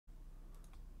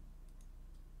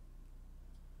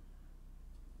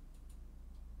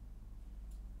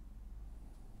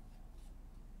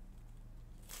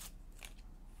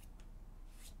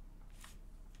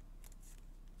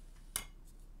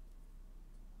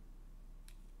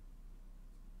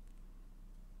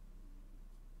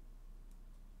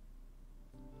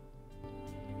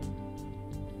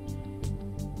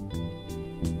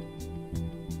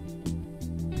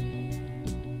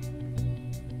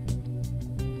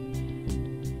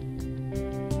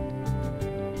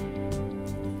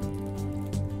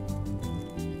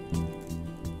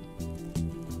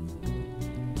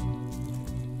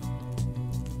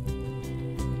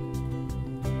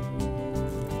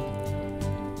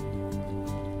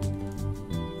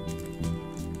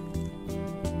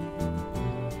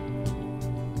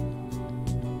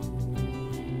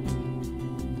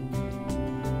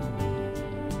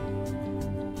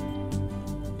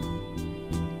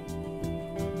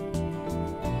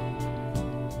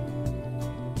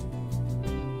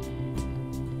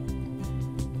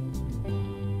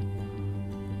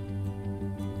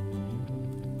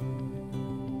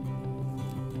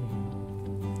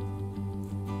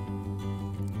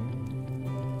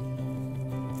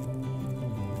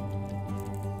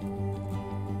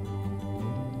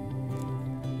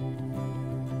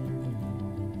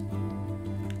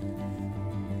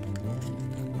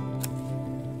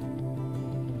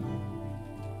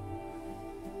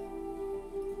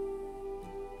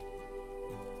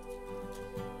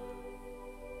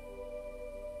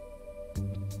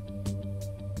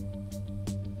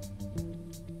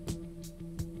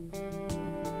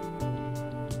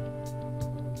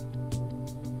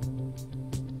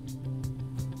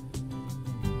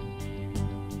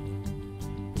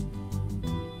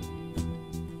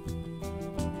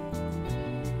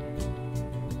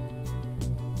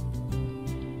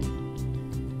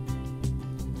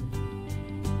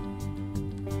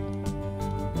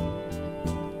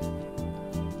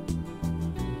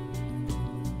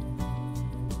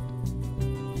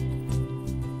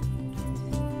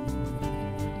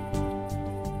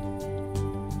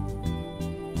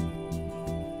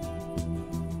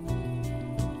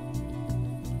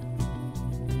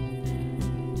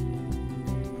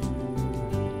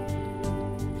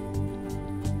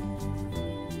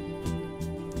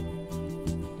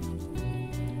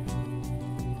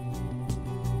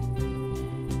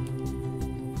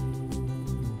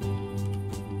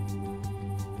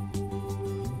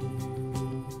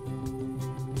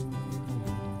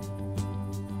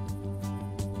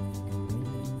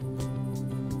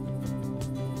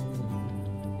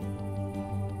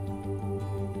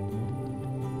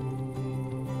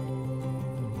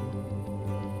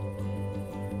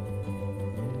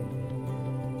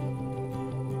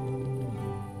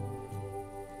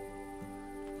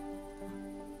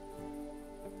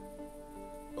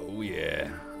Oh yeah.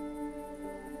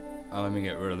 Oh, let me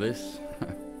get rid of this.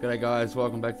 G'day guys,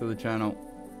 welcome back to the channel.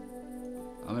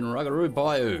 I'm in Rougarou,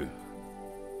 Bayou.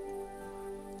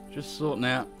 Just sorting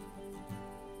out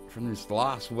from this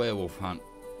last werewolf hunt.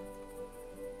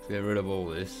 Let's get rid of all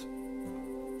this.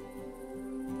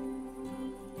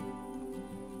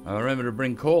 I remember to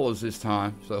bring callers this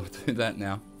time, so I'll do that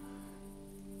now.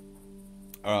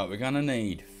 Alright, we're gonna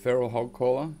need feral hog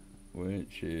caller,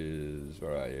 which is,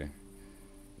 where are you?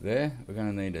 There. We're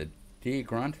gonna need a deer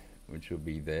grunt, which will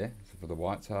be there, so for the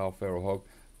whitetail feral hog.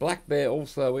 Black bear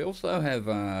also. We also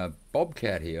have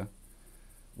bobcat here,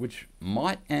 which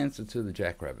might answer to the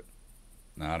jackrabbit.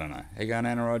 No, I don't know. Hey, going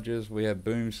Anna Rogers. We have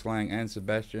Boom, Slang, and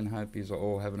Sebastian. Hope you're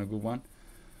all having a good one.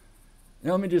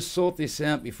 Now let me just sort this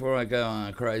out before I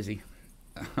go crazy.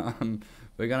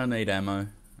 We're gonna need ammo.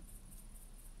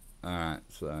 Alright,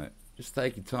 so just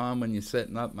take your time when you're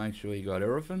setting up. Make sure you got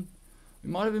everything. We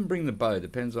might even bring the bow.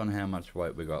 Depends on how much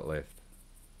weight we got left.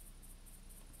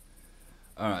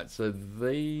 Alright, so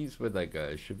these, where'd they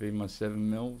go? Should be my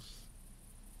 7mm.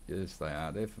 Yes, they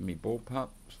are. They're for me bullpup.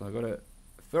 So I got a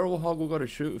feral hog we've got to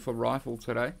shoot with a rifle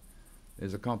today.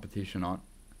 There's a competition on.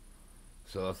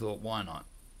 So I thought, why not?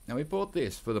 Now we bought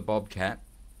this for the bobcat.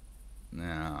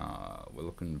 Now we're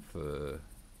looking for,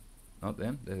 not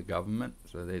them, they're the government,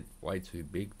 so they're way too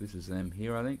big. This is them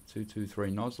here, I think, 223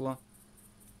 Nosler.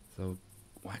 So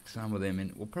whack some of them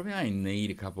in. We'll probably only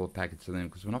need a couple of packets of them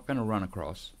because we're not going to run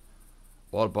across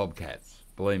a lot of bobcats.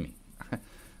 Believe me,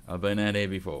 I've been out here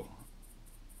before.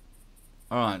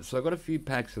 Alright, so I've got a few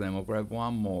packs of them. I'll grab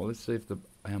one more. Let's see if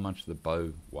how much the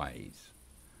bow weighs.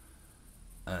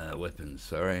 Weapons,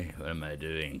 sorry. What am I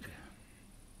doing?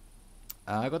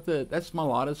 I got that's my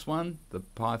lightest one, the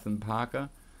Python Parker.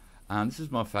 This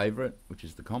is my favourite, which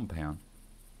is the compound.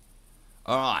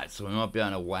 Alright, so we might be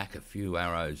able to whack a few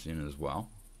arrows in as well.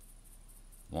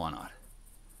 Why not?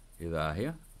 Here they are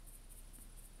here.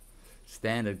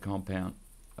 Standard compound.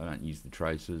 I don't use the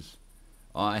tracers.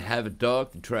 I have a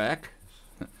dog to track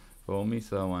for me,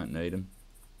 so I won't need them.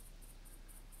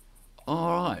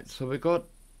 Alright, so we've got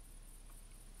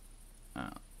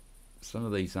some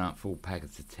of these aren't full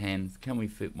packets of 10. Can we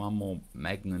fit one more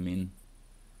Magnum in?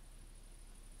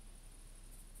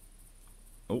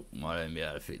 Oh, might even be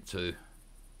able to fit two.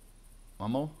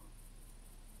 One more?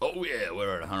 Oh yeah,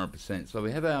 we're at 100%. So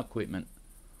we have our equipment.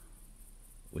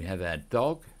 We have our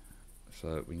dog.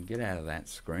 So we can get out of that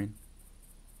screen.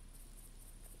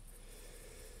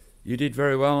 You did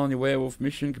very well on your werewolf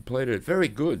mission, completed. Very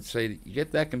good. So you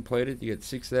get that completed, you get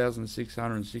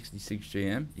 6,666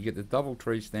 GM. You get the double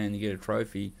tree stand, you get a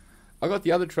trophy. I got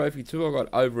the other trophy too. I got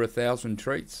over 1,000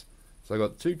 treats. So I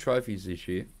got 2 trophies this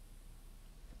year,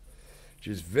 which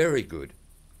is very good.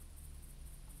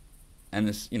 And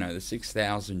this, the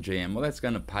 6,000 GM. Well, that's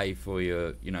going to pay for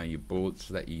your, your bullets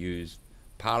that you use.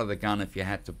 Part of the gun if you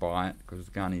had to buy it, because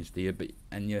the gun is dear.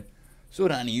 And you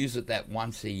sort of only use it that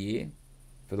once a year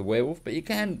for the werewolf, but you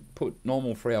can put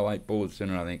normal 308 bullets in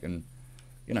it, I think, and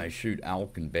shoot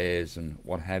elk and bears and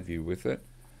what have you with it.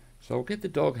 So we'll get the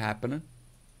dog happening.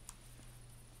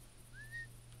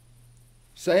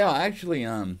 So yeah, I actually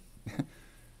I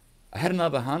had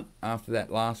another hunt after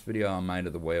that last video I made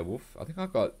of the werewolf. I think I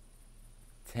got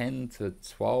 10 to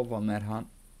 12 on that hunt.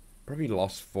 Probably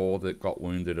lost 4 that got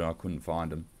wounded and I couldn't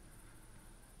find them.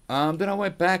 Then I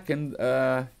went back and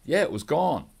yeah, it was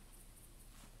gone.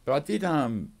 But I did,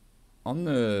 on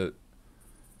the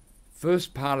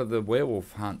first part of the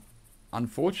werewolf hunt,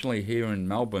 unfortunately here in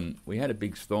Melbourne, we had a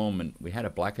big storm and we had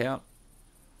a blackout.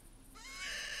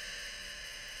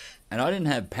 And I didn't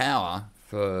have power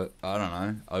for, I don't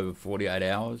know, over 48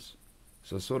 hours.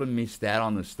 So I sort of missed out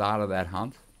on the start of that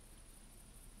hunt.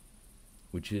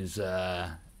 Which is,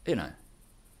 So in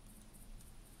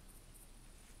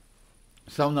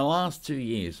the last 2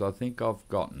 years, I think I've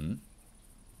gotten,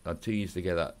 2 years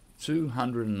together,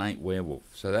 208 werewolf.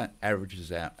 So that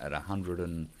averages out at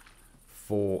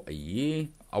 104 a year.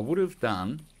 I would have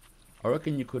done, I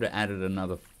reckon you could have added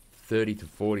another 30 to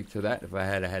 40 to that if I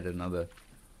had had another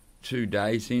 2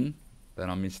 days in that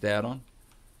I missed out on.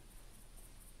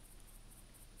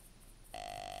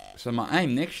 So my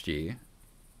aim next year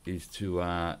is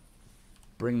to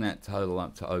bring that total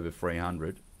up to over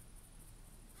 300.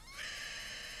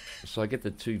 So I get the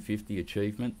 250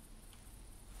 achievement.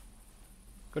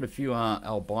 Got a few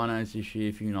albinos this year,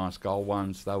 a few nice gold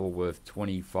ones. They were worth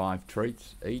 25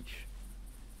 treats each.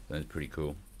 That's pretty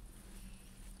cool.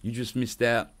 You just missed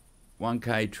out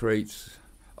 1k treats.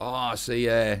 Oh, I see,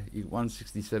 you're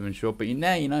 167 short. But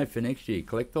now you know for next year,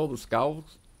 collect all the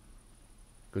skulls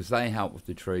because they help with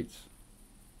the treats.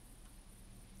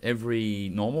 Every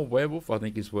normal werewolf, I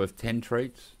think, is worth 10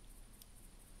 treats.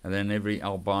 And then every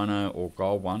albino or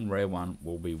gold one, rare one,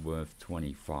 will be worth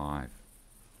 25.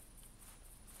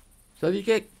 So if you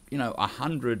get,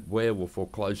 100 werewolf or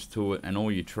close to it and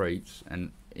all your treats,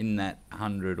 and in that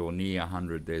 100 or near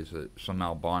 100 there's some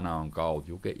albino and gold,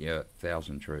 you'll get your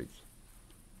 1,000 treats.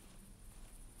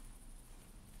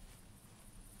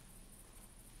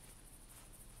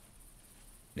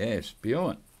 Yeah,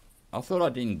 spewing. I thought I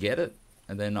didn't get it,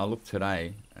 and then I looked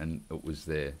today and it was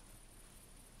there.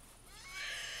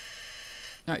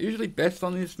 Now, usually best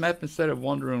on this map, instead of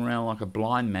wandering around like a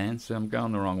blind man, so I'm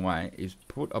going the wrong way, is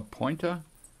put a pointer.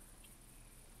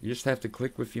 You just have to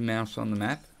click with your mouse on the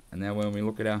map, and now when we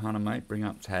look at our hunter mate, bring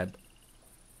up tab.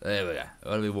 There we go. I've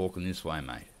got to be walking this way,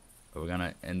 mate. But we're going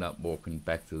to end up walking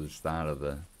back to the start of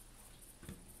the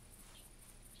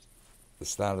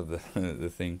the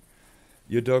thing.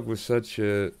 Your dog was such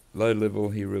a low level,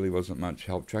 he really wasn't much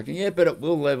help tracking. Yeah, but it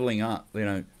will leveling up,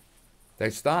 They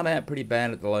start out pretty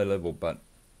bad at the low level, but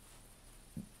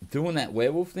doing that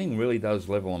werewolf thing really does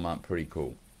level them up pretty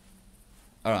cool.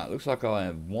 Alright, looks like I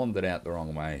have wandered out the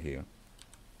wrong way here.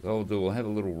 So what we'll have a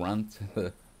little run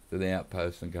to the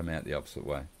outpost and come out the opposite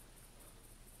way.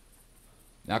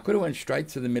 Now I could have went straight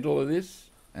to the middle of this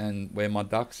and where my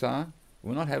ducks are.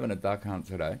 We're not having a duck hunt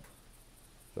today.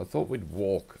 So I thought we'd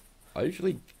walk. I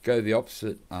usually go the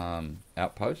opposite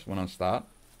outpost when I start.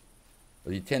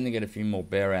 But you tend to get a few more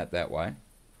bear out that way.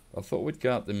 I thought we'd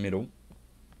go up the middle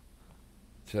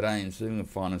today and see if we can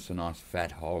find us a nice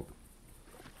fat hog.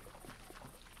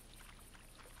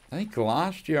 I think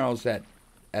last year I was at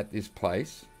this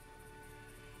place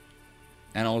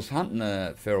and I was hunting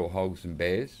feral hogs and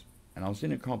bears, and I was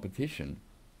in a competition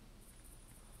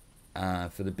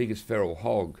for the biggest feral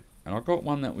hog, and I got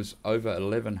one that was over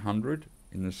 1100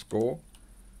 in the score,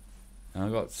 and I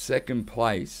got second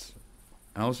place,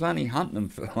 and I was only hunting them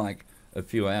for like a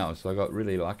few hours, so I got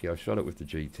really lucky. I shot it with the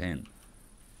G10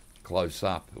 close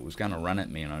up. It was going to run at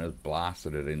me and I just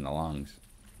blasted it in the lungs.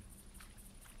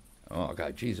 Oh,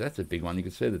 okay, geez, that's a big one. You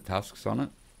could see the tusks on it.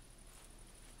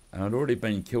 And I'd already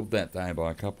been killed that day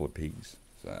by a couple of pigs.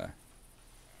 So,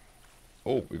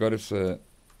 oh, we got us a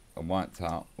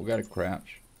whitetail. We'll go to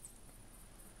crouch.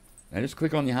 Now just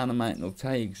click on your hunter mate and it'll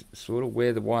tell you sort of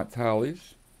where the whitetail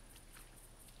is.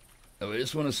 So we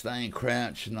just want to stay in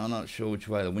crouch, and I'm not sure which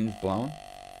way the wind's blowing.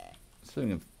 So we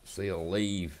can see a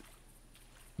leaf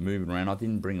moving around. I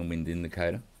didn't bring a wind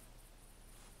indicator.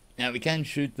 Now we can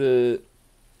shoot the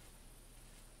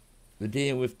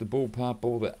deer with the bullpup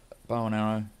or the bow and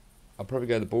arrow. I'll probably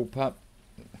go the bullpup.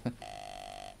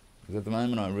 Because at the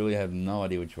moment I really have no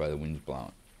idea which way the wind's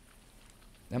blowing.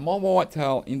 Now my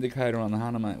whitetail indicator on the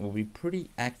hunter mate will be pretty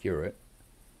accurate,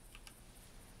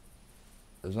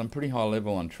 as I'm pretty high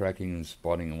level on tracking and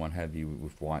spotting and what have you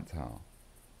with whitetail.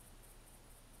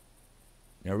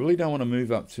 Now I really don't want to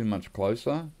move up too much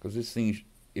closer, because this thing,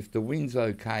 if the wind's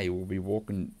okay, we'll be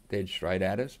walking dead straight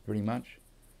at us pretty much.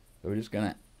 So we're just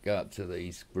going to go up to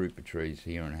these group of trees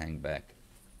here and hang back.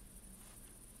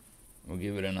 We'll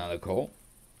give it another call.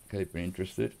 Keep it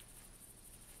interested.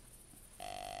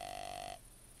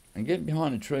 And get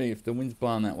behind a tree. If the wind's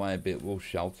blowing that way a bit, we'll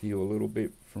shelter you a little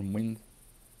bit from wind.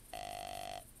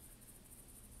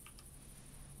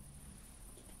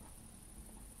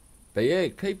 But yeah,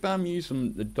 keep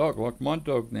using the dog. Like my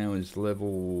dog now is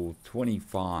level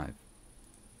 25.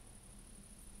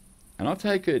 And I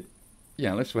take it,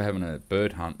 unless we're having a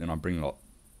bird hunt, then I bring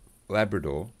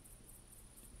Labrador.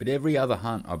 But every other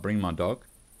hunt, I bring my dog.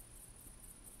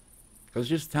 Because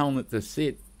just telling it to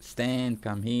sit, stand,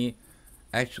 come here,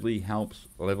 actually helps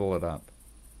level it up.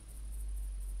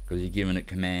 Because you're giving it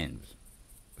commands.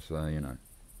 So,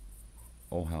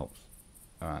 all helps.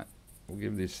 Alright. We'll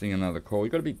give this thing another call.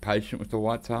 You've got to be patient with the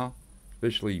whitetail,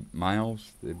 especially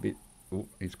males. They're a bit... Oh,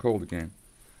 he's called again.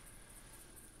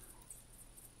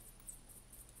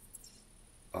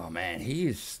 Oh man, he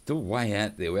is still way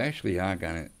out there. We actually are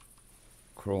going to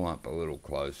crawl up a little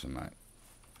closer, mate.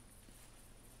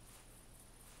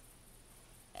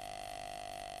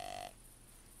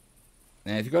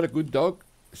 Now, if you've got a good dog,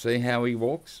 see how he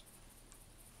walks?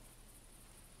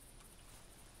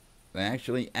 They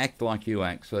actually act like you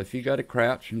act. So if you go to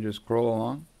crouch and just crawl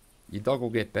along, your dog will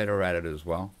get better at it as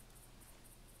well.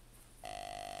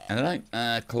 And they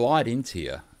don't collide into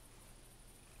you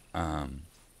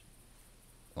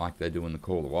like they do in the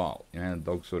Call of the Wild. The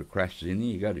dog sort of crashes in there,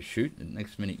 you go to shoot, and the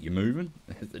next minute you're moving,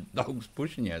 the dog's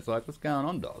pushing you. It's like, what's going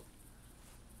on, dog?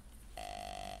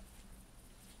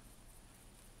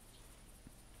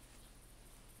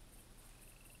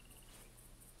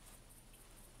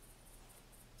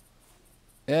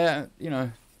 Yeah,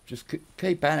 just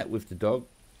keep at it with the dog.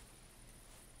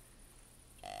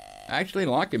 I actually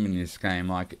like them in this game.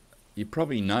 Like, you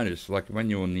probably noticed, like when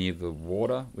you're near the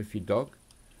water with your dog,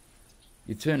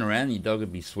 you turn around and your dog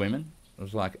would be swimming. It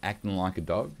was like acting like a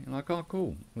dog. You're like, oh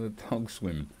cool, the dog's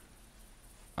swimming.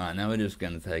 Alright, now we're just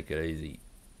going to take it easy.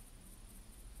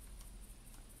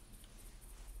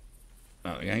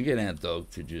 Oh, we're going to get our dog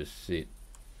to just sit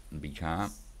and be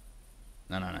calm.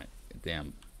 No, get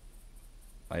down.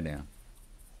 Lay down.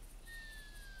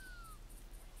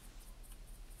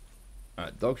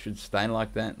 Alright, dog should stay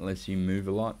like that unless you move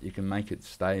a lot. You can make it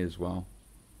stay as well.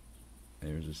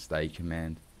 There is a stay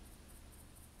command.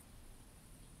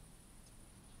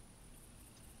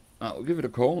 Alright, we'll give it a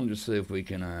call and just see if we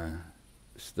can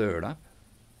stir it up.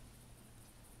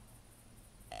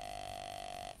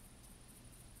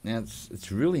 Now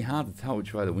it's really hard to tell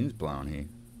which way the wind's blowing here.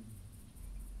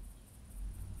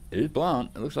 It is blowing.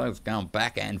 It looks like it's going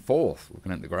back and forth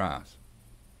looking at the grass.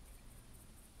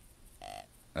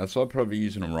 So I'm probably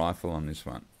using a rifle on this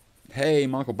one. Hey,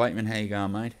 Michael Bateman, how you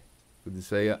going, mate? Good to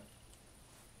see you.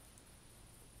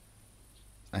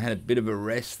 I had a bit of a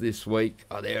rest this week.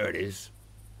 Oh, there it is.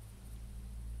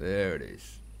 There it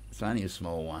is. It's only a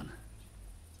small one.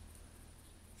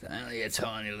 It's only a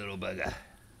tiny little bugger.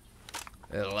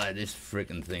 It'll load this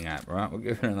frickin' thing up, right? We'll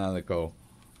give it another call.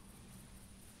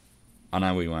 I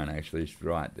know we won't actually. It's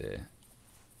right there.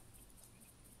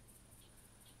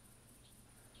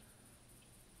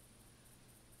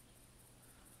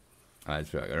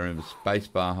 That's right. I remember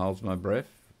spacebar holds my breath.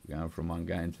 Going from one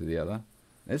game to the other.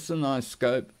 It's a nice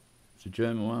scope. It's a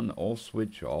German one. All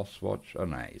switch, all swatch. I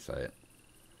don't know how you say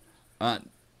it.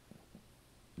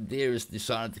 Deer has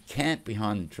decided to camp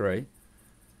behind the tree.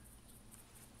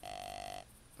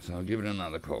 So I'll give it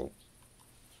another call.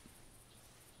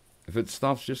 If it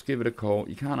stops, just give it a call.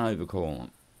 You can't overcall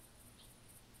them.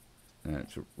 And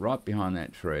it's right behind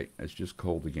that tree. It's just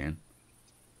called again.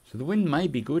 So the wind may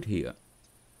be good here.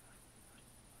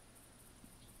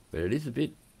 But it is a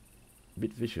bit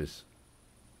vicious.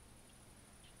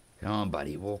 Come on,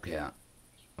 buddy, walk out.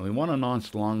 And we want a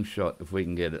nice long shot if we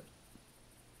can get it.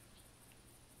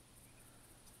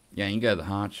 Yeah, you can go the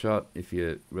heart shot if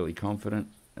you're really confident.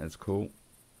 That's cool.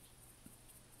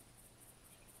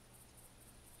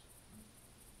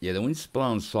 Yeah, the wind's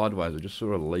blowing sideways. I just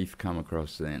saw a leaf come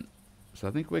across then. So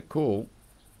I think we're cool.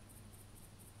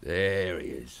 There he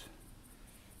is.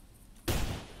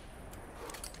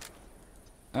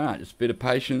 Alright, just a bit of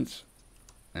patience.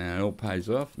 And it all pays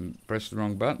off. And press the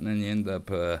wrong button and you end up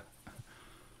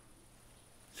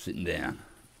sitting down.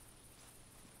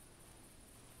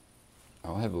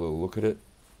 I'll have a little look at it.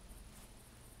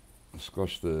 You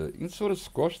can sort of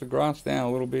squash the grass down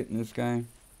a little bit in this game.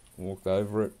 Walked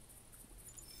over it.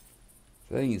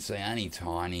 So you can see only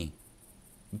tiny.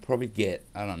 You probably get,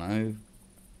 I don't know,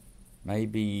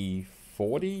 maybe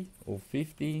 40 or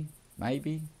 50,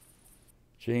 maybe.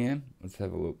 GM, let's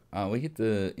have a look. Oh, we hit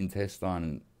the intestine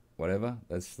and whatever.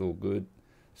 That's still good.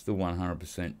 Still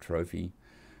 100% trophy.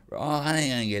 Oh, I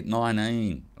ain't gonna get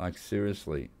 19. Like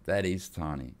seriously, that is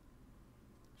tiny.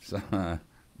 So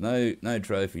no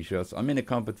trophy shots. I'm in a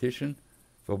competition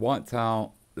for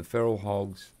whitetail, the feral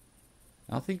hogs.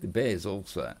 I think the bears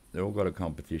also. They're all got a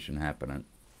competition happening.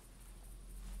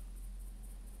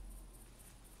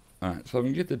 Alright, so we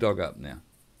can get the dog up now.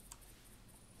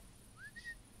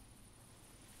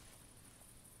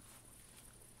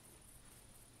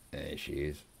 There she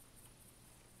is.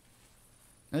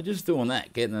 Now just doing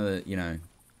that, getting her, you know,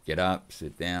 get up,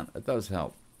 sit down, it does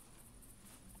help.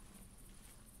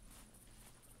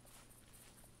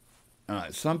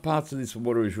 Alright, some parts of this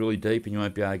water is really deep and you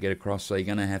won't be able to get across, so you're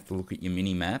going to have to look at your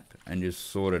mini map and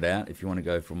just sort it out if you want to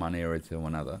go from one area to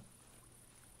another.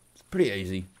 It's pretty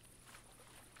easy.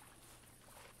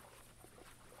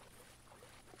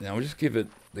 Now we'll just give it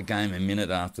the game a minute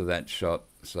after that shot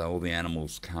so all the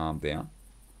animals calm down.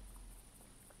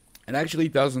 It actually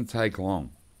doesn't take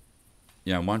long.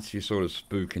 You know, once you sort of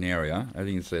spook an area, as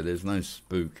you can see, there's no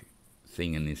spook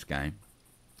thing in this game.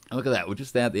 And look at that, we're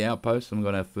just out the outpost and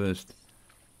we've got our first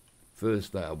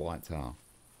whitetail.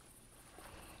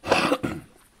 I'm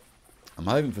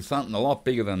hoping for something a lot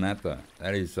bigger than that though.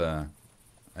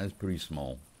 That's pretty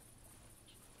small.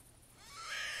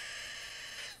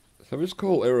 So just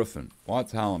call elephant,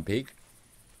 whitetail and pig.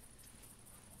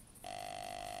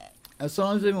 And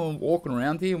sometimes even when walking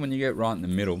around here, when you get right in the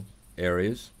middle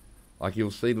areas, like you'll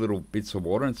see little bits of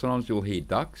water and sometimes you'll hear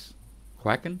ducks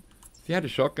quacking. If you had a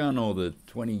shotgun or the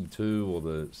 22 or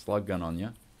the slug gun on you,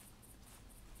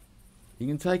 you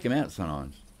can take them out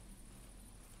sometimes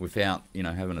without, you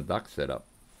know, having a duck set up.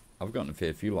 I've gotten a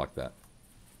fair few like that.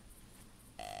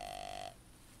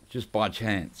 Just by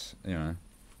chance, you know.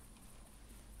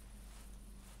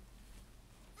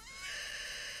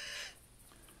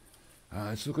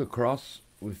 Let's look across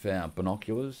with our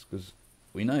binoculars, because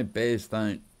we know bears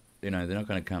don't, they're not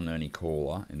going to come to any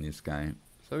caller in this game.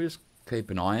 So we just keep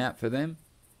an eye out for them,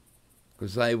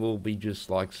 because they will be just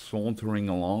like sauntering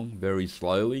along very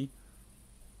slowly.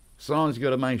 Sometimes you got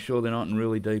to make sure they're not in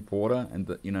really deep water, and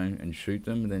and shoot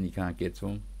them, and then you can't get to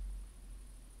them.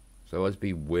 So always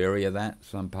be wary of that.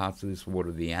 Some parts of this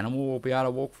water the animal will be able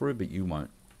to walk through, but you won't.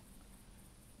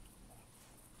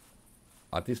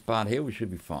 Like this part here, we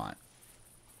should be fine.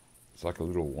 It's like a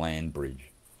little land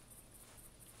bridge.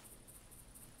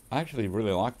 I actually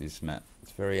really like this map.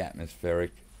 It's very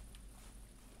atmospheric.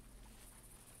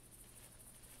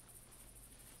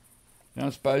 Now, I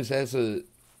suppose as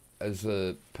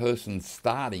a person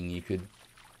starting, you could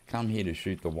come here to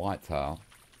shoot the whitetail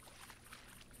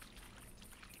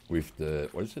with the,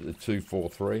 what is it, the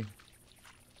 243,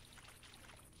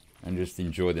 and just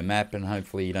enjoy the map, and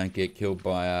hopefully you don't get killed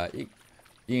by you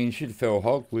can shoot a feral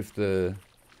hog with the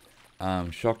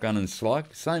shotgun and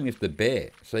slug. Same with the bear.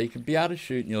 So you could be able to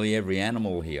shoot nearly every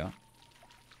animal here.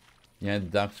 The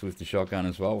ducks with the shotgun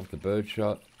as well, with the bird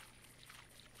shot.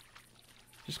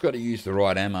 Just got to use the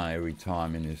right ammo every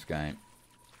time in this game.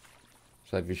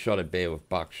 So if you shot a bear with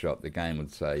buckshot, the game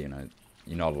would say,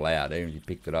 you're not allowed. Even if you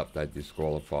picked it up, they'd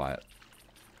disqualify it.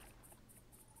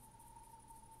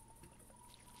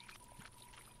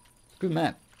 Good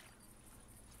map.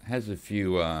 Has a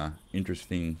few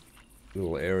interesting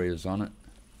little areas on it.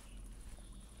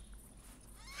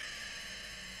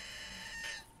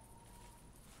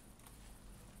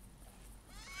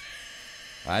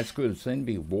 That's good. It seems to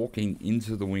be walking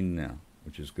into the wind now,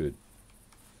 which is good.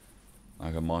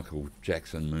 Like a Michael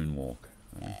Jackson moonwalk.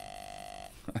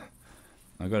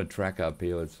 I've got a track up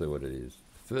here. Let's see what it is.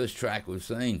 First track we've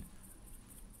seen.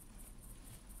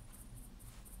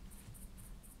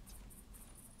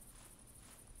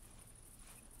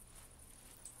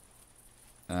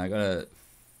 I got a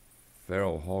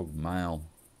feral hog male.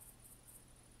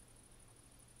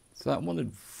 So I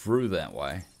wandered through that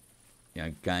way.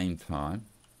 Game time.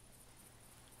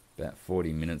 About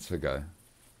 40 minutes ago.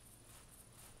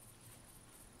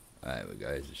 There we go.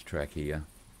 There's this track here.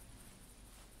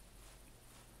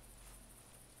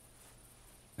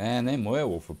 And them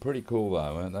werewolf are pretty cool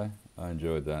though, weren't they? I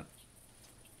enjoyed that.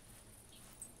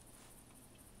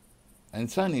 And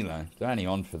it's only, they're only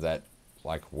on for that,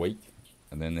 week.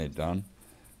 And then they're done.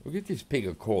 We'll get this pig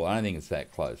a call. I don't think it's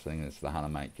that close. I think it's the hunter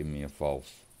mate giving me a false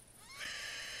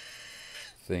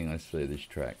thing. Let's see this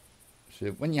track.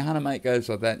 So when your hunter mate goes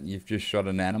like that and you've just shot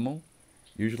an animal,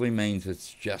 usually means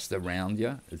it's just around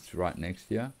you. It's right next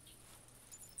to you.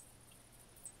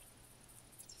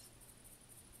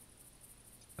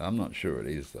 I'm not sure it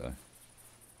is though.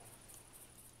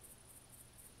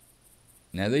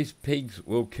 Now these pigs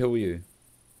will kill you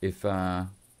if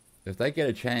they get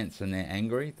a chance and they're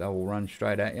angry, they will run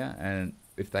straight at you, and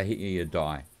if they hit you, you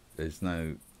die. There's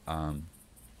no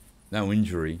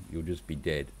injury, you'll just be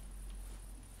dead.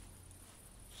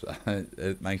 So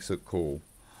it makes it cool.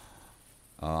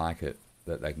 I like it,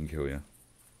 that they can kill you.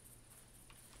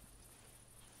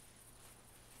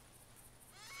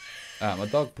 My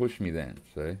dog pushed me then,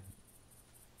 see?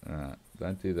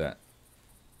 Don't do that.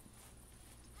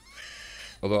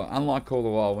 Although, unlike all the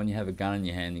while, when you have a gun in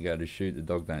your hand, you go to shoot, the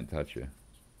dog don't touch you.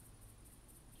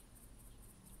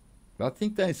 But I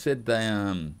think they said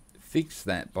they fixed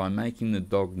that by making the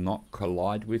dog not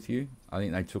collide with you. I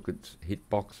think they took its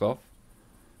hitbox off.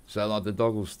 So, the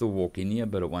dog will still walk in you,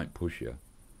 but it won't push you.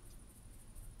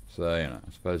 So,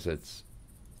 I suppose that's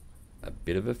a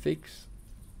bit of a fix.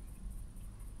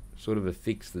 Sort of a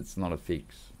fix that's not a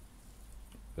fix.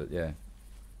 But, yeah,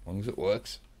 as long as it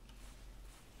works.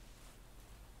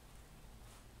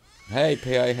 Hey,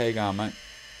 PA, how you going, mate?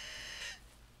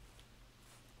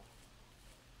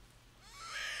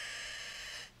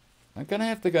 I'm going to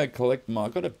have to go collect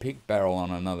I've got a pig barrel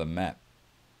on another map.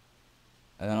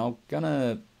 And I'm going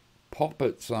to pop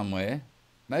it somewhere.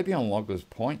 Maybe on Loggers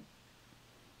Point.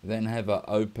 Then have an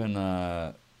open,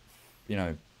 hunt,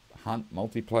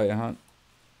 multiplayer hunt.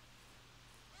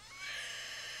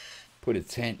 Put a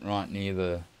tent right near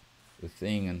the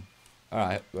thing and...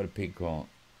 Alright, got a pig call.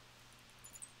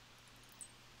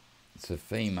 It's a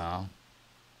female,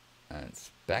 and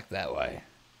it's back that way.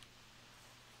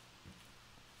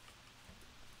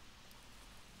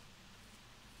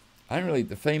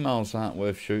 The females aren't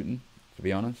worth shooting, to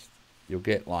be honest. You'll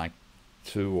get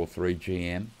 2 or 3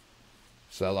 GM.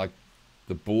 So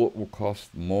the bullet will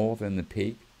cost more than the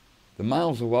pig. The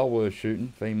males are well worth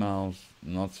shooting, females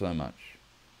not so much.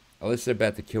 Unless they're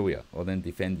about to kill you, or then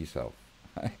defend yourself.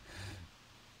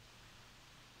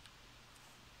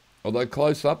 Although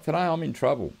close up today, I'm in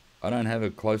trouble. I don't have a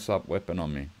close-up weapon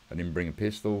on me. I didn't bring a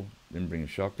pistol, didn't bring a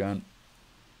shotgun.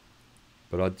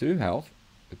 But I do have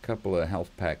a couple of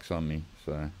health packs on me,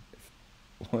 so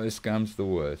if worse comes to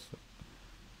worse.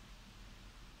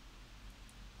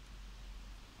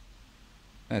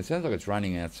 And it sounds like it's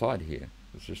raining outside here.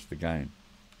 It's just the game.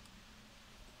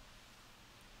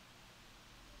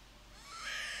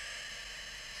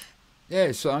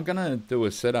 Yeah, so I'm gonna do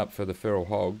a setup for the feral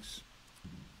hogs.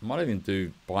 Might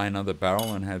even buy another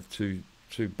barrel and have two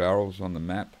barrels on the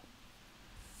map.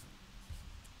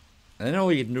 And then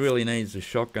all you really need is a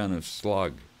shotgun of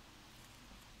slug.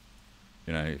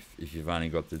 You know, if you've only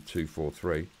got the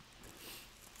 243.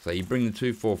 So you bring the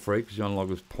 243 because you're on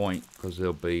Logger's Point, because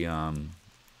there'll be them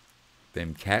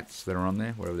cats that are on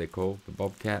there, whatever they're called, the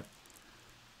bobcat,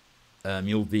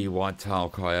 mule deer, whitetail,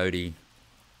 coyote,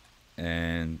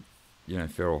 and you know,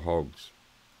 feral hogs,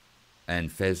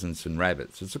 and pheasants and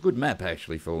rabbits. It's a good map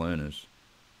actually for learners.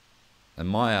 And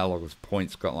my Logger's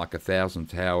Point's got like 1,000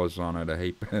 towers on it,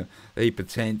 a heap of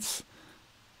tents.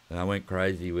 And I went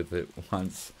crazy with it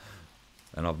once,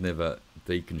 and I've never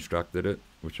deconstructed it,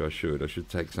 which I should. I should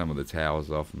take some of the towers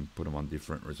off and put them on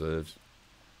different reserves.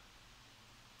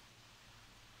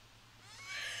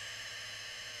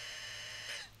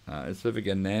 Let's see if we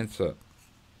get an answer.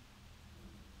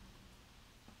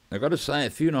 I've got to say, a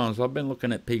few times I've been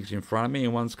looking at pigs in front of me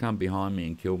and one's come behind me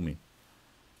and killed me.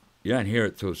 You don't hear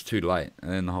it till it's too late,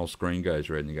 and then the whole screen goes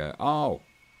red and you go, oh,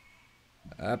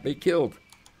 be killed.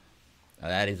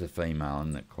 That is a female,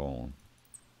 isn't it, calling?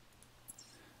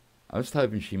 I was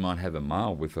hoping she might have a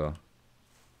male with her.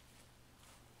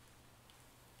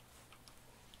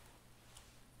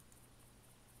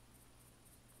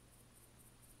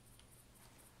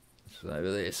 It's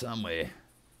over there somewhere.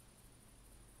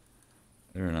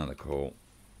 There's another call.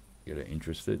 Get her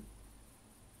interested.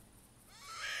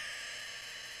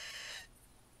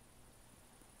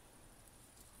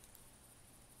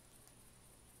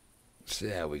 See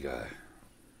how we go.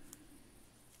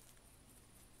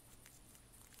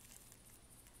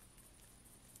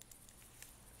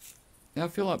 Now I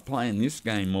feel like playing this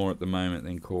game more at the moment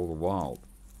than Call of the Wild.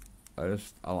 I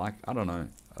don't know.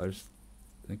 I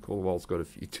think Call of the Wild's got a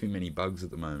few too many bugs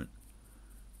at the moment.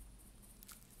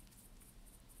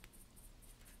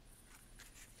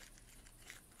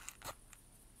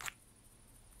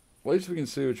 At least we can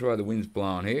see which way the wind's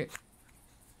blowing here.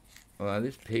 Although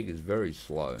this pig is very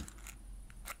slow.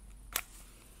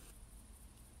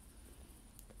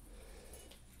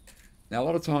 Now a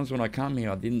lot of times when I come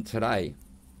here, I didn't today,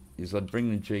 is I'd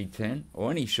bring the G10 or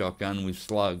any shotgun with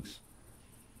slugs.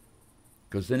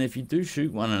 Because then if you do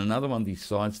shoot one and another one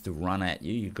decides to run at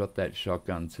you, you've got that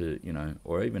shotgun to, you know,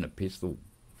 or even a pistol,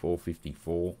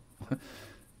 454, to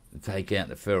take out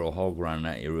the feral hog running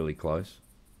at you really close.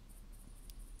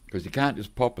 Because you can't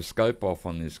just pop a scope off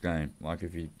on this game. Like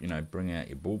if you bring out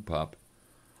your bullpup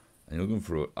and you're looking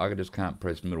for it, I just can't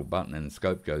press middle button and the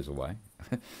scope goes away.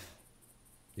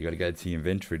 You got to go to your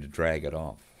inventory to drag it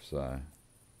off. So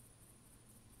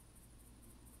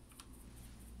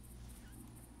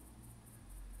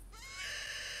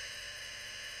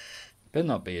better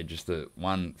not be just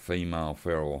one female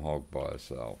feral hog by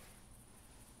herself.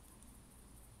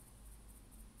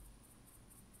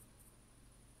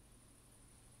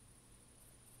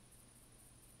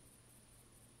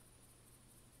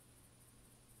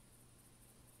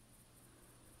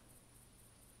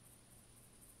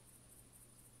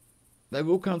 They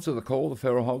will come to the call, the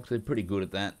feral hogs. They're pretty good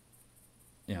at that.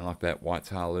 You know, like that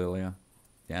whitetail earlier.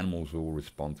 The animals will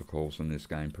respond to calls in this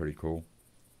game. Pretty cool.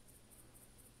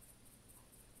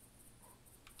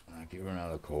 I'll give her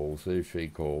another call. See if she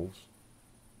calls.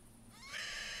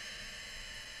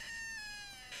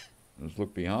 Just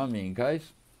look behind me in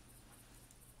case.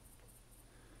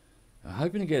 I'm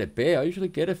hoping to get a bear. I usually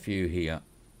get a few here.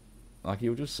 Like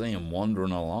you'll just see them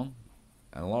wandering along.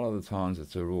 And a lot of the times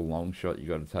it's a real long shot you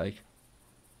got to take.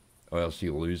 Or else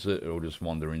you'll lose it. It'll just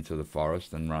wander into the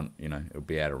forest and run, you know, it'll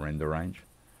be out of render range.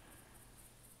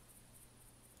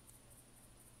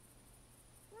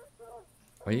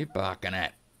 What are you barking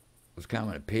at? Was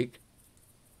coming a pig?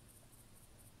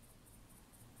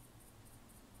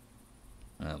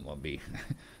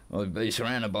 Might be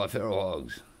surrounded by feral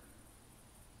hogs.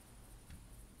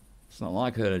 It's not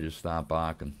like her to just start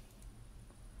barking.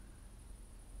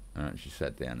 Alright, she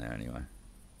sat down there anyway.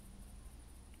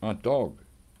 Alright, dog.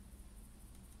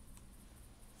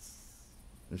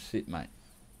 Just sit, mate.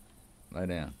 Lay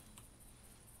down.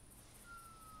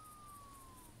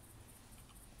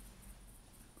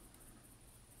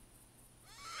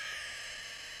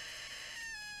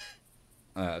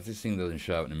 If this thing doesn't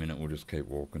show up in a minute, we'll just keep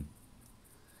walking.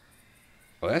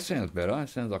 Oh, that sounds better. That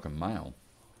sounds like a male.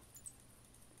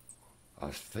 Oh,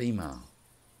 it's female.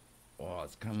 Oh,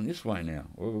 it's coming this way now.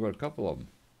 Well, we've got a couple of them.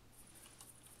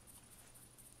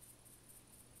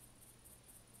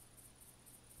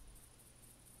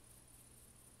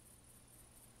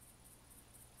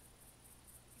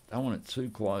 Don't want it too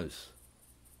close.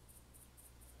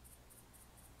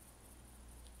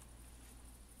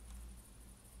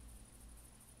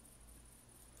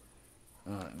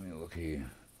 Alright, let me look here.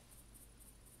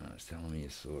 Oh, it's telling me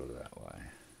it's sort of that way.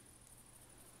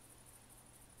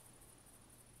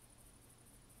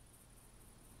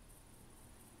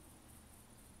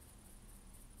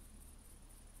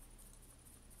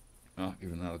 Oh,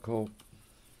 give it another call.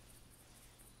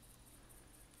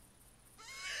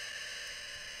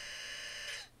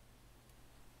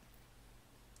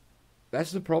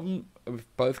 That's the problem with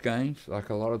both games. Like,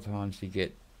 a lot of times you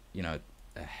get, you know,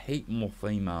 a heap more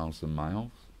females than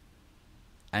males.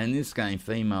 And in this game,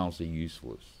 females are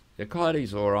useless. The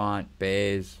coyotes alright,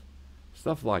 bears,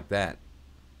 stuff like that.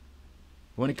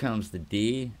 When it comes to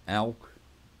deer, elk,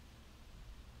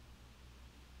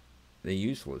 they're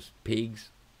useless. Pigs,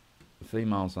 the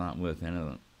females aren't worth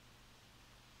anything.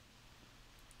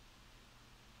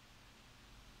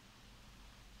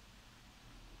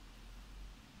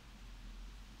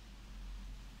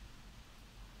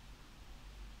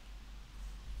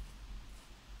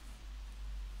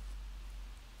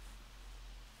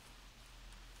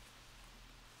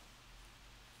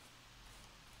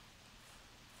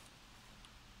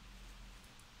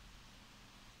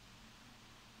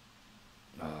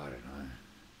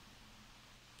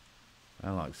 I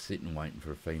like sitting waiting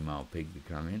for a female pig to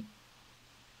come in.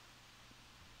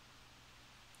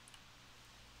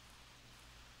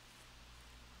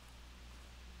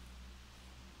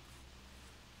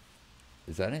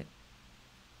 Is that it?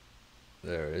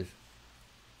 There it is.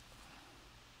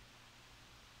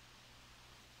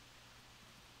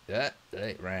 Yeah,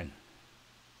 it ran.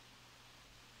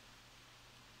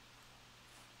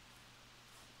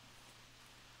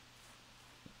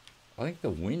 I think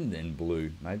the wind then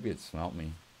blew. Maybe it smelt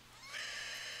me.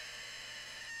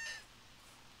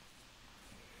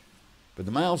 But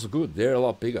the males are good. They're a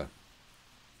lot bigger.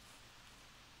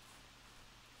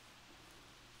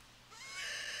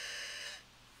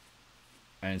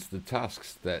 And it's the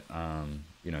tusks that,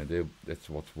 you know, that's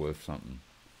what's worth something.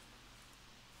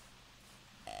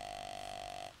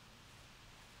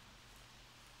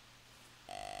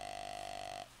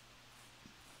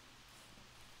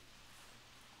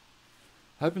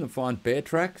 Hoping to find bear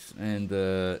tracks, and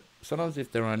sometimes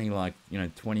if they're only like, you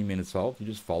know, 20 minutes old, you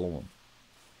just follow them.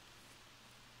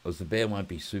 Because the bear won't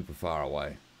be super far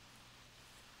away.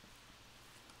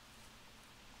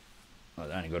 I've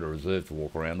only got a reserve to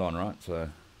walk around on, right? So,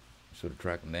 sort of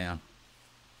track them down.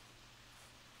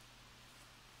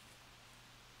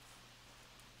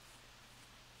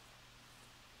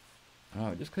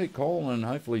 Alright, just keep calling and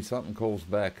hopefully something calls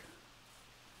back.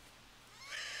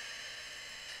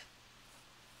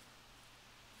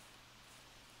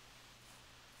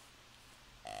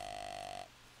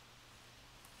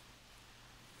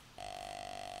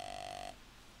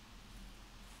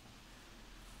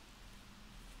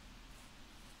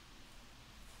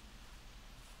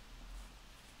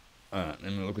 Alright,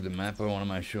 let me look at the map. I want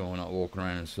to make sure we're not walking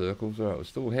around in circles. Alright, we're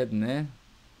still heading there. And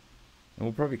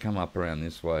we'll probably come up around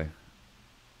this way.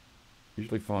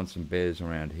 Usually find some bears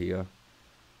around here.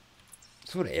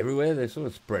 Sort of everywhere, they're sort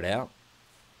of spread out.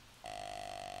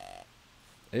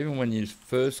 Even when you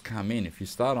first come in, if you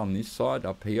start on this side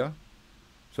up here,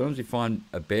 sometimes you find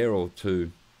a bear or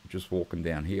two just walking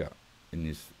down here in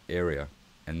this area.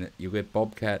 And you get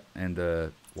bobcat and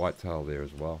a whitetail there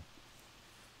as well.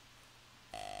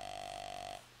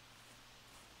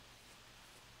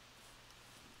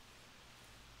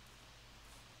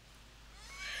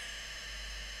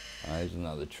 There's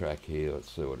another track here. Let's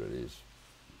see what it is.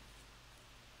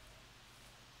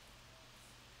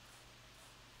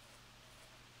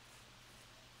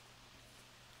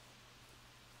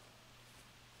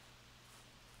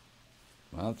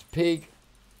 Well, it's a pig.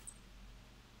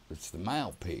 It's the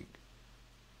male pig.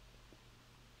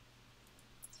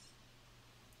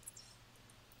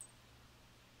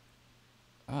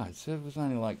 Ah, it said it was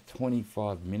only like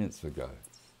 25 minutes ago.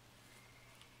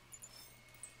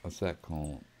 What's that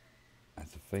called?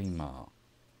 That's a female.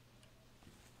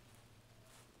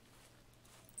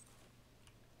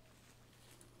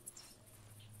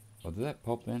 Oh, did that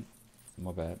pop in?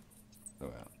 My bad. Oh,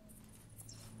 well.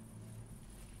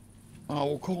 Oh,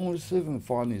 we'll call and see if we can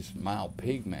find this male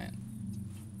pig, man.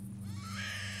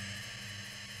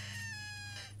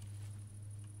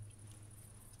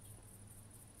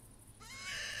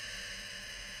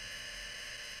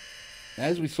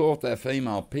 as we saw with that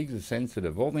female, pigs are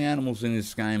sensitive. All the animals in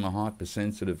this game are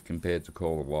hypersensitive compared to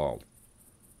Call of Wild.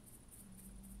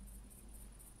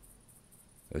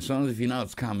 As long as if you know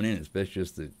it's coming in, it's best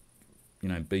just to, you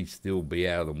know, be still, be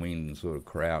out of the wind and sort of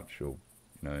crouch or,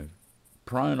 you know,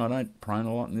 prone. I don't prone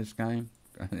a lot in this game.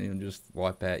 You'll just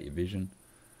wipe out your vision.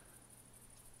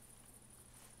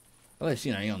 Unless,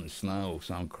 you know, you're on the snow or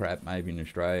some crap, maybe in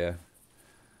Australia.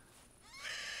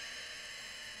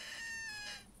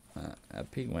 Our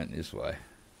pig went this way.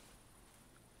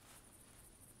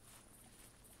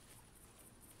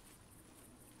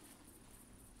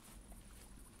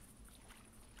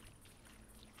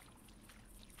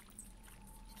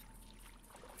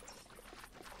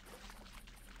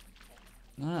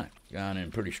 Alright, going in a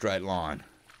pretty straight line.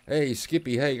 Hey,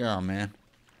 Skippy, how you going, man?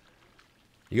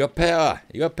 You got power?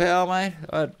 You got power, mate?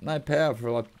 I had no power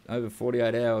for like over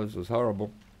 48 hours. It was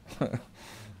horrible.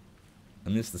 I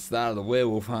missed the start of the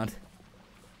werewolf hunt.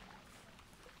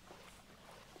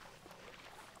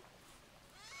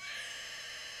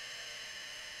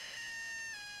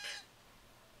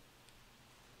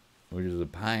 Which is a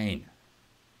pain.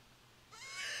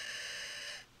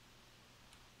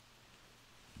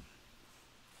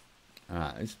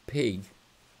 Alright, this pig.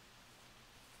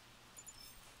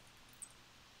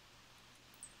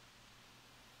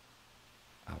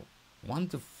 Oh, 1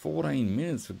 to 14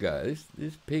 minutes ago.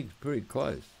 This pig's pretty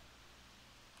close.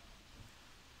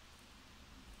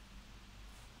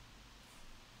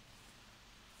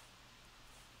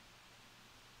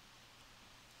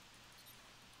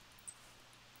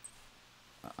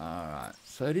 Alright,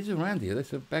 so it is around here.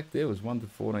 So back there was 1 to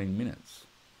 14 minutes.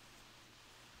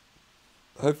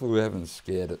 Hopefully we haven't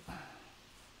scared it.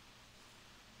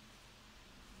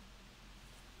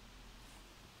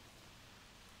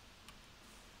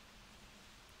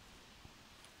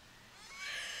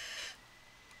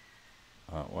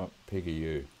 Alright, what pig are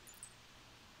you?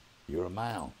 You're a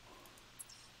male.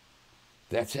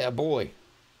 That's our boy.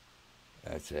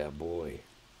 That's our boy.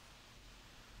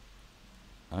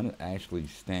 I'm going to actually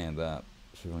stand up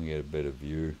so we can get a better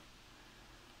view.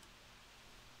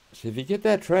 So if you get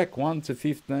that track 1 to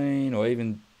 15 or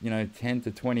even, you know, 10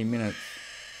 to 20 minutes,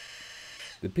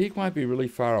 the pig won't be really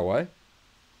far away.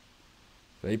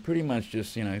 So you pretty much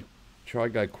just, you know, try to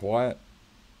go quiet.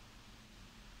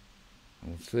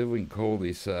 We'll see if we can call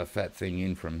this fat thing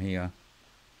in from here.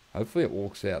 Hopefully it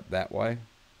walks out that way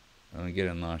and we get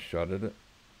a nice shot at it.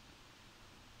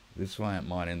 This way it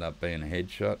might end up being a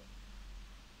headshot.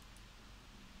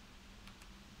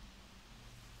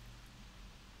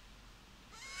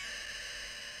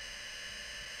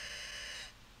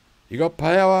 You got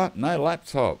power? No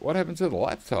laptop. What happened to the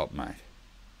laptop, mate?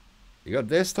 You got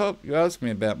desktop? You asked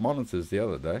me about monitors the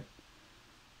other day.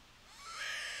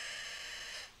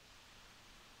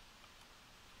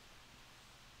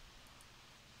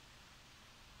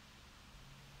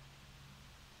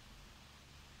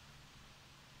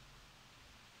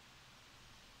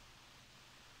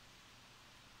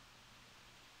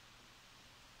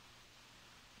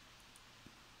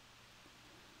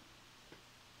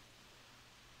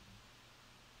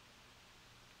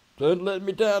 Don't let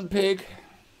me down, pig.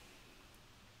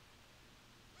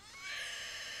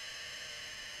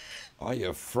 Oh,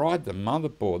 you fried the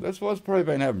motherboard. That's why it's probably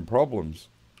been having problems.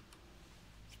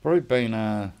 It's probably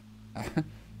been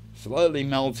slowly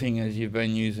melting as you've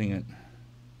been using it.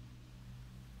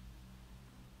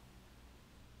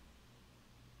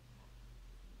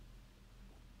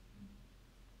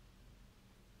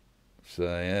 So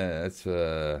yeah, that's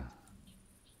what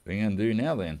you're gonna do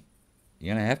now then.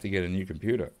 You're gonna have to get a new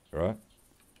computer, right?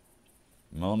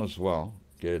 Might as well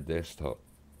get a desktop.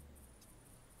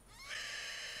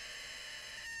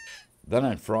 They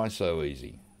don't fry so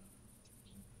easy.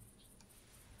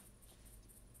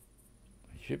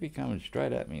 It should be coming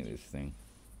straight at me, this thing.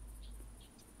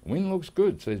 Wind looks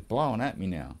good, so it's blowing at me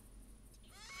now.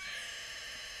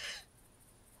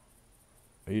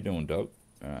 How you doing, dog?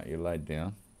 Alright, you're laid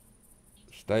down.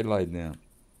 Stay laid down.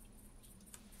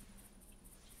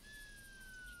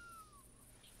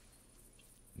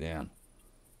 Down.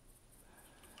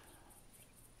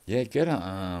 Yeah, get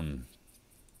a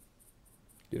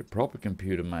proper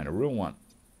computer, mate, a real one.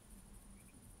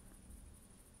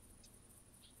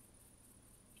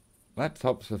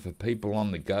 Laptops are for people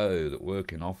on the go that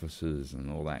work in offices and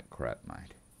all that crap,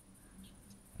 mate.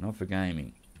 Not for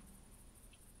gaming.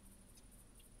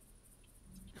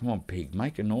 Come on, pig,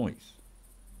 make a noise.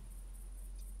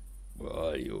 Where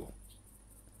are you?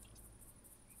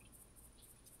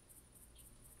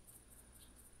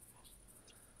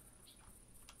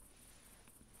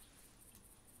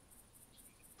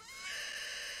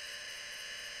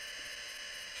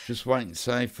 Just waiting to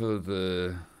say for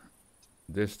the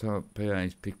desktop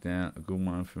PA's picked out a good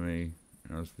one for me.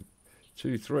 You know,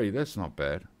 2-3. That's not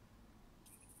bad.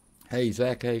 Hey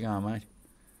Zach, how you going, mate?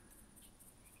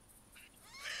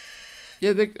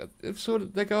 Yeah, they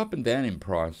go up and down in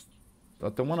price.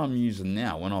 Like the one I'm using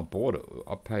now, when I bought it,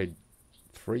 I paid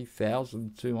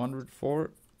 $3,200 for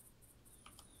it.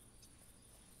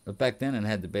 But back then, it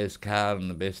had the best card and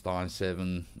the best i7,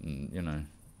 and you know,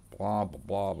 blah blah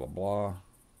blah blah blah.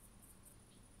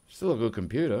 Still a good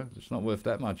computer. It's not worth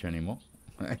that much anymore.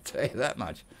 I tell you that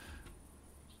much.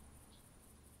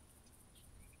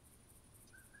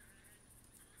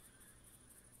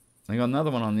 I got another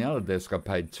one on the other desk I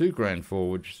paid $2,000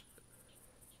 for, which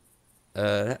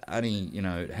only, you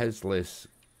know, it has less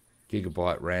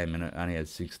gigabyte RAM in it, only has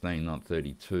 16, not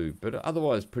 32, but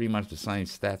otherwise pretty much the same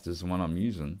stats as the one I'm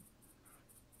using.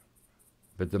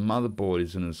 But the motherboard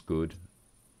isn't as good.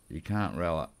 You can't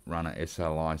run a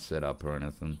SLI setup or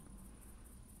anything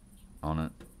on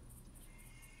it.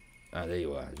 Oh, there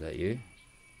you are. Is that you?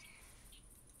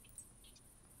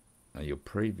 Oh, you're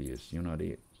previous. You're not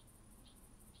it.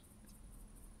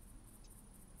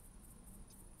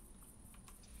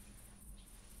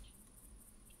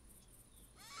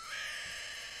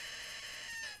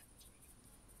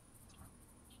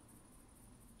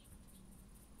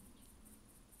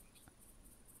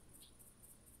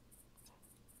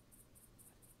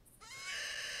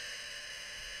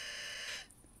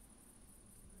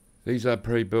 These are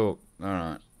pre-built.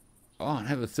 Alright. Oh, I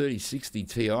have a 3060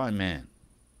 Ti, man.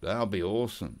 That'll be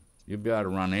awesome. You'll be able to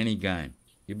run any game.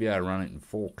 You'll be able to run it in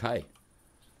 4K.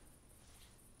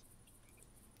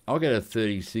 I'll get a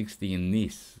 3060 in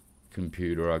this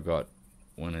computer I got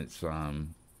when it's, you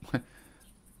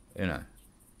know,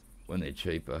 when they're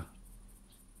cheaper.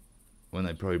 When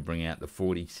they probably bring out the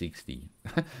 4060.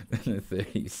 Then the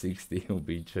 3060 will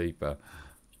be cheaper.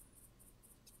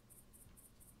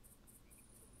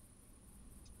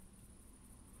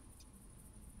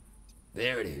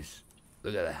 There it is.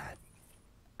 Look at that.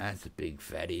 That's a big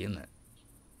fatty, isn't it?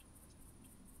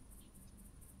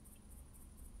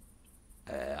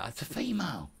 It's a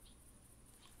female.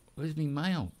 Where's me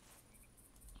male?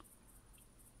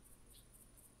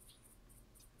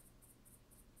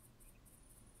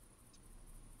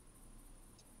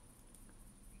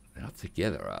 They're not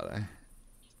together, are they?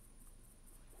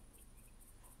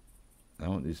 They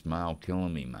want this male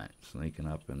killing me, mate. Sneaking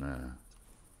up and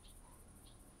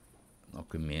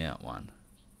knocking me out one.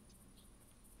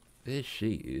 There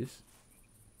she is.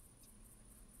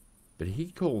 But he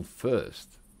called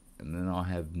first, and then I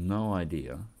have no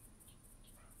idea.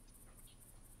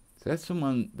 So that's the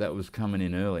one that was coming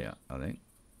in earlier, I think.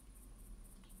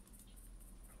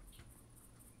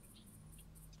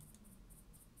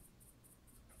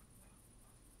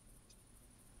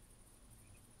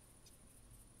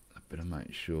 I better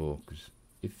make sure, because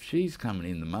if she's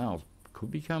coming in, the male could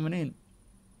be coming in.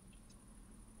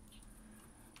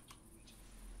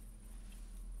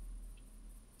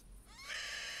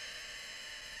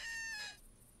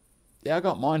 Yeah, I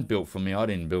got mine built for me. I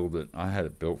didn't build it. I had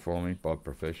it built for me by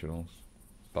professionals.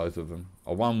 Both of them.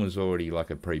 One was already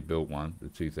like a pre-built one, the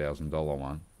 $2,000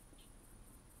 one.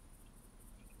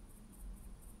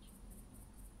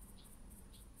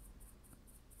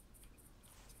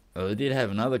 Well, I did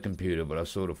have another computer, but I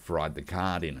sort of fried the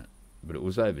card in it. But it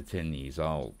was over 10 years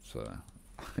old, so...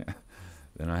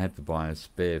 then I had to buy a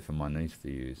spare for my niece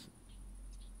to use.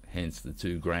 Hence the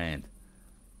 $2,000.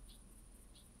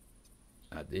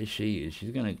 There she is.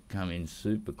 She's going to come in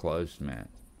super close, man.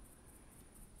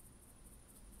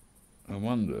 I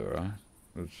wonder,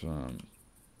 let's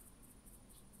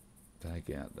take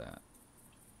out that.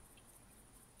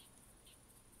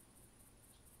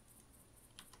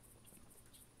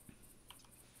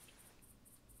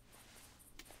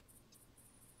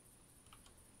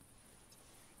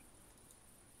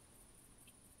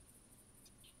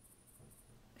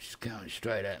 She's coming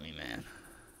straight at me, man.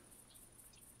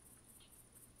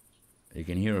 You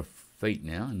can hear her feet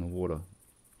now in the water.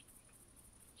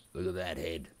 Look at that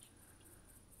head.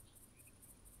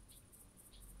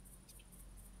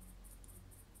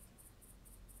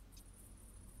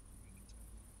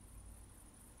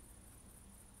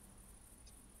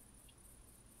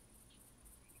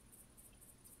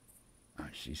 Oh,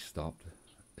 she stopped.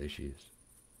 There she is.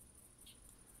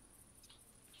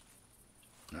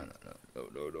 No.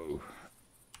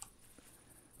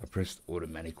 I pressed the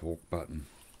automatic walk button.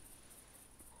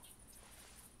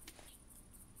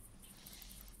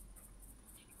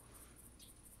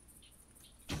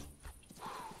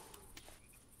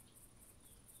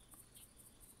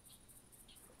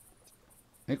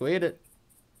 I think we hit it.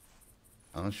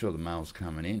 I'm not sure the male's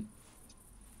coming in.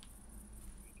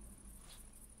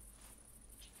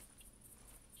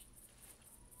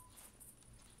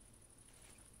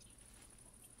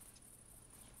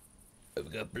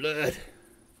 We've got blood.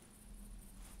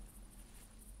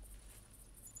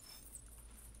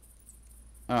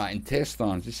 Alright,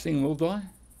 intestines. This thing will die,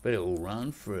 but it will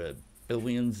run for a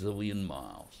zillion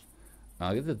miles.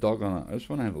 I'll get the dog on it. I just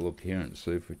want to have a look here and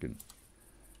see if we can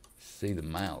see the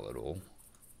male at all.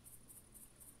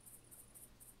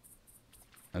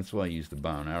 That's why I used the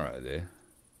bow and arrow there.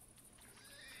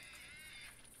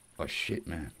 Oh shit,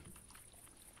 man.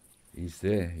 He's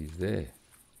there, he's there.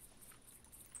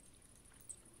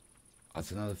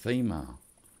 That's another female.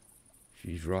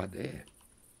 She's right there.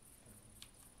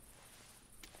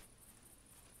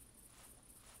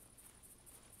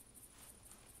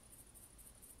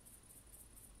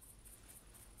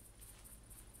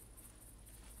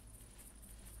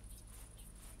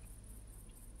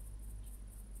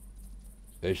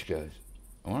 There she goes.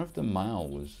 I wonder if the male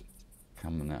was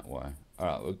coming that way.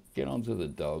 Alright, we'll get onto the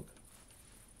dog.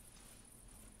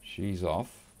 She's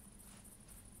off.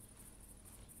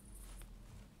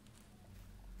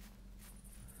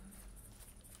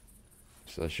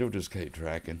 So she'll just keep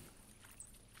tracking.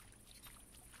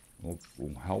 We'll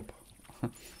help.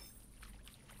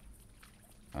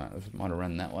 Alright, this might have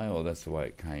run that way, or that's the way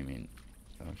it came in.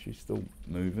 So she's still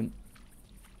moving.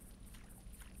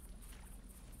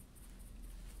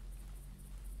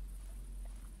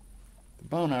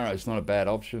 Bow and arrow is not a bad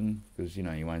option because, you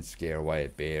know, you won't scare away a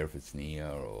bear if it's near,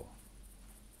 or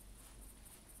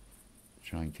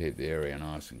try and keep the area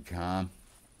nice and calm.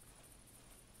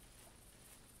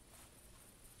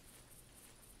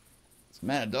 What's the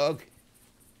matter, dog?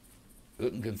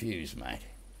 Looking confused, mate.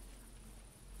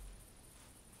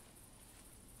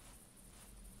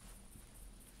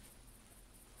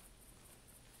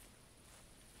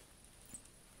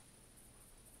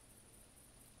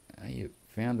 You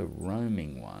found a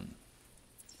roaming one.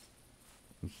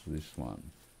 What's this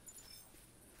one?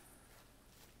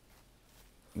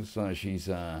 Looks like she's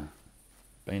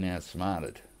been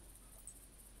outsmarted.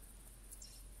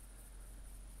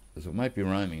 So it might be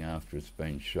roaming after it's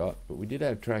been shot, but we did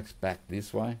have tracks back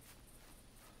this way.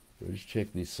 So let's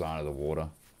check this side of the water.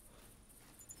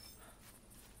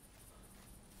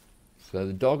 So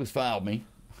the dog has failed me.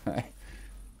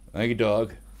 Thank you,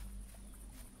 dog.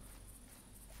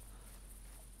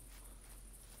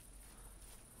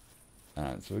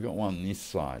 Alright, so we've got one on this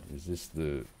side. Is this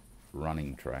the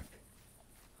running track?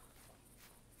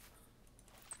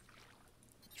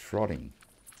 Trotting.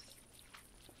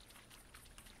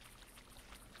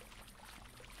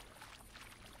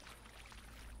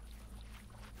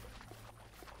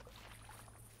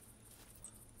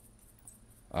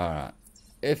 Alright.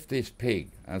 F this pig.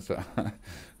 That's a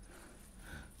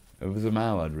if it was a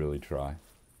male, I'd really try.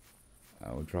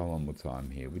 We'll try one more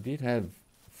time here. We did have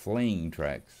fleeing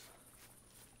tracks.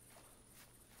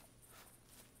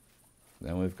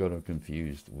 Then we've got them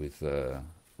confused with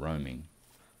roaming.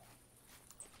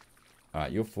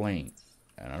 Alright, you're fleeing.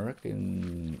 And I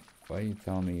reckon, why are you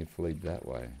telling me you fleed that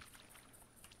way?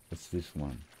 What's this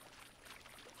one?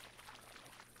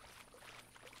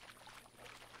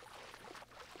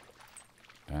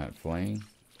 Alright, fleeing.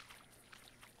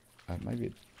 Maybe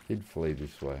it did flee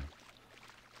this way.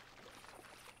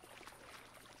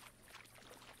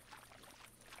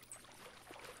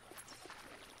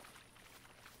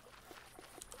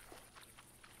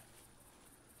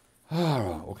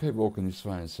 Alright, we'll keep walking this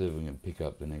way and see if we can pick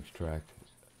up the next track.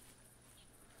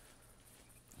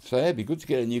 So yeah, it'd be good to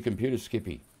get a new computer,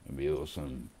 Skippy. It'd be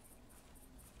awesome.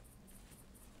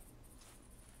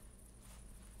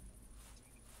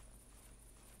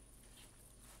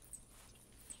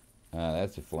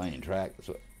 That's a fleeing track.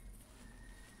 So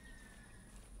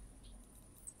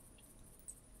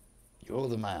you're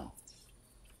the male.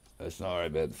 Let's not worry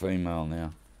about the female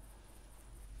now.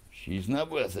 She's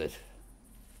not worth it.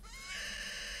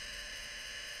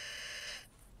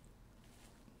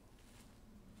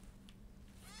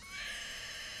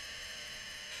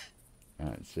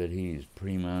 Alright, said he is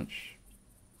pretty much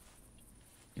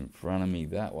in front of me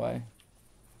that way.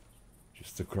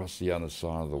 Just across the other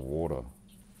side of the water.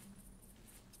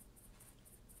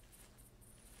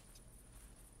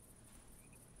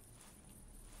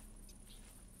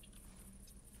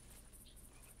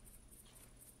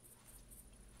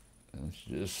 Let's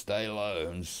just stay low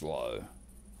and slow.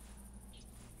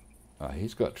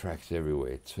 He's got tracks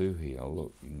everywhere too here.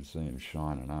 Look, you can see him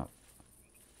shining up.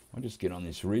 I'll just get on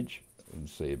this ridge and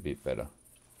see a bit better.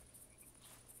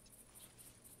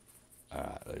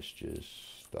 Alright, let's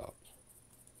just stop.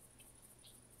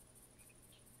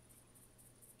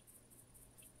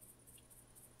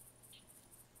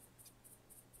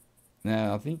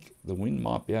 Now, I think the wind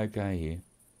might be okay here.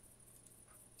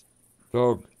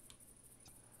 Dog.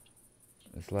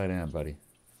 Let's lay down, buddy.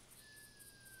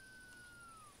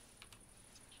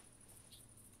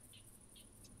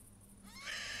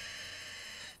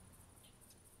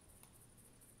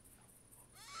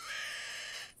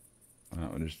 Alright,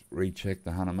 we'll just recheck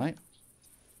the hunter, mate.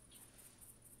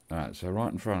 Alright, so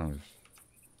right in front of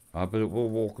us. But it will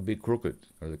walk a bit crooked,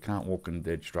 because it can't walk in a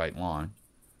dead straight line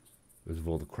because of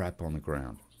all the crap on the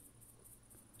ground.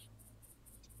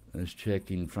 Let's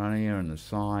check in front of you and the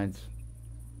sides.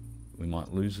 We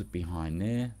might lose it behind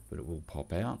there, but it will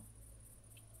pop out.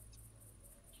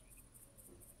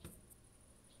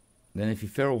 Then if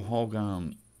your feral hog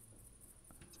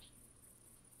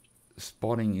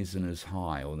spotting isn't as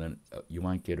high, or then you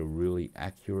won't get a really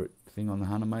accurate thing on the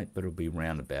hunter, mate, but it'll be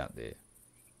round about there.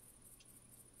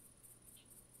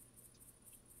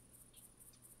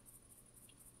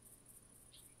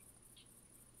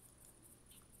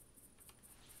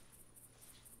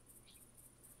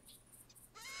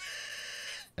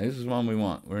 This is one we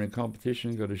want. We're in a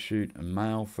competition, got to shoot a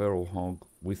male feral hog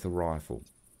with a rifle.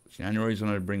 It's the only reason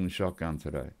I bring the shotgun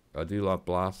today. I do like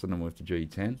blasting them with the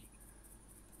G10.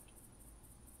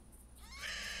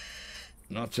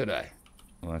 Not today.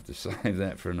 I'll have to save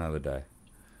that for another day.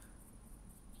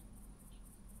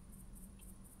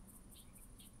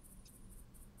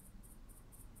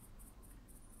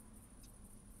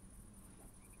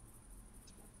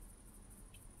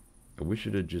 I wish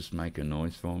it'd just make a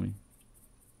noise for me.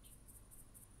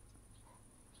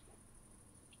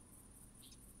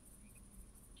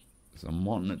 So I'm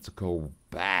wanting it to call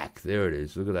back. There it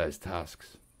is. Look at those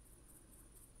tusks.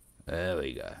 There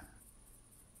we go.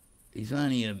 He's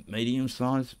only a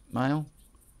medium-sized male.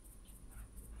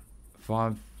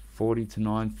 540 to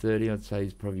 930. I'd say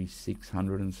he's probably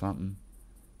 600 and something.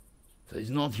 So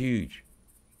he's not huge.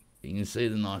 You can see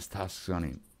the nice tusks on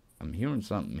him. I'm hearing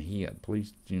something here.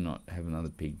 Please do not have another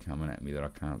pig coming at me that I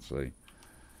can't see.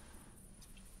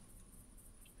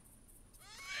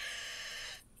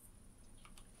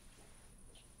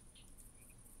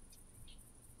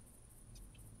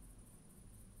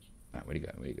 Right, where'd he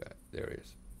go? Where'd he go? There he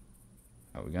is.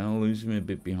 Right, we're going to lose him a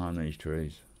bit behind these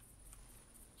trees.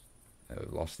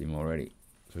 We've lost him already.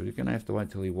 So we're going to have to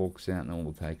wait till he walks out and then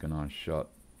we'll take a nice shot.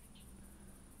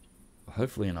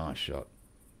 Hopefully a nice shot.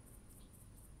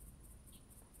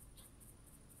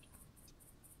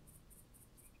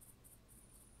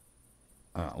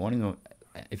 I want him to,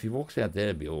 if he walks out there,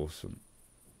 it'd be awesome.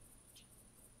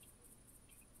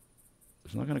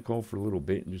 It's not going to call for a little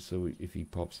bit, just so if he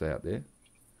pops out there.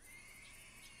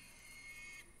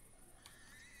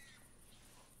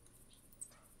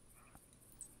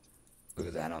 Look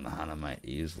at that on the hunter, mate.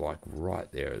 He is like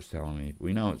right there. It's telling me.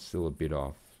 We know it's still a bit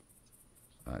off.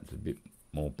 It's a bit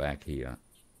more back here.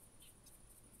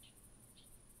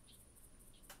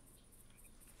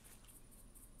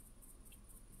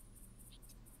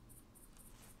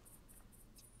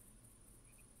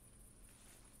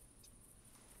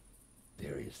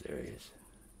 There he is. There he is.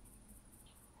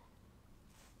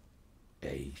 Yeah,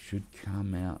 he should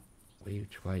come out.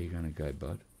 Which way are you going to go,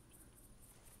 bud?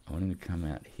 I want him to come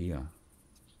out here.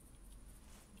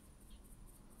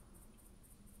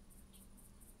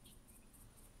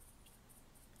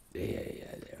 Yeah,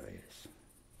 there he is.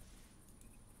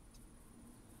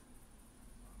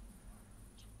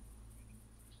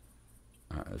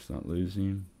 Alright, let's not lose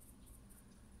him.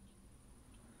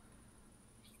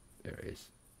 There he is.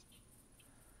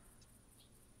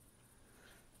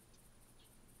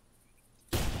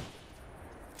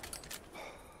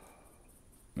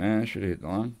 Man, I should have hit the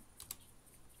line.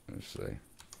 Let's see.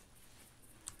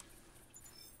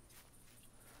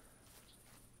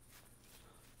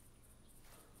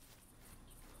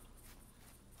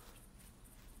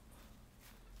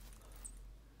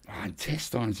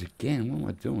 Test irons again. What am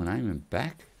I doing? Aiming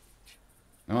back?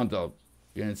 Come on, dog.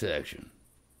 Get into action.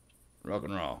 Rock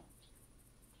and roll.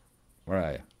 Where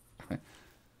are you?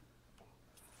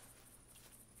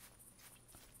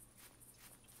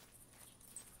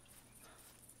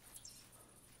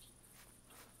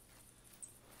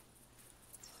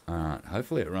 Alright,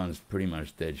 hopefully it runs pretty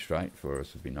much dead straight for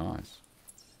us. Would be nice.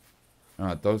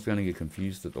 Alright, dog's going to get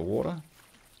confused at the water.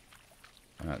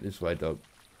 Alright, this way, dog.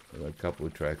 We've got a couple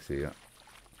of tracks here.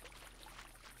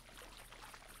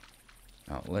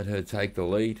 I'll let her take the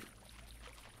lead.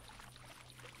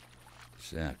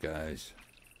 See how it goes.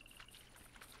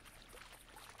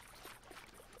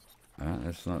 Alright,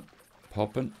 that's not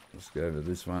popping. Let's go over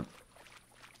this one.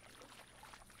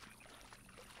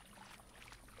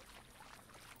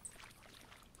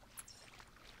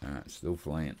 Alright, still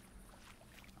fleeing.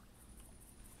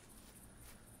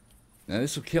 Now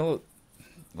this will kill it.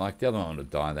 Like the other one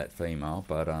would die, that female,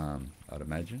 but I'd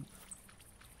imagine.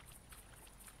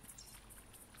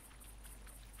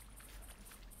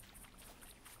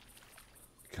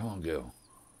 Come on, girl.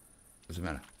 What's the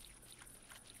matter?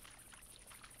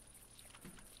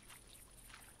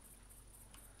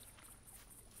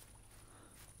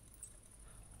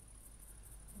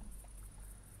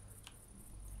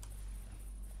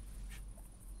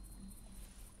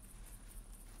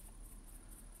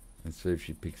 Let's see if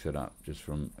she picks it up just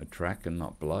from a track and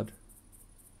not blood.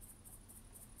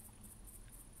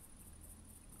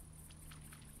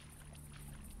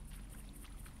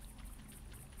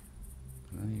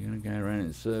 Well, you're going to go around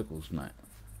in circles, mate.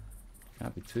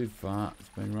 Can't be too far. It's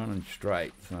been running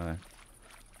straight, so...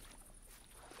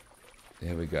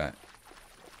 There we go.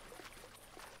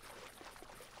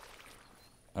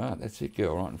 Ah, that's it,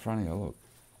 girl, right in front of you, look.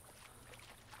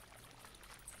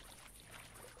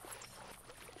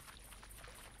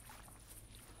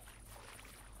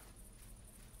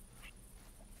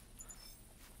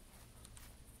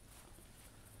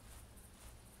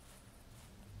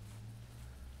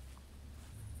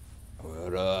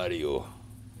 Where are you?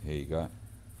 Here you go.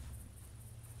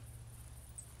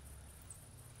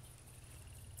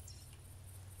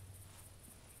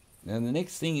 Now the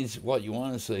next thing is what you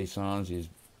want to see sometimes is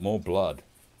more blood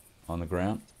on the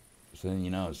ground. So then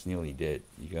you know it's nearly dead.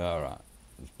 You go, alright,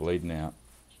 it's bleeding out.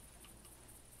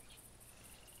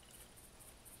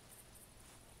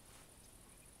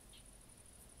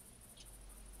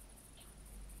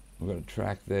 We've got a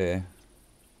track there.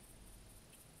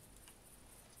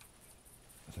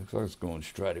 It looks like it's going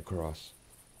straight across.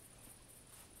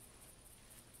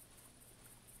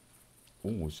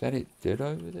 Oh, is that it dead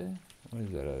over there? What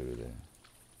is that over there?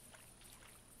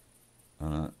 Oh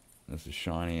no, that's a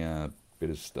shiny bit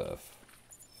of stuff.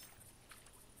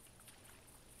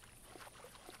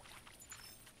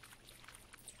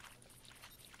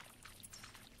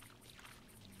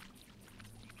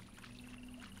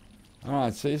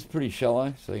 Alright, so it's pretty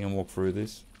shallow, so you can walk through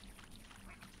this.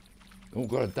 Oh,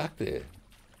 got a duck there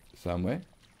somewhere.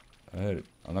 I heard it.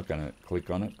 I'm not going to click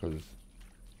on it because...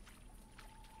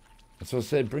 That's what I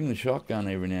said, bring the shotgun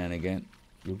every now and again.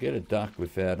 You'll get a duck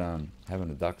without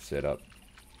having a duck set up.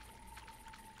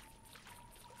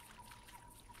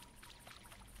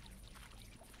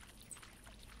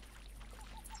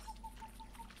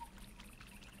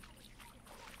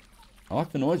 I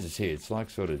like the noises here. It's like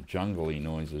sort of jungly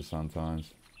noises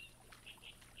sometimes.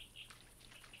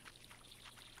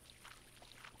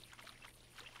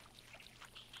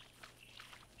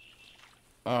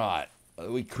 Alright,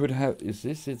 we could have... Is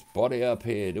this its body up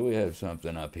here? Do we have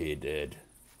something up here dead?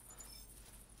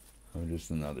 Or just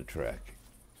another track?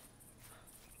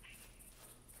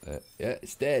 Yeah,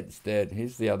 it's dead, it's dead.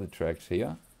 Here's the other tracks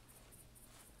here.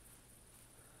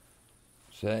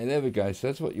 So there we go. So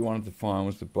that's what you wanted to find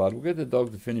was the blood. We'll get the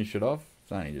dog to finish it off.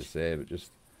 It's only just there, but just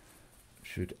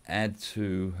should add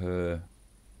to her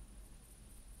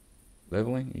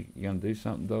leveling. You going to do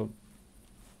something, dog?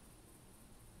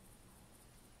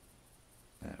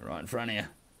 Right in front of you.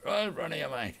 Right in front of you,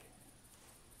 mate.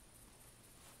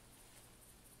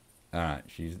 Alright,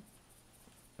 she's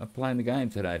not playing the game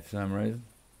today for some reason.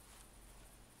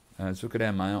 Let's look at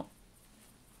our mail.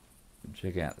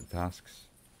 Check out the tusks.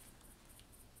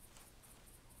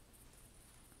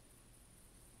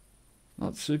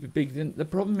 Not super big. The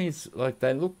problem is, like,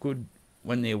 they look good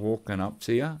when they're walking up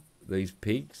to you, these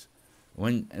pigs.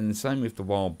 And the same with the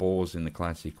wild boars in the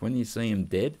classic. When you see them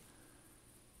dead,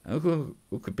 they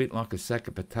look a bit like a sack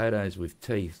of potatoes with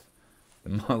teeth. The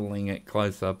modelling it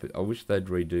close up. I wish they'd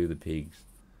redo the pigs.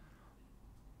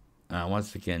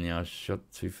 Once again, I shot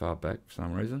too far back for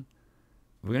some reason.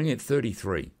 We're going to get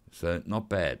 33, so not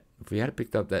bad. If we had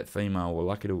picked up that female, we're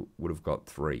lucky to would have got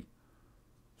 3.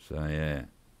 So, yeah.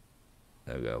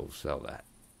 There we go, we'll sell that.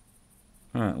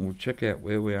 Alright, we'll check out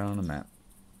where we are on the map.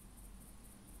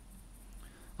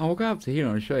 Oh, we'll go up to here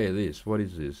and I'll show you this. What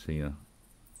is this here?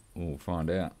 We'll find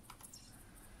out.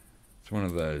 It's one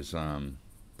of those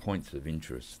points of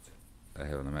interest they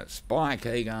have on the map. Spike,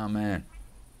 how you going, man?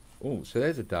 Oh, so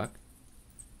there's a duck.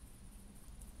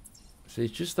 See,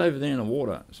 it's just over there in the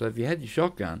water. So if you had your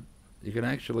shotgun, you can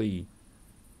actually,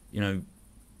 you know,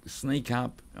 sneak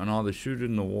up and either shoot it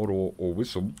in the water or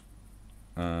whistle.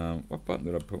 What button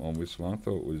did I put on whistle? I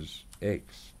thought it was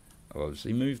X. I've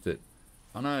obviously moved it.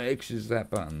 I know X is that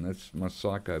button. That's my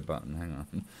psycho button. Hang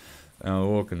on. I'm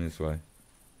walking this way.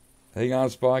 How you going,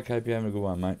 Spike? Hope you're having a good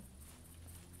one, mate.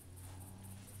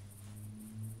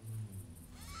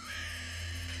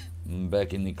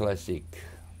 Back in the classic.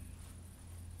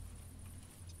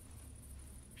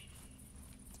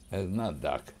 There's another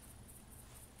duck.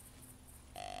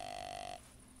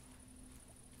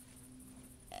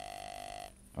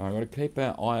 I've got to keep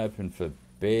our eye open for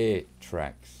bear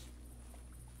tracks.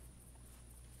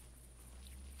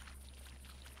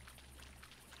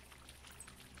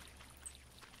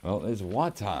 Well, there's a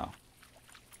whitetail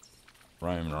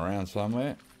roaming around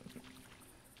somewhere.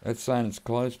 That's saying it's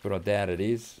close, but I doubt it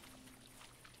is.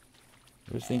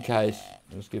 Just in case,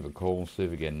 let's give a call and see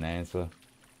if we get an answer.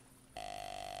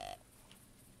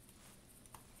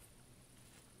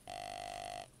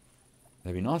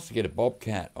 It'd be nice to get a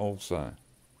bobcat also.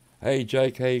 Hey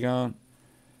Jake, how you going?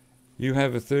 You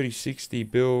have a 3060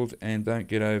 build and don't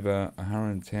get over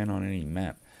 110 on any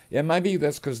map. Yeah, maybe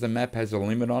that's because the map has a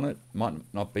limit on it.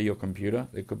 Might not be your computer.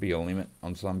 There could be a limit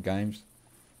on some games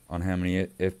on how many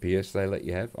FPS they let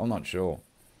you have. I'm not sure.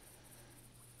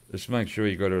 Just make sure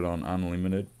you got it on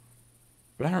unlimited.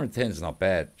 But 110 is not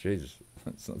bad. Jesus,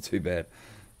 it's not too bad.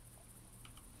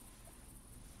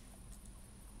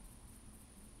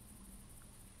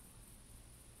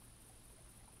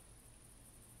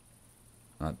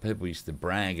 Like people used to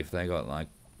brag if they got like,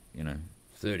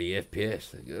 30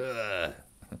 FPS. They go,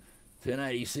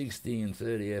 1080, 60 and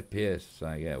 30 FPS.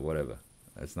 So yeah, whatever.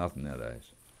 That's nothing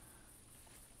nowadays.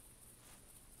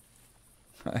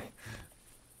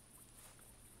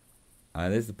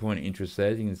 There's the point of interest there.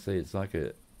 As you can see, it's like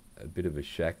a bit of a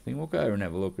shack thing. We'll go over and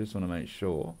have a look. I just want to make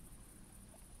sure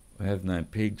we have no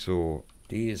pigs or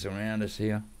deers around us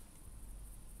here.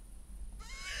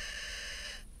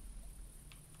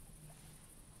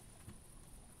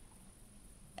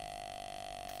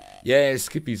 Yeah,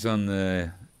 Skippy's on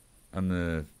the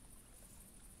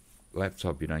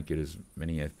laptop. You don't get as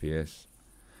many FPS.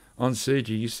 On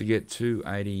Siege, you used to get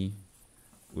 280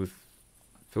 with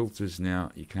filters.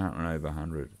 Now you can't run over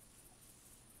 100.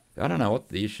 I don't know what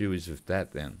the issue is with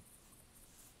that then.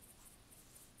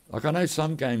 Like, I know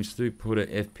some games do put a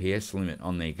FPS limit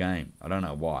on their game. I don't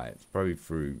know why. It's probably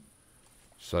through,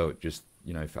 so it just,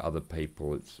 for other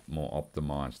people it's more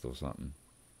optimized or something.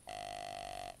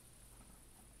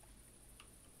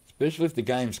 Especially if the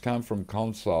games come from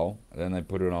console, and then they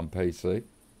put it on PC.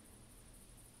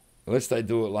 Unless they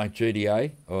do it like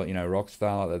GTA, or,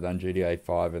 Rockstar, like they've done GTA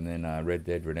 5 and then Red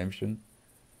Dead Redemption.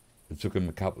 It took them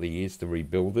a couple of years to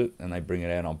rebuild it, and they bring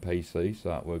it out on PC,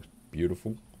 so it works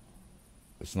beautiful.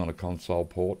 It's not a console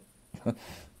port.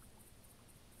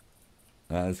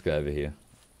 Let's go over here.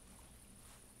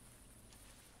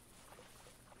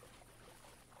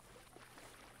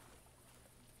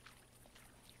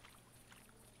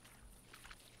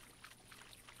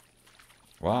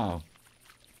 Wow.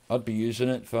 I'd be using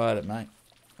it if I had it, mate.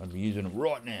 I'd be using it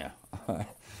right now.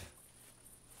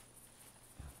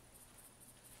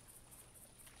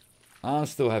 I'm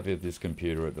still happy with this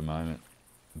computer at the moment.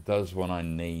 It does what I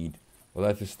need.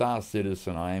 Although for Star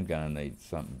Citizen, I am going to need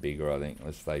something bigger, I think,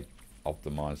 unless they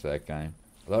optimise that game.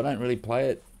 Although I don't really play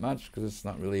it much because it's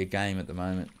not really a game at the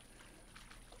moment.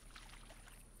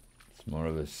 It's more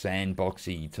of a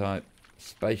sandboxy type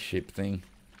spaceship thing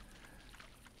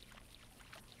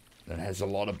that has a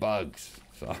lot of bugs.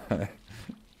 So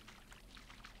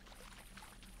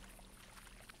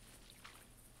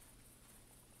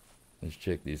let's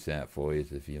check this out for you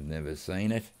if you've never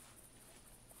seen it.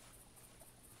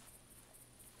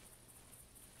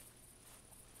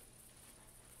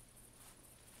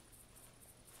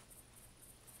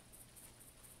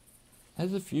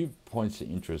 There's a few points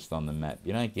of interest on the map.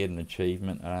 You don't get an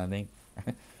achievement, I don't think.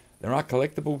 There are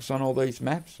collectibles on all these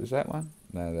maps. Is that one?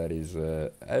 No, that is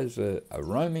as a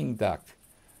roaming duck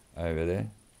over there.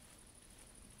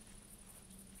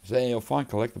 So you'll find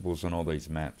collectibles on all these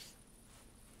maps.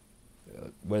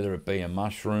 Whether it be a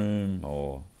mushroom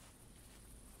or,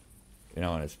 in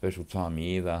a special time of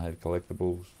year they'll have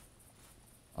collectibles.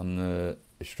 On the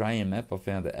Australian map I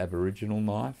found the Aboriginal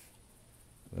knife.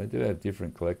 They do have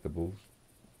different collectibles.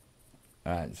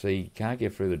 Alright, so you can't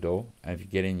get through the door, and if you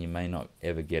get in you may not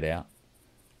ever get out.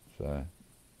 So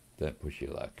don't push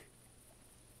your luck.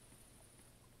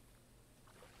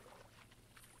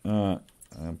 Alright,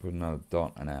 I'm going to put another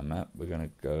dot on our map. We're going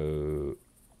to go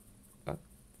up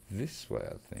this way,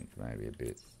 I think, maybe a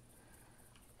bit.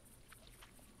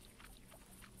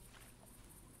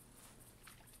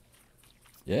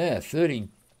 Yeah,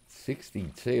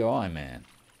 3060 Ti, man.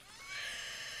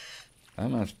 That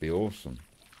must be awesome.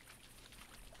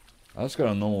 I just got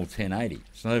a normal 1080.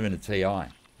 It's not even a Ti.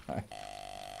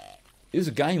 It's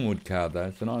a Gamewood card though.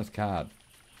 It's a nice card.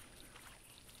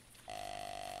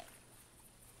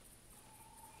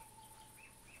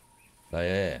 So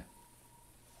yeah.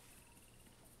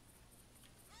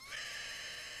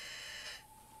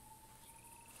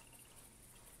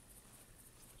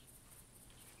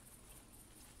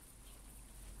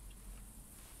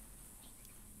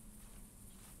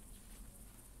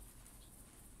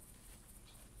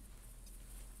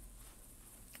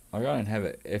 I don't have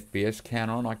an FPS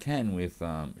count on. I can with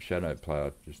Shadow Play.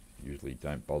 I just usually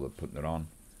don't bother putting it on.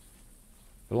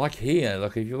 But like here,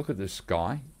 like if you look at the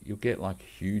sky, you'll get like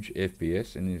huge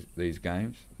FPS in these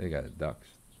games. There you go, the ducks.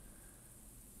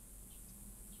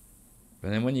 But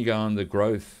then when you go on the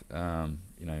growth,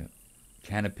 you know,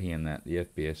 canopy and that, the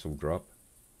FPS will drop.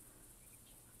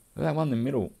 But that one in the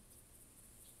middle,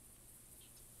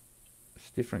 it's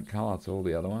different colour to all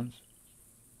the other ones.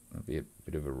 Might be a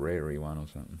bit of a rarey one or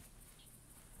something.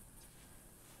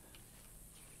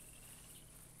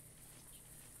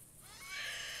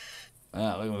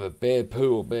 Ah, look at the bear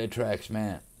poo or bear tracks,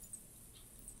 man.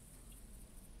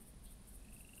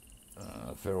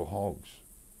 Feral hogs.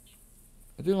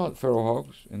 I do like feral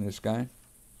hogs in this game.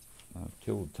 I've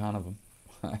killed a ton of them.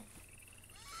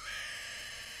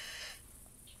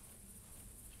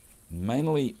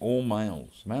 Mainly all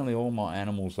males. Mainly all my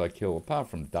animals I kill, apart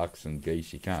from ducks and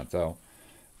geese, you can't tell,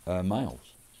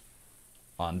 males.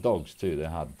 And dogs too, they're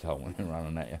hard to tell when they're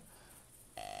running at you.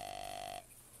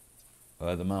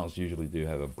 Although the males usually do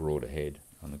have a broader head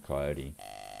on the coyote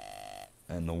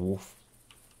and the wolf.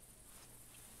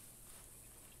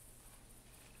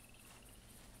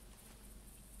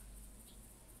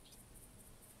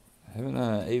 I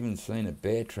haven't even seen a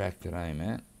bear track today,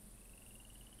 man.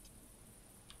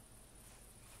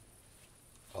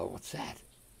 Oh, what's that?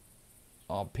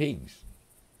 Oh, pigs.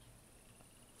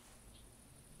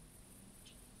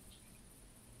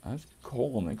 I was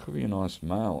calling. There could be a nice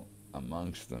male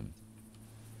amongst them.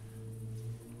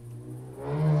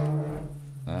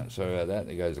 Sorry about that.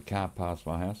 There goes a car past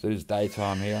my house. It is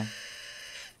daytime here.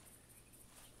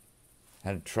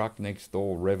 Had a truck next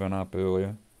door revving up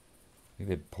earlier. I think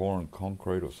they're pouring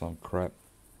concrete or some crap.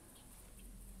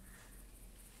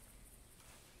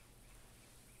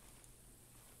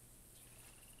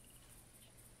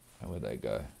 Where'd they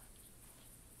go?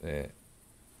 There.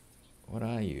 What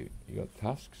are you? You got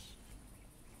tusks?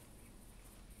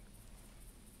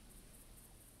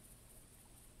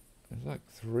 There's like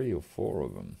 3 or 4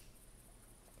 of them.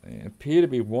 They appear to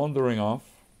be wandering off.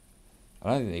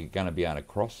 I don't think they're going to be able to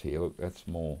cross here. Look, that's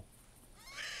more.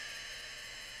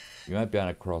 You won't be able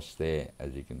to cross there,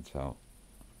 as you can tell.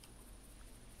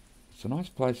 It's a nice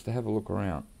place to have a look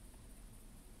around.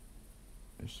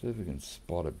 Let's see if we can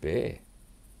spot a bear.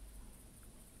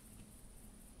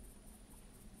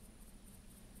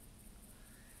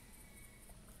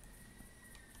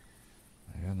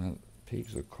 And the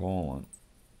pigs are calling.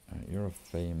 You're a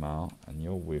female, and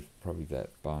you're with probably that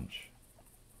bunch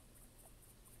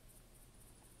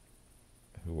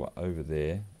who are over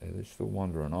there. They're still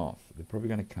wandering off. They're probably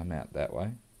going to come out that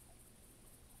way.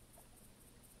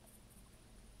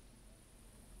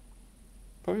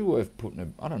 Probably worth putting a,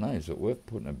 I don't know, is it worth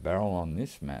putting a barrel on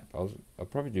this map? I'll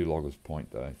probably do Loggers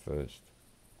Point though first.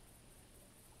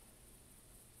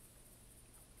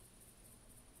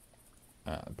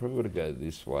 I'm probably got to go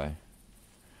this way.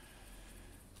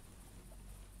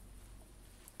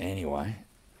 Anyway.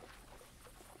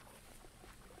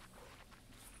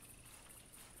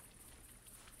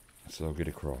 So I'll get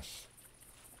across.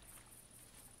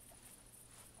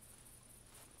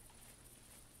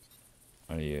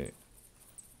 Oh, you.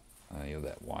 Oh, you're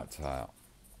that whitetail.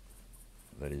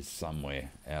 That is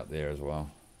somewhere out there as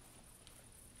well.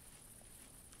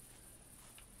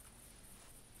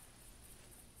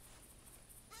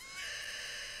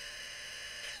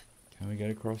 Can we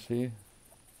get across here?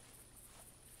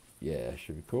 Yeah,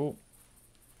 should be cool.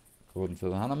 According to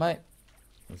the hunter, mate.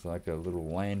 There's like a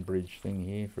little land bridge thing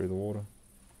here through the water.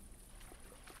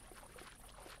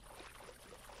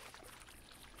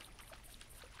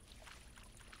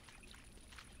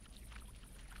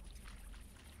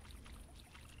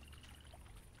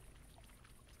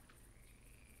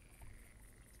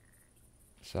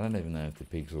 So I don't even know if the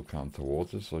pigs will come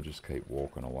towards us or just keep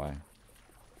walking away.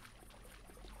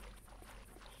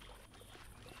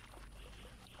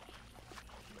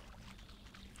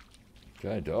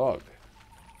 Go dog.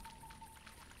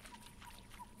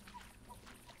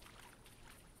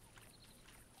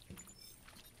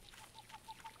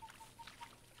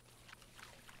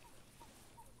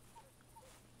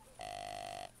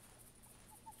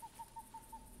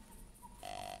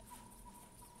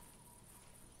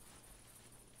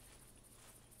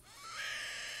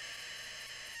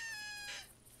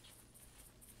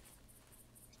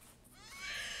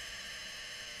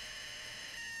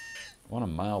 Want a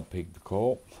male pig to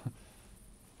call.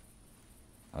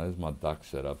 Oh, there's my duck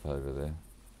set up over there.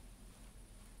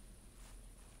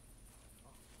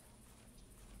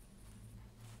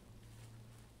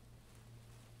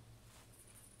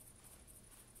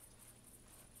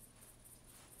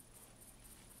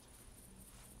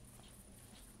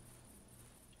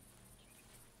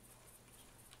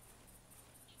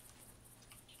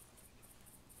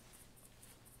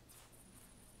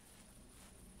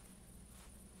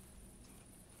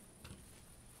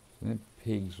 So then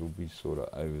pigs will be sort of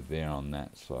over there on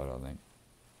that side, I think.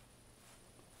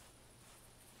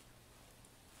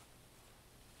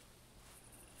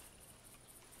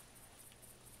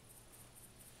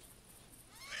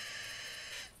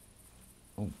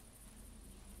 Oh.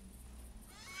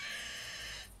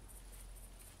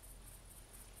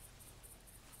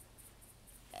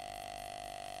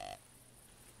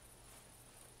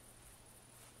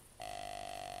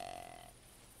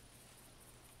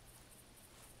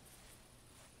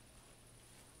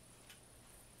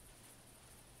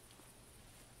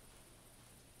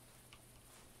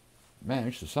 Man,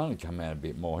 it's the sun to come out a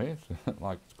bit more here. It's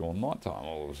like it's gone night time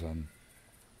all of a sudden.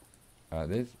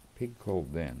 There's a pig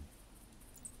called then.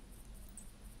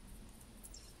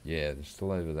 Yeah, they're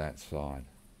still over that side.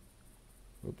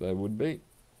 What they would be.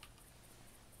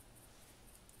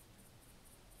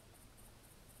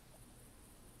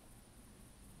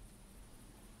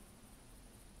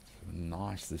 It's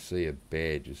nice to see a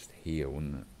bear just here,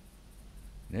 wouldn't it?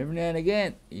 And every now and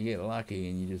again, you get lucky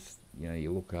and you just,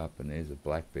 you look up and there's a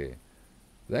black bear.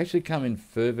 They actually come in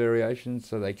fur variations,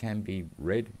 so they can be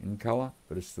red in colour,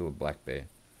 but it's still a black bear.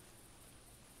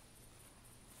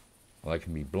 Or they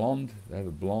can be blonde, they have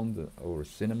a blonde or a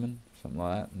cinnamon, something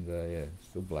like that, and yeah,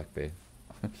 still black bear.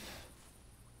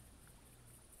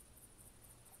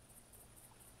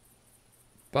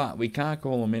 But we can't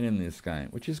call them in this game,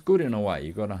 which is good in a way.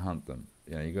 You've got to hunt them.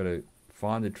 You've got to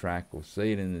find the track or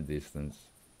see it in the distance.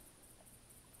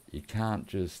 You can't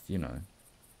just,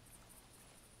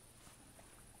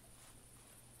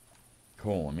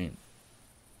 call them in.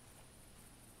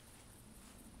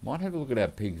 Might have a look at our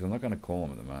pigs. I'm not going to call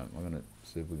them at the moment. I'm going to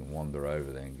see if we can wander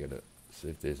over there and see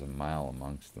if there's a male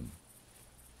amongst them.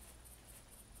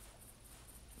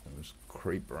 I'll just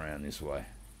creep around this way.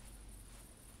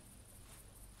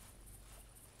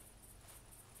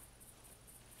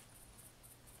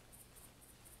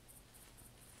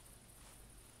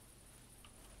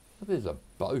 Oh, there's a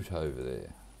boat over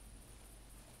there.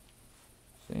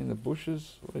 See in the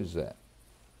bushes? What is that?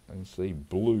 I can see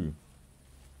blue.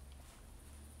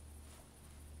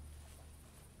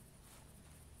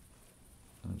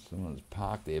 And someone's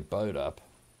parked their boat up.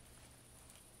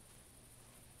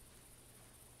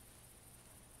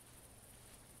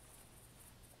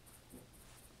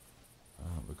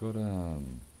 We've got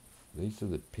these are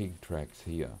the pig tracks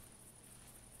here.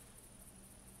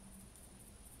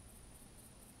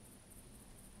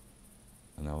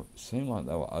 And they seemed like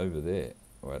they were over there,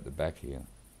 or at the back here.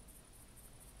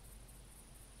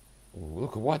 Oh,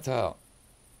 look, a whitetail.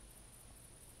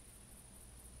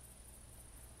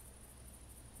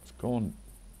 It's gone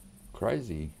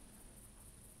crazy.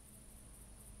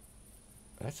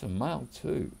 That's a male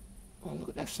too. Oh,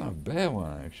 look, that's not a bad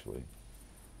one actually.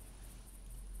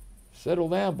 Settle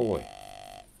down, boy.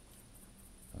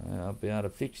 I'll be able to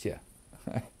fix you.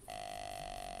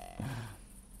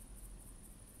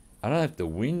 I don't know if the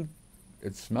wind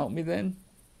had smelt me then.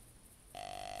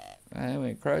 I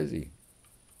went crazy.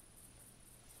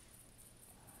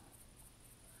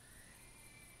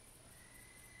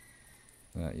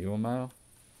 You a male?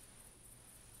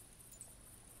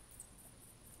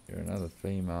 You're another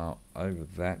female over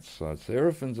that side. So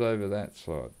everything's over that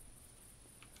side.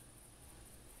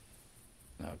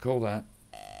 Now call that.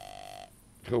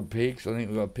 Call pigs. I think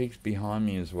we've got pigs behind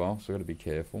me as well, so I've got to be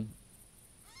careful.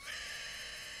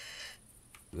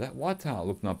 That whitetail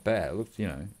looked not bad. It looked,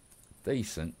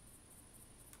 decent.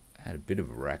 Had a bit of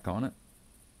a rack on it.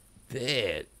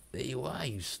 There you are.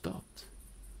 You stopped.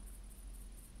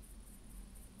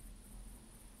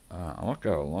 I might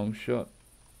go a long shot.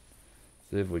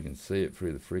 See if we can see it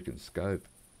through the freaking scope.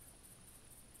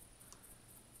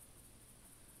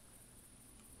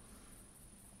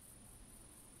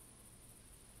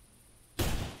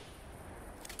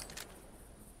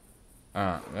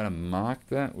 I'm going to mark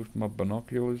that with my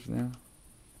binoculars now.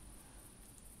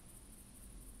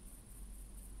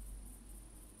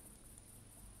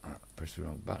 Press the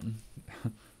wrong button.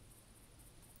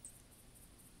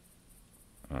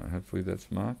 Alright, hopefully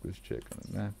that's marked. Let's check on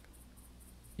the map.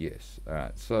 Yes.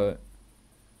 Alright, so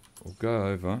we'll go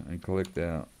over and collect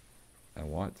our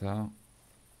whitetail.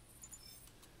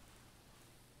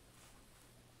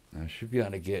 Now I should be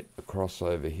able to get across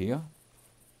over here.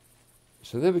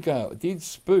 So there we go. It did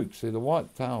spook. See, the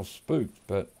whitetail spooked,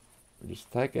 but we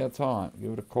just take our time,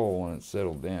 give it a call when it's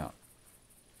settled down.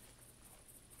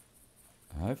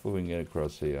 Hopefully we can get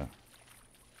across here.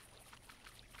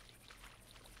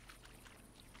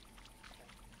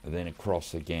 And then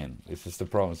across again. This is the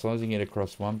problem. As long as you get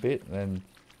across one bit, then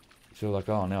you feel like,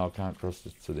 oh, now I can't cross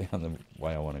this to down the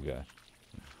way I want to go.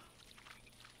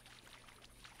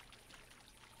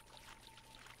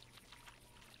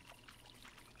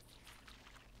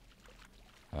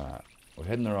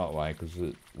 heading the right way because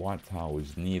the whitetail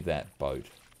was near that boat.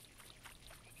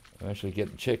 I actually get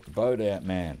to check the boat out,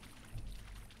 man.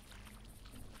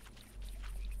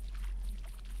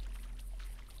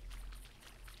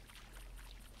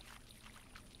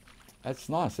 That's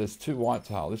nice. There's 2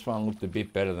 whitetail. This one looked a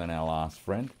bit better than our last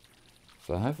friend.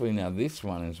 So hopefully now this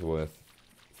one is worth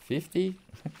 50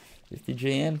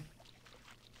 GM.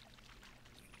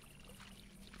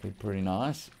 Be pretty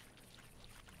nice.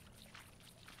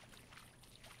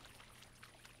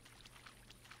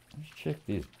 Let's check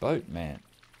this boat, man.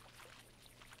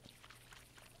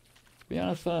 To be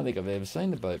honest, I don't think I've ever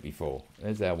seen the boat before.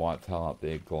 There's our whitetail up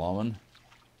there glowing.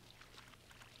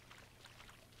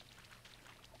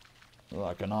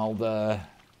 Like an old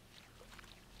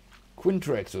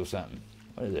Quintrex or something.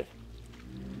 What is it?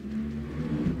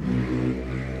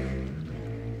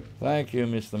 Thank you,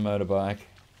 Mr. Motorbike.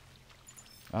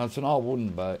 Oh, it's an old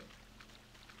wooden boat.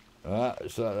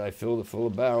 So they filled it full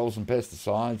of barrels and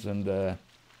pesticides and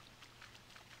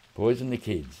poison the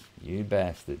kids. You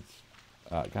bastards.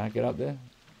 Can't get up there?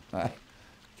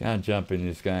 Can't jump in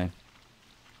this game.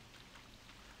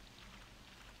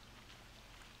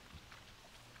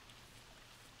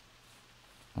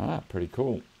 Pretty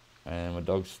cool. And my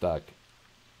dog's stuck.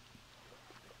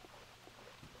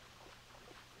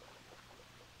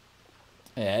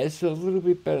 Yeah, it's a little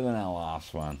bit better than our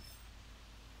last one.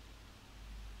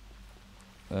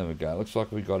 There we go. Looks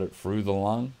like we got it through the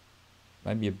lung.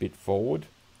 Maybe a bit forward.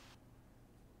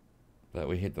 But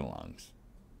we hit the lungs.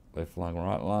 Left lung,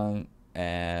 right lung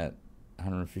at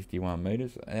 151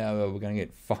 meters. Now we're going to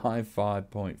get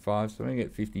 5.5. So we're going to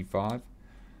get 55.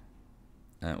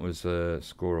 And it was a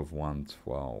score of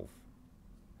 112.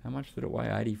 How much did it weigh?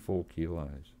 84 kilos.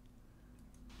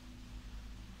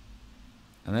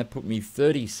 And that put me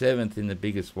 37th in the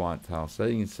biggest whitetail. So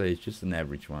you can see it's just an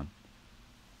average one.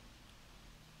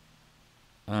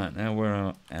 Alright, now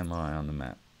where am I on the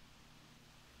map?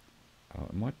 I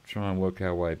might try and work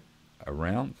our way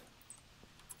around.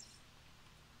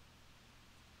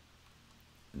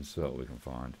 And see what we can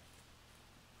find.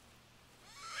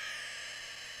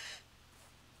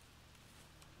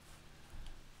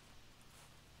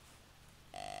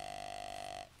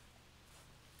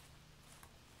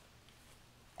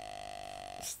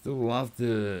 Still love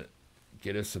to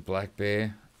get us a black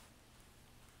bear.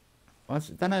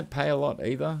 They don't pay a lot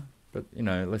either, but you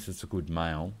know, unless it's a good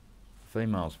male.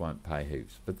 Females won't pay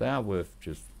heaps, but they are worth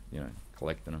just, you know,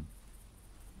 collecting them.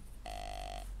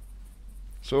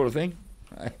 Sort of thing.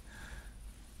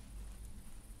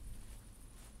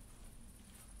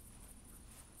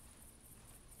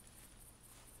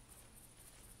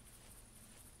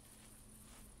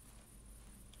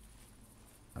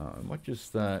 I might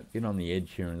just get on the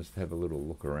edge here and just have a little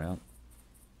look around.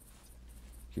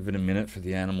 Give it a minute for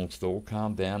the animals to all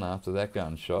calm down after that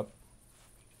gunshot.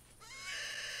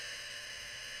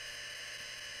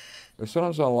 But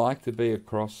sometimes I like to be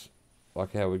across,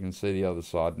 like how we can see the other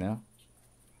side now.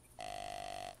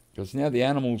 Because now the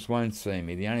animals won't see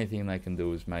me. The only thing they can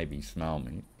do is maybe smell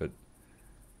me. But,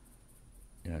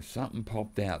 you know, something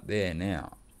popped out there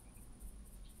now.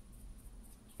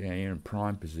 Yeah, you're in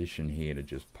prime position here to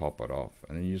just pop it off.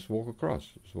 And then you just walk across.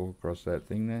 Just walk across that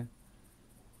thing there.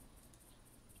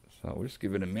 So we'll just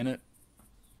give it a minute.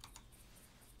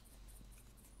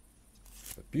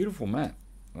 A beautiful map.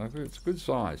 Like, it's a good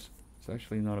size. It's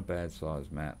actually not a bad size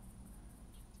map.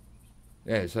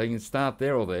 Yeah, so you can start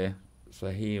there or there. So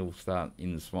here we'll start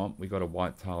in the swamp. We got a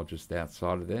whitetail just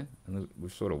outside of there. And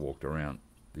we've sort of walked around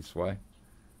this way.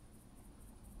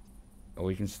 Or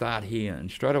we can start here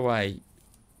and straight away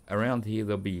around here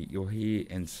you'll hear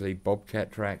and see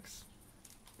bobcat tracks.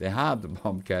 They're hard, the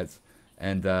bobcats,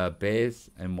 and bears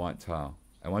and whitetail.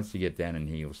 And once you get down in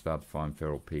here, you'll start to find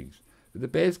feral pigs. But the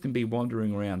bears can be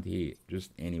wandering around here,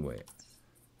 just anywhere.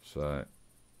 So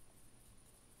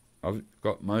I've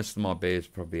got most of my bears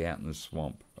probably out in the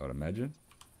swamp, I'd imagine.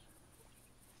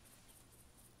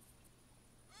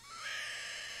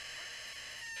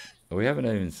 We haven't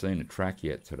even seen a track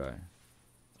yet today.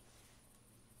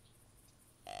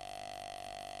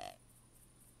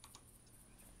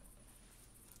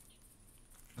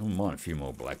 I might a few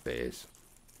more black bears.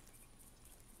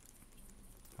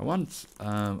 I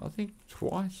think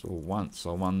twice or once,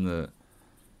 I won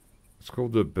it's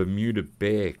called the Bermuda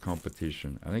Bear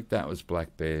competition. I think that was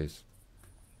black bears.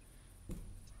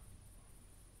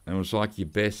 And it was like your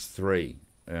best 3,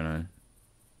 you know.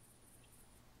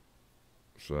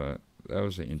 So that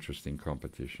was an interesting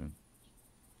competition.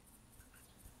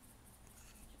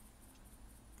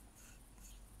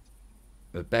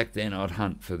 But back then I'd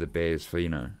hunt for the bears for, you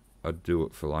know, I'd do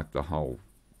it for like the whole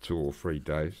 2 or 3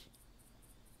 days.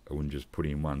 I wouldn't just put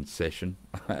in one session.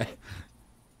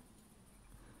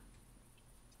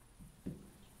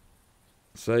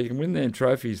 So you can win them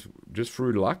trophies just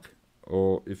through luck,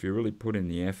 or if you really put in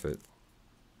the effort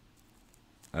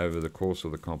over the course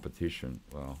of the competition,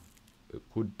 well, it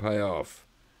could pay off.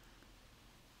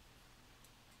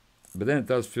 But then it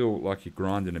does feel like you're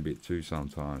grinding a bit too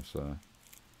sometimes, so.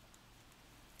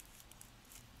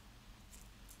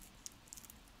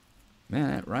 Man,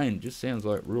 that rain just sounds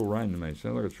like real rain to me. It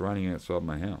sounds like it's raining outside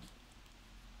my house.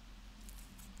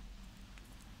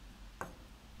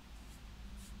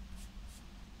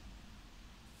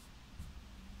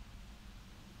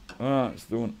 Alright, it's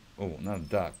doing... Oh, another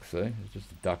duck, see? There's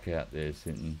just a duck out there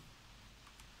sitting.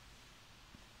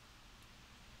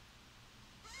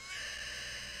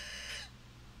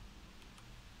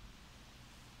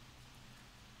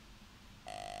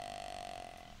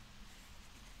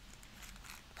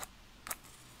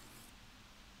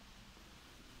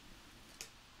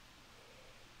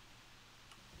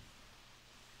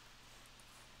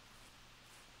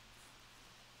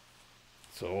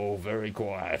 It's all very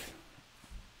quiet.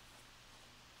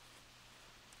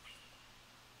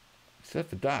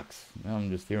 Except for ducks. Now I'm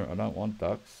just here. I don't want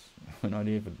ducks. We're not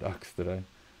here for ducks today.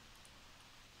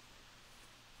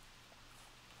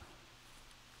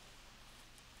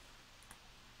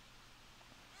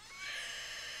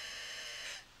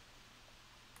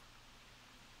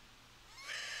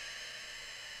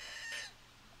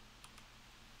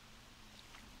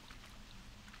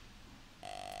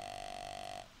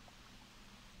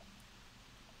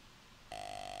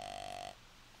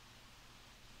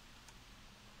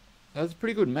 That's a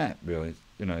pretty good map, really.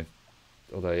 You know,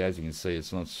 although as you can see,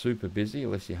 it's not super busy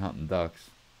unless you're hunting ducks.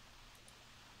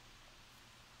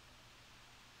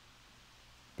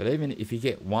 But even if you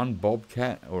get one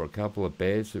bobcat or a couple of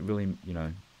bears, it really, you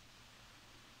know,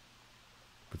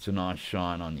 puts a nice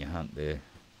shine on your hunt there.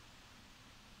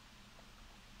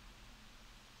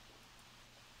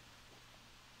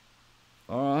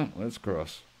 Alright, let's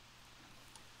cross.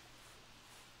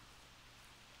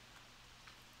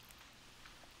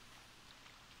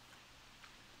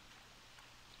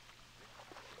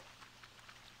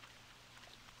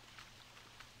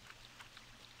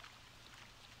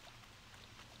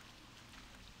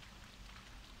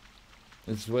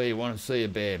 This is where you want to see a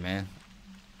bear, man.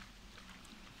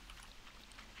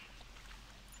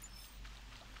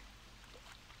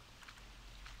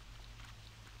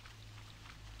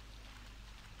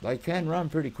 They can run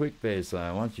pretty quick, bears,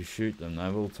 though. Once you shoot them, they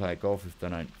will take off if they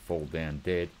don't fall down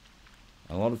dead.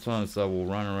 A lot of times they will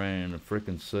run around in a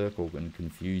freaking circle and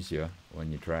confuse you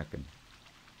when you're tracking.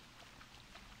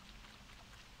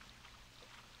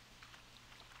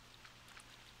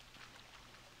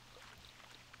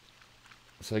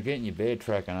 So getting your bear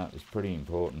tracking up is pretty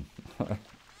important.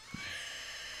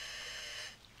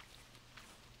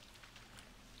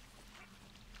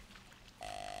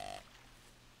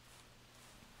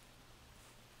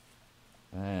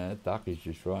 Man, that duck is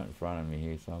just right in front of me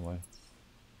here somewhere.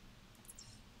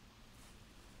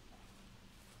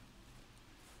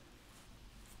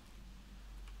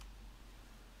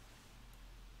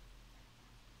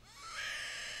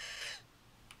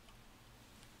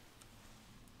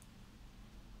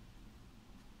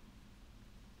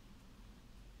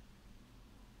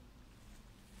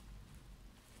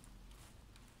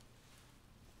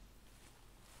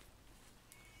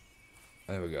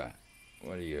 There we go.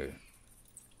 What are you?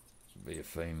 Be a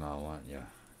female, aren't you?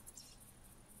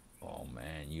 Oh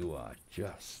man, you are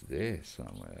just there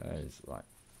somewhere. That is like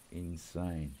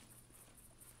insane.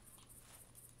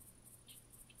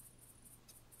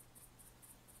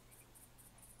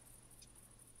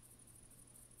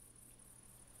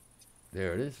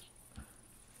 There it is.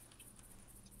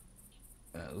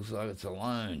 It looks like it's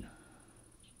alone.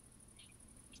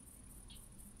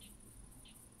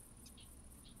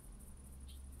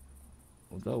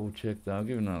 We'll double check though. I'll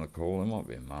give it another call. There might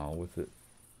be a male with it.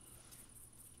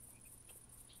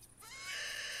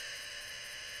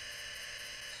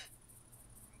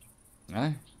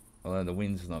 Eh? Although the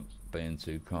wind's not being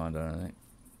too kind, I don't think.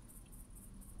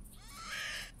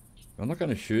 I'm not going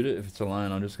to shoot it if it's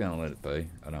alone. I'm just going to let it be.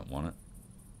 I don't want it.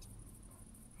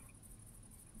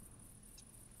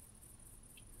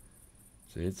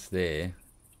 See, it's there.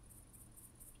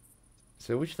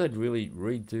 So I wish they'd really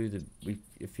redo the...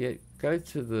 If you go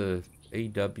to the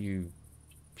EW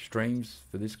streams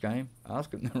for this game,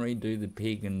 ask them to redo the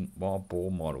pig and wild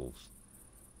boar models.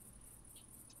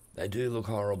 They do look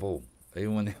horrible,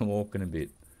 even when they're walking a bit.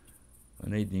 I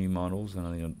need new models, and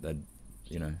I think they'd,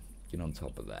 you know, get on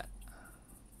top of that.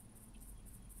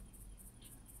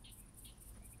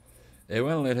 Yeah,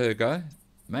 we'll let her go.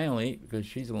 Mainly because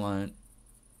she's alone.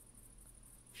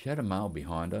 She had a male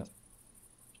behind her.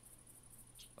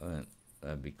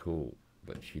 That'd be cool,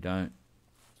 but she don't.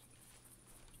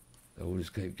 We'll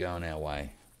just keep going our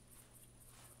way.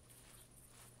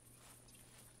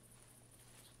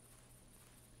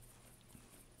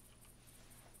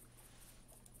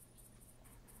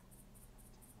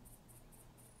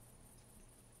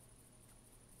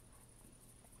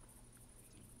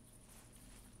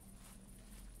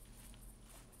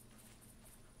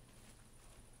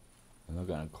 I'm not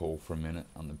going to call for a minute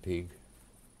on the pig.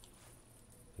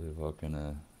 See if I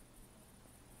can,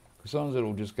 because sometimes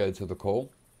it'll just go to the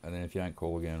call, and then if you don't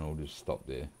call again, it'll just stop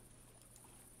there.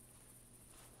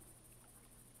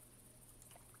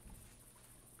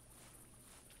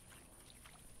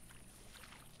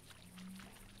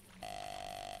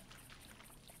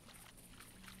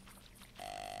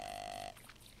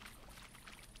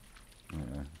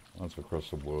 Yeah, once we cross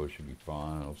the water, it should be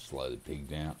fine. I'll slow the pig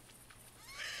down.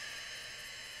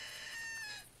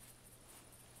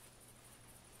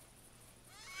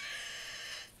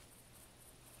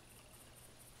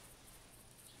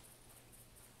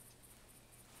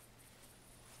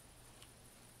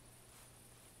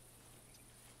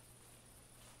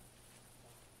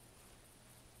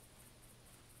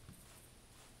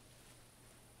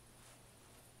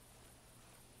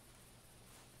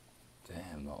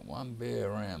 Damn, not one bear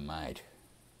around, mate.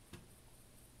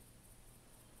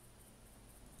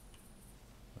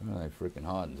 Where are they freaking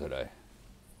hiding today?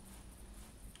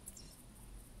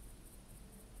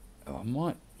 Oh, I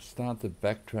might start to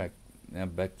backtrack now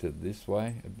back to this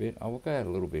way a bit. I will go out a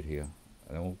little bit here,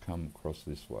 and then we'll come across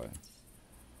this way.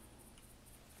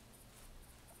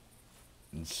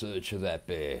 In search of that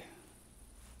bear.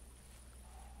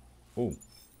 Oh,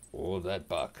 or that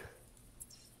buck.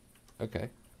 Okay.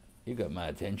 You got my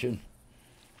attention.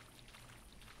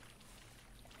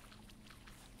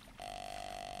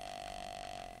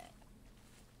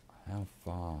 How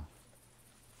far?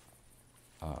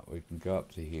 We can go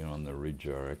up to here on the ridge,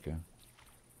 I reckon.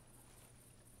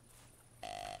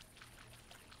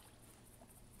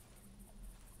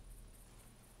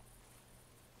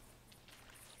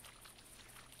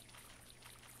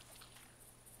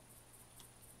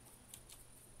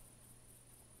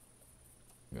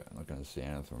 Yeah, I'm not going to see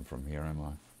anything from here, am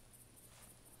I?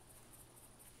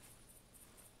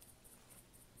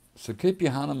 So keep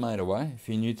your hunter mate away if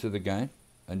you're new to the game,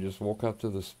 and just walk up to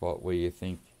the spot where you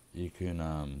think you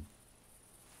can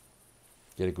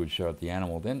get a good shot at the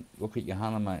animal. Then look at your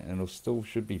hunter mate, and it'll still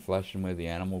should be flashing where the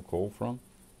animal called from.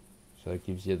 So it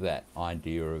gives you that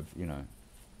idea of, you know,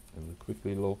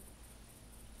 quickly look.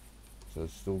 So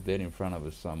it's still dead in front of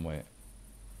us somewhere.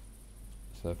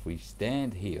 So if we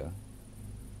stand here,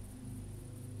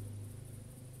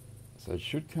 so it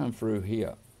should come through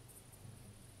here.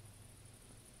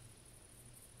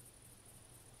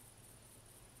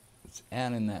 It's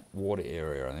out in that water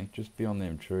area, I think, just beyond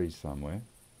them trees somewhere.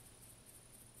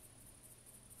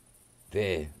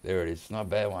 There it is. It's not a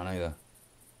bad one either.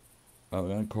 Oh, we're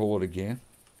going to call it again.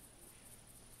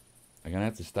 I'm going to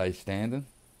have to stay standing,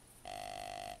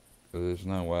 because there's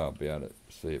no way I'll be able to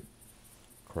see it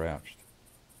crouched.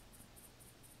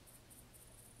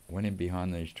 Went in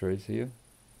behind these trees here.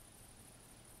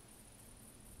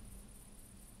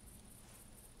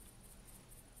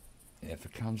 Yeah, if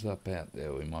it comes up out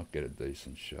there, we might get a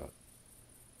decent shot.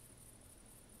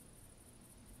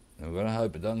 And we've got to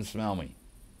hope it doesn't smell me.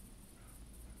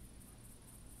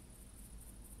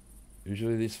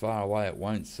 Usually this far away it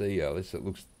won't see you, unless it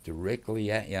looks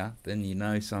directly at you, then you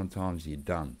know sometimes you're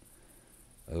done.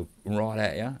 They look right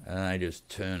at you, and they just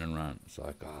turn and run. It's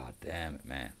like, oh, damn it,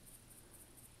 man.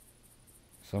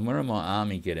 So I'm wearing my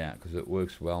army get out, because it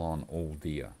works well on all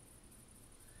deer.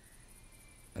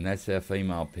 And that's our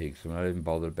female pig, so we're not even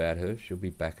bothered about her. She'll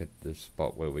be back at the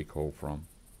spot where we call from.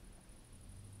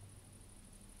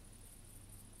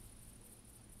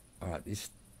 Alright, this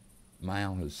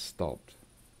male has stopped.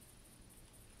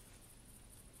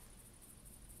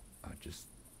 Just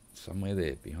somewhere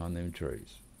there, behind them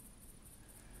trees.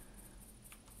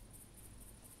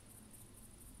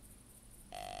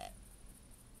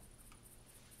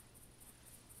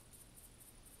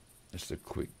 Just a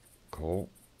quick call.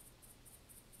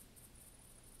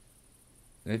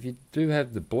 And if you do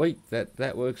have the bleat,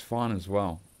 that works fine as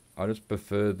well. I just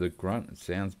prefer the grunt, it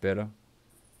sounds better.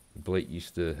 The bleat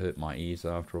used to hurt my ears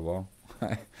after a while.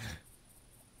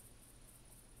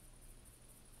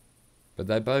 But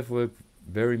they both work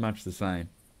very much the same.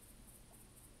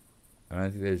 I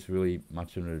don't think there's really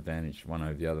much of an advantage one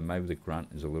over the other. Maybe the grunt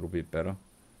is a little bit better.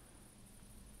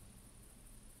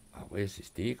 Oh, where's this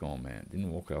deer gone, man?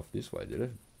 Didn't walk off this way, did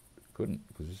it? Of couldn't,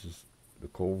 because this is the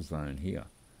call zone here.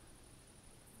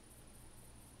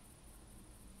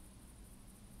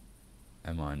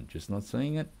 Am I just not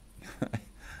seeing it?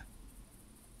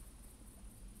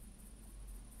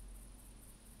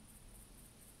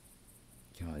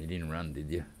 God, you didn't run,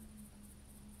 did you?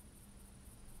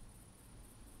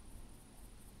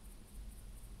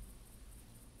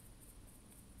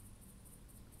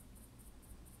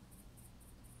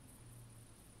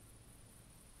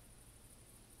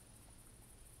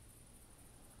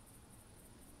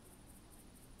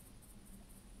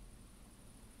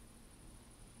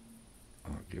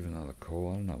 I'll give another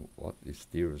call. I don't know what, this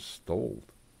deer has stalled.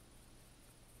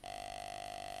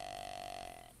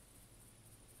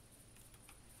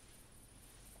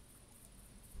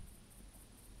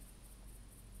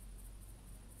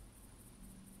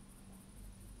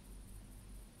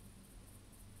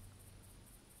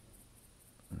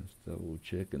 Let's double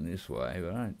checking this way,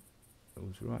 but I don't, it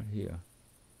was right here.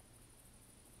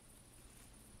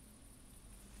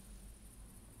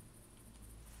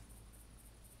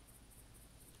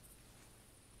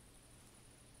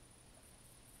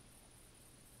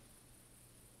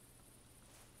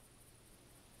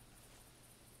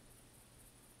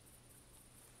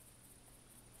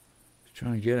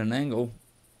 Trying to get an angle.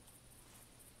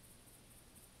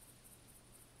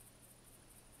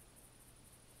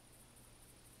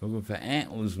 Looking for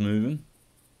antlers moving.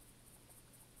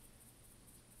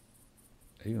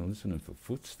 Even listening for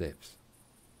footsteps.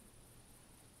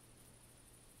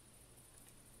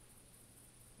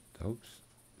 Dog's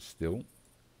still.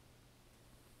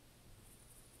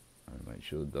 I'll make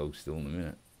sure the dog's still in a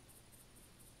minute.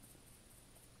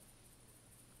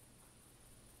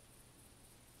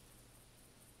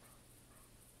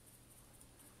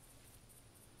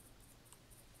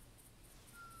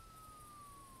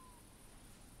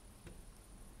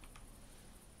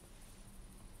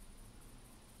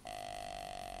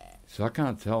 So I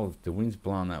can't tell if the wind's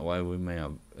blowing that way.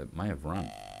 It may have run,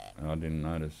 and I didn't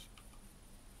notice.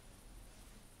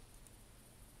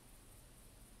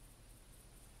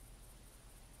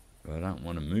 But I don't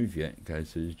want to move yet in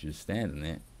case he's just standing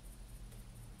there.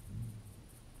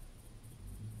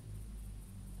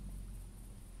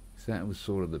 So that was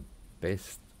sort of the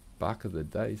best buck of the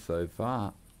day so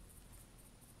far.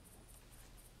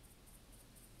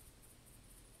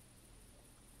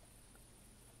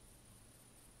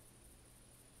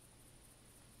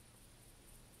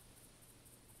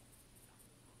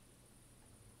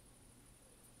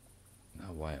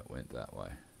 No way it went that way.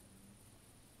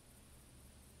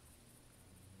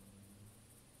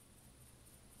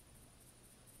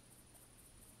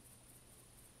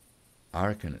 I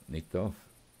reckon it nicked off.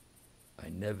 They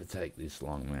never take this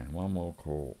long, man. One more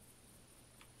call.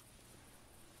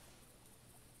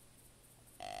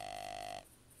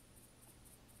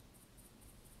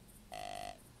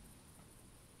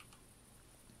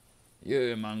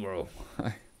 You mongrel.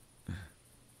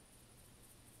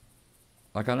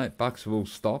 Like, I know bucks will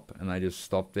stop, and they just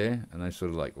stop there, and they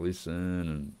sort of like listen,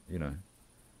 and you know.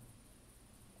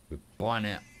 But by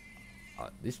now,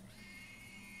 this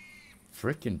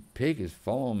freaking pig is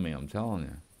following me, I'm telling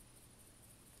you.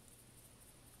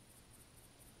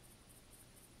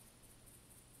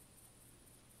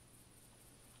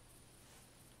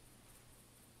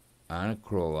 I'm gonna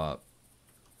crawl up.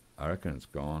 I reckon it's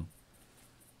gone.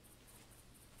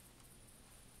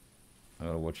 I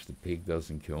gotta watch the pig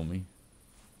doesn't kill me.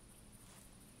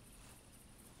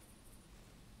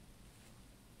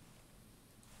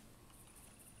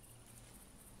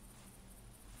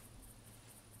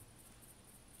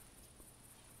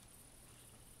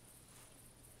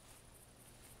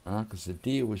 Because the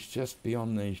deer was just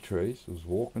beyond these trees. It was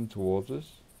walking towards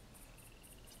us.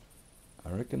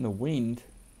 I reckon the wind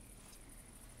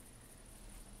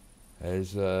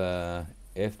has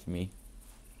effed me.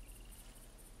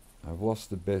 I've lost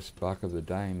the best buck of the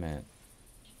day, man.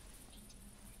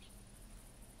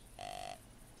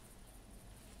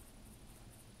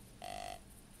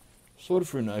 Sort of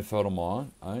through no fault of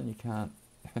mine. You can't,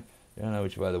 you don't know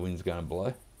which way the wind's going to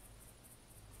blow.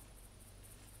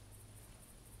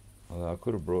 Although I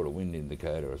could have brought a wind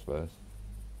indicator, I suppose.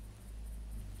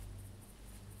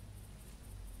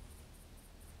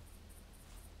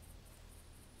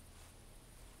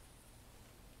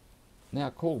 Now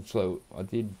cool, so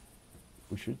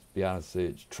we should be able to see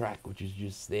its track, which is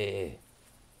just there.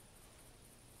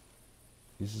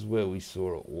 This is where we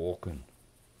saw it walking.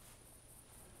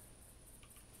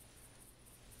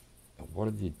 And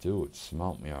what did you do? It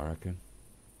smelt me, I reckon.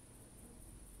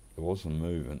 It wasn't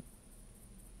moving.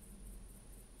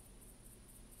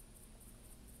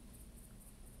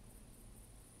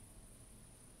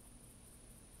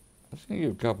 just going to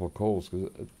give a couple of calls because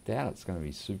I doubt it's going to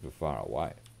be super far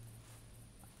away.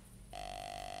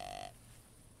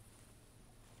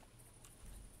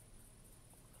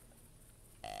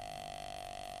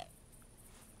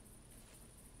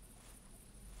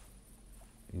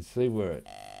 You can see where it...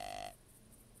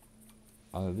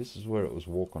 Oh, this is where it was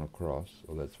walking across,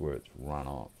 or that's where it's run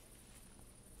off.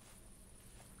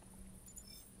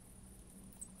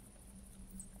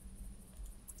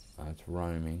 It's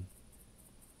roaming.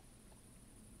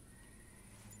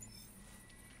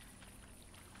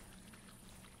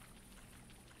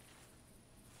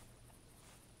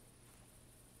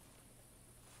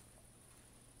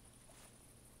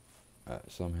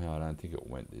 Somehow I don't think it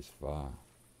went this far,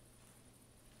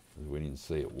 because we didn't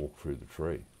see it walk through the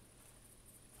tree.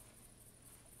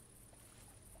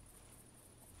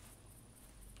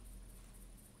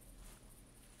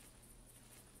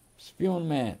 Spewing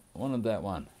man, wanted that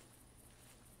one.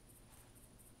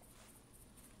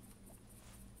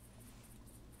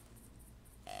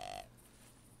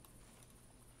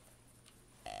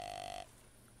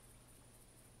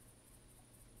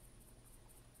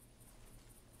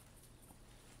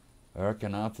 I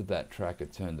reckon after that track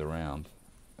it turned around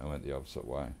and went the opposite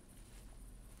way.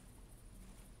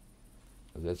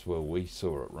 That's where we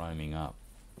saw it roaming up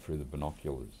through the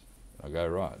binoculars. I go,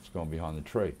 right, it's gone behind the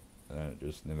tree. And then it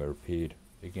just never appeared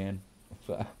again.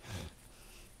 So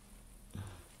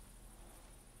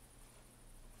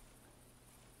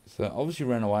obviously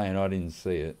ran away and I didn't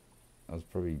see it. I was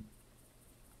probably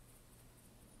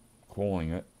calling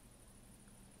it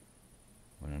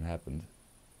when it happened.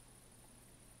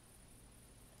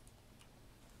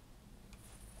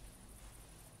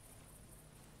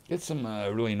 Get some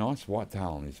really nice whitetail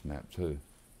on this map too.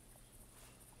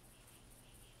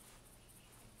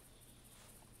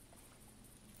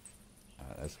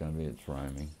 That's going to be its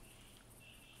roaming.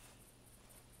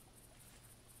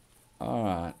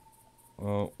 Alright,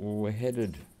 well we're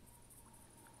headed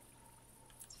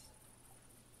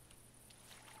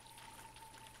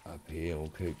up here. We'll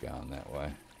keep going that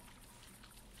way.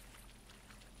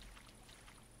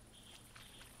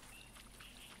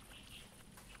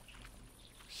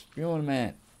 Spewing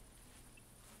man.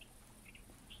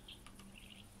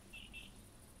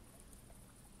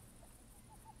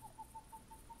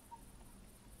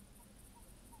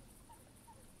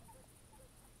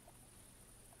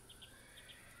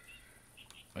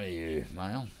 Are you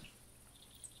male?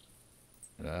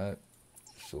 No,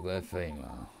 so they're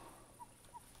female.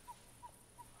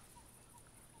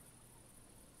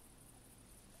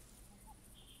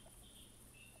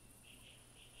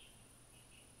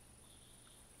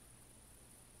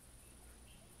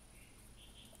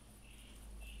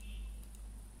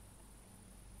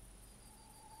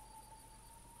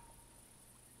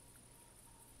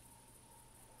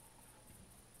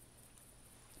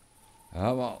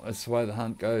 Oh well, that's the way the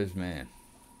hunt goes, man.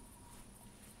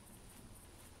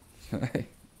 You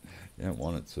don't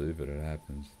want it to, but it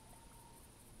happens.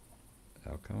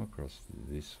 I'll come across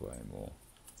this way more.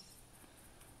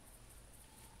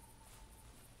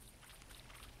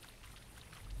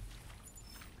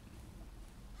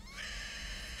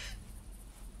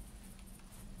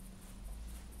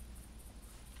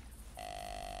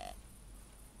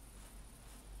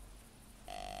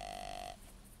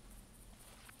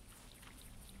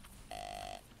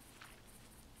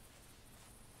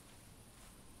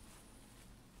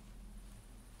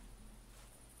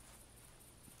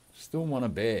 Still want a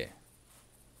bear.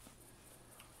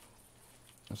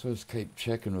 I just keep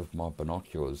checking with my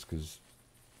binoculars because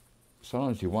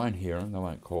sometimes you won't hear them, they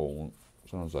won't call.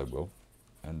 Sometimes they will,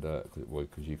 and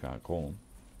because you can't call them.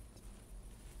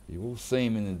 You will see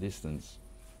them in the distance,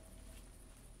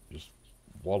 just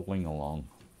waddling along,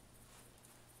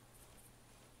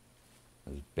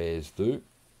 as bears do.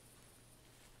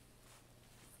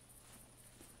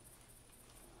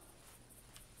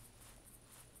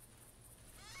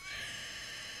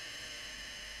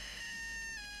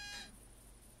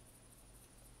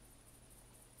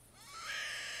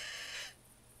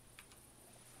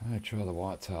 I'm going to try the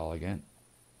whitetail again.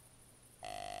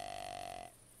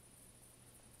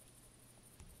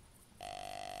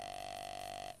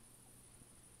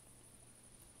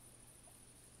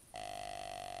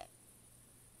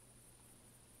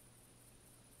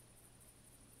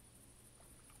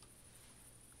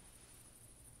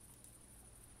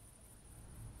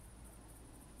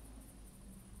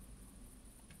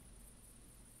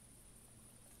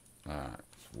 Alright,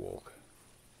 let's walk.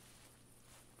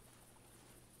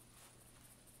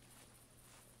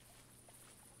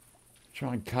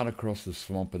 Try and cut across the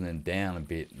swamp and then down a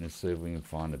bit and see if we can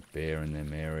find a bear in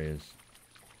them areas.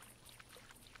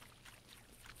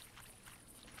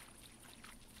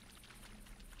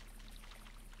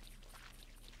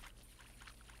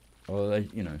 Well, they,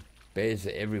 you know, bears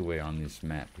are everywhere on this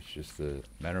map. It's just a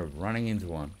matter of running into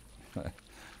one.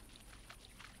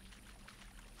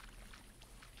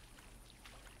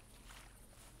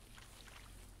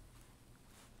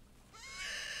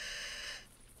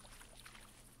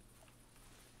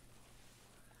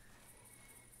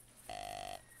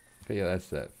 But yeah, that's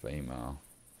that female.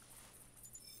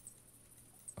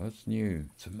 Oh, it's new.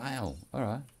 It's a male.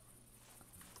 Alright.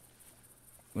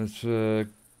 Let's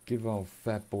give old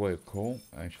fat boy a call.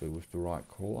 Actually, with the right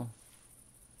caller.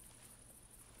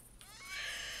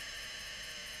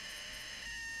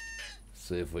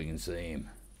 See if we can see him.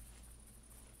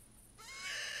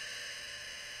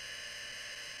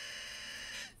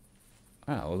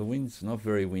 Ah, well, the wind's not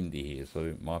very windy here, so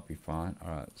it might be fine.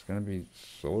 Alright, it's going to be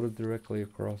sort of directly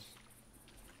across.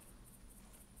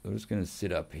 So I'm just going to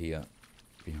sit up here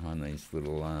behind these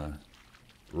little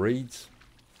reeds.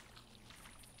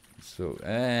 So,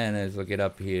 and as I get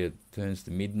up here, it turns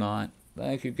to midnight.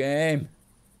 Thank you, game.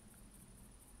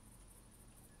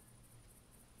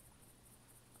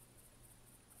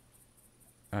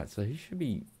 Alright, so he should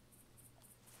be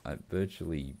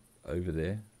virtually over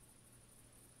there.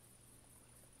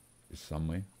 Just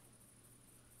somewhere.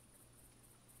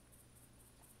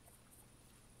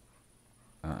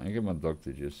 I get my dog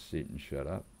to just sit and shut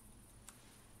up.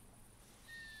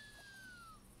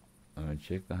 I'm going to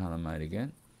check the hunter mate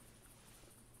again.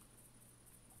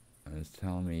 And it's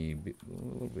telling me a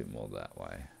little bit more that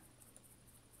way.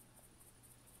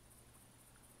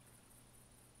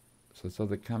 So it's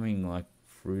either coming like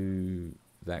through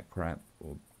that crap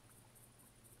or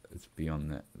it's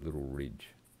beyond that little ridge.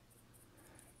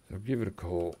 So I'll give it a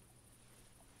call.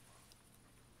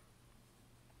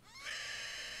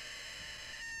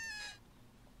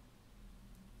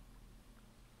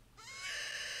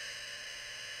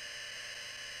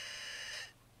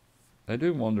 They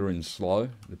do wander in slow,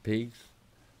 the pigs.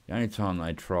 The only time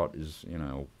they trot is, you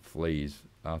know, flees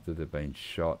after they've been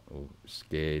shot or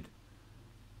scared.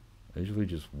 They usually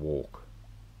just walk.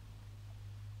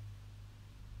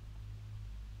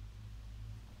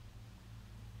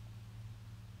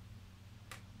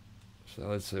 So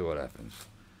let's see what happens.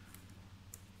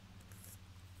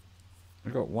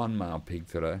 I got one male pig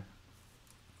today.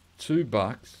 2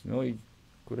 bucks. Nearly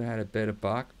could have had a better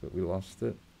buck, but we lost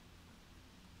it.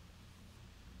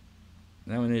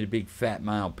 Now we need a big fat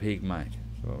male pig, mate.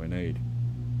 That's what we need.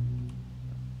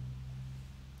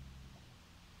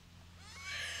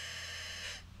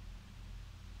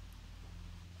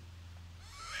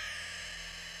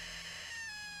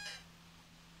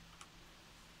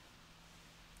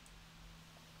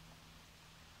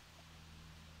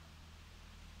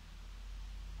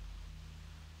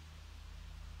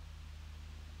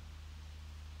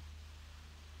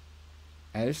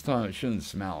 Hey, this time it shouldn't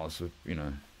smell us, you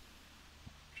know.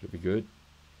 Should be good.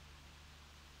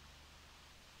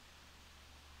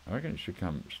 I reckon it should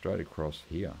come straight across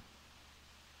here.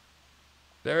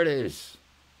 There it is.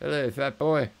 Hello, fat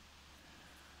boy.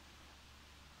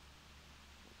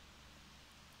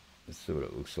 Let's see what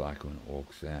it looks like when it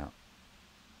walks out.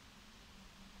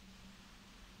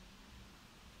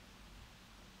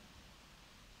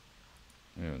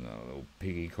 Another little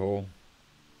piggy call.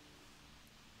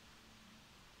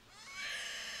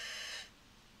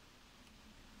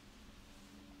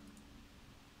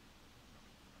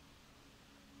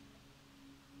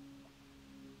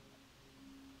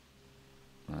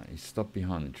 He stopped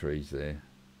behind the trees there.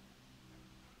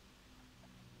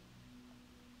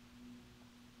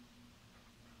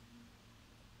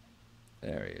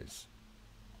 There he is.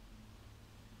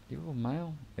 You a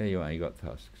male? There you are, you got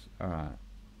tusks. Alright.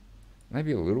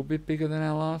 Maybe a little bit bigger than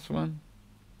our last one.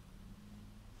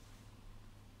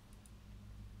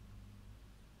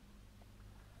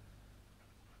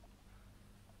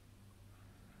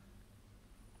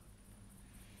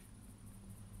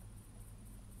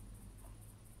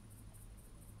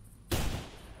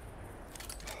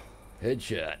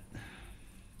 Headshot.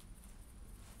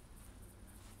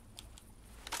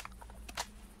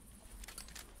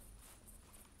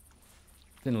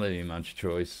 Didn't leave me much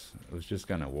choice. It was just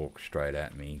going to walk straight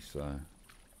at me, so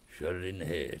shot it in the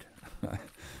head.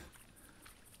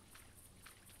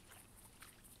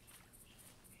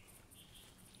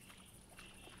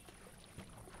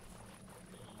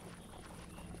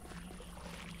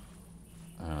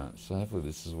 Alright, so hopefully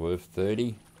this is worth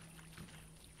 30.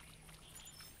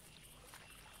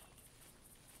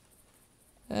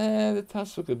 The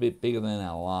tusks look a bit bigger than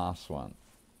our last one.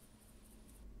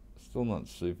 Still not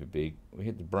super big. We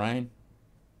hit the brain.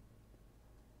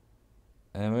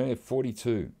 And we're at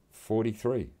 42,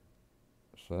 43.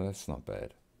 So that's not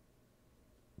bad.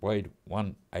 Weighed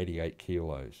 188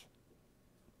 kilos.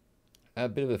 A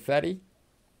bit of a fatty.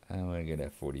 And we're going to get our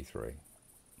 43.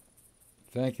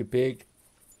 Thank you, pig.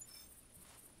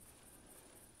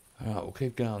 Alright, we'll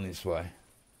keep going this way.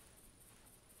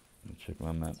 Let me check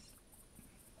my map.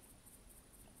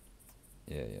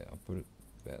 Yeah, I'll put it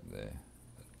about there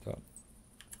at the top.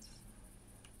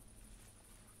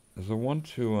 Because I want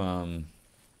to,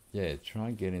 try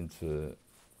and get into,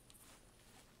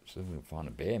 see if we can find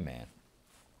a bear, man.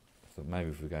 I thought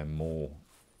maybe if we go more,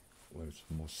 where it's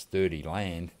more sturdy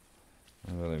land,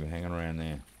 maybe they'll be hanging around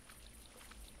there.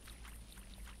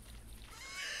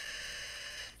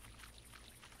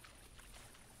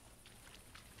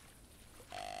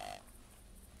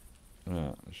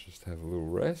 Alright, let's just have a little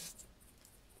rest,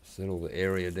 settle the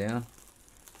area down,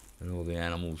 and all the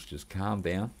animals just calm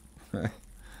down.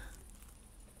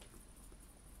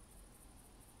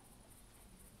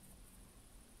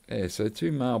 Yeah, so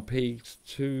 2 male pigs,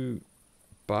 2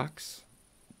 bucks.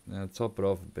 Now top it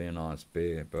off would be a nice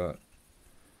bear, but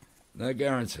no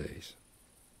guarantees.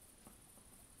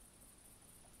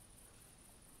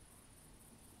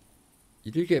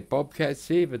 You do get bobcats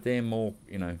here, but they're more,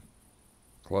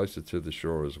 closer to the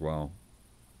shore as well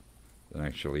than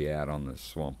actually out on the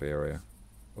swamp area.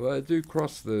 Although they do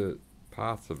cross the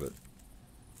paths of it.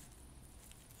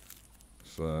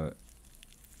 So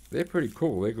they're pretty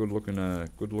cool. They're good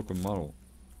looking model.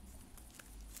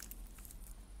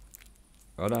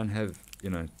 I don't have,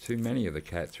 too many of the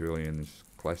cats really in this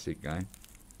classic game.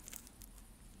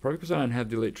 Probably because I don't have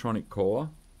the electronic caller.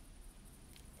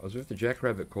 I was with the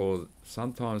jackrabbit caller.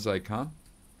 Sometimes they come,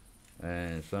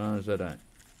 and sometimes they don't.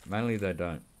 Mainly they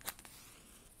don't.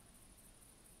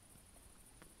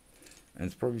 And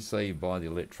it's probably so you buy the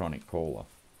electronic caller.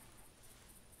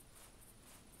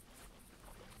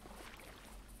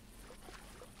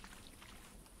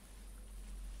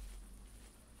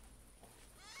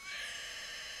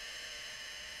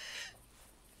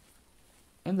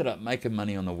 Ended up making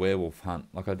money on the werewolf hunt.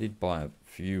 Like I did buy a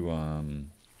few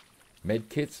med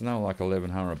kits, and they were like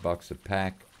 $1,100 a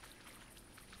pack.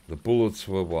 The bullets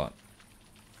were what?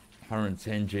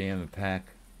 110 GM a pack.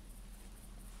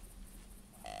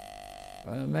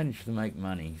 I managed to make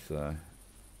money, so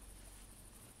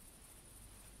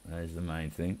that is the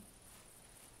main thing.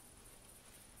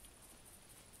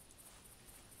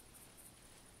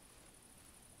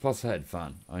 Plus I had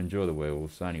fun. I enjoy the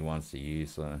werewolves only once a year,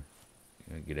 so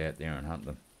get out there and hunt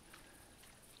them.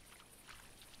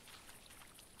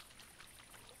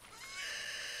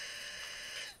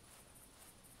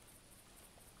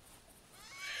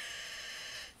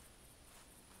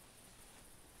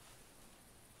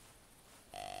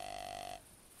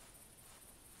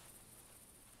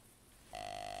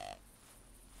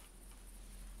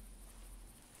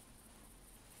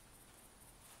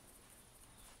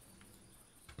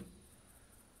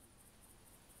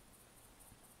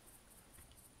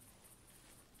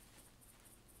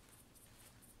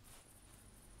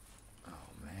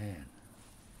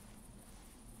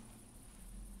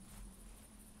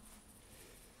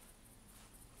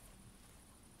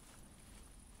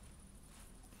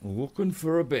 Looking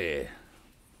for a bear.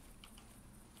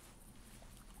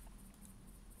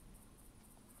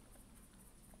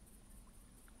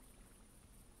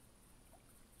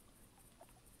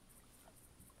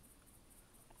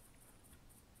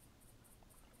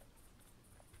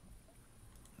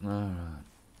 Alright,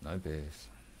 no bears.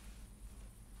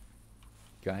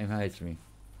 Game hates me.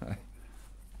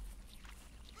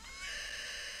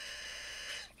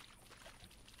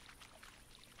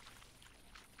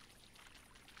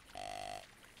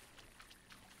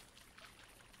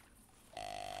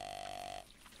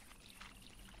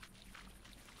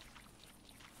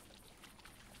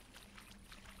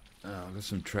 I've got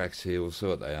some tracks here, we'll see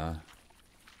what they are.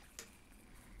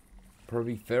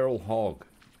 Probably feral hog.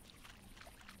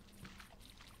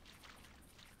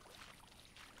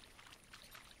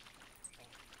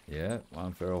 Yeah,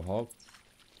 1 feral hog.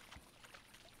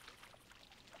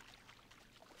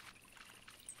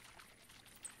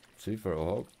 2 feral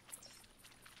hog.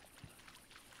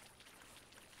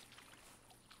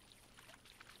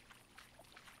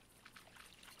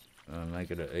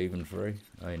 Make it an even 3.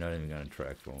 Oh, you're not even going to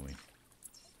track for me.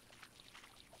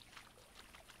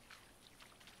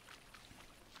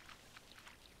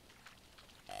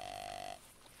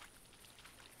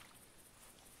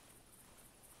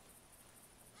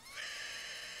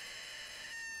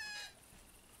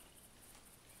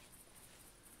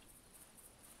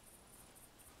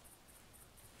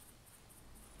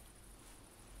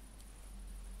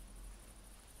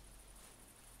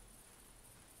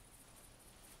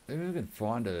 Maybe we can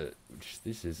find a, which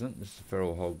this isn't, this is a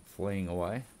feral hog fleeing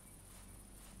away.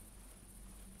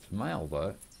 It's male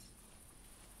though.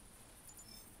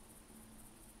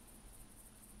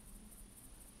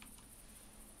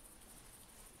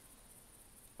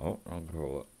 Oh, I'll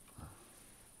call it.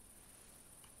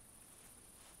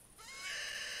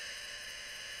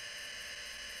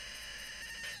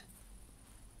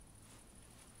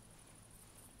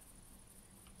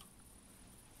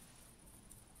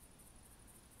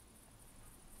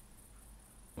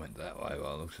 Went that way by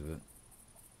the looks of it.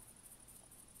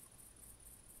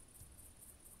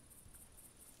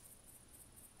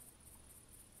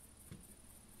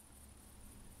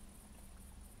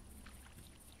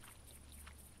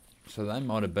 So they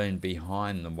might have been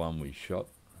behind the one we shot,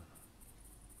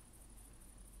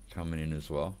 coming in as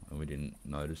well, and we didn't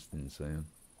notice, didn't see them.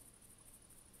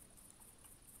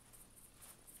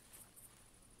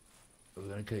 We're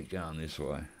going to keep going this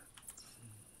way.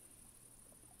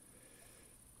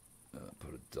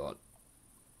 Put a dot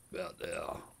about there.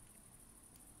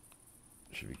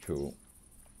 Should be cool.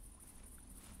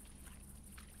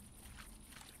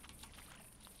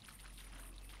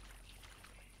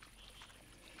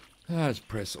 Let's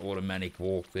press automatic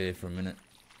walk there for a minute.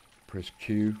 Press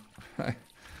Q. And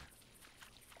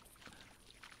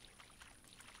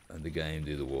the game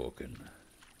do the walking.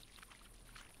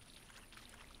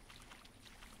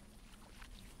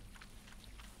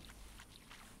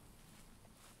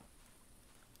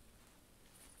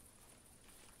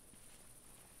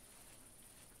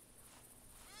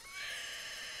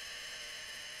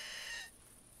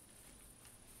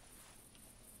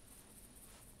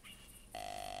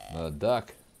 Another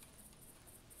duck.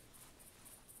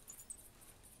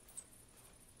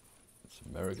 It's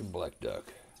American black duck.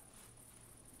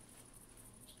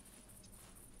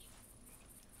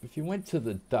 If you went to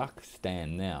the duck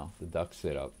stand now, the duck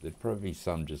setup, there'd probably be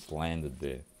some just landed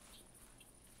there.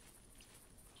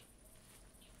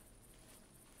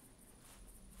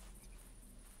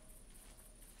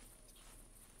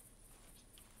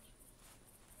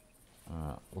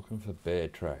 Looking for bear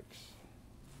tracks.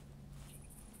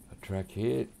 A track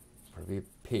here, probably a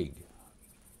pig.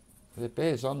 Are there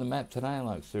bears on the map today?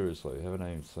 Like seriously, haven't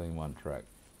even seen one track.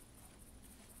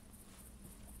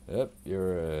 Yep,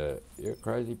 you're a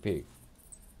crazy pig.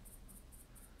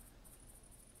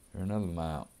 You're another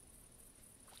male.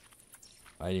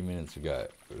 80 minutes ago,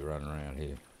 we were running around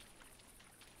here.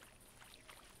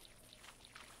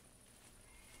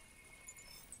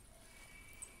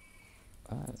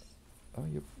 Oh,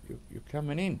 you're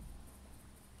coming in.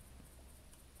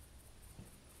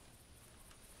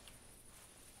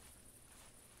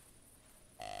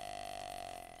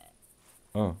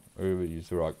 Oh, whoever used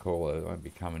the right call, I won't be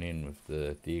coming in with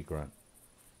the deer grunt.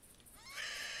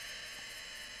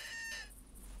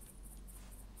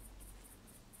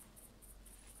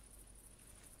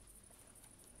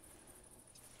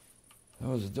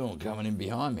 What was it doing coming in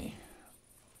behind me?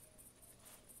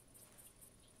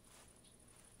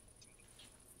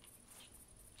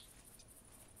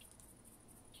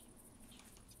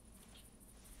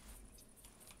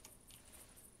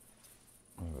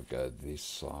 I'll go this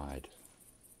side.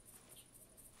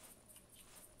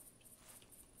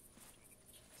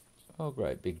 Oh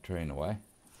great, big tree in the way.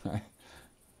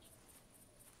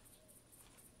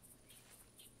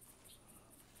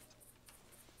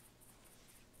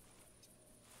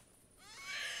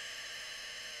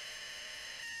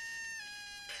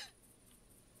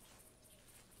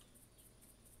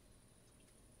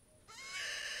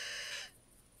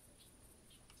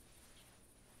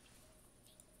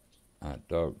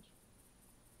 Dog.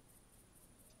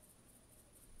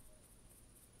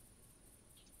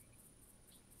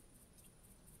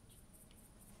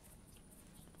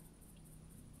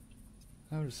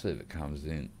 I'll just see if it comes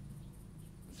in.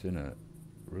 It's in a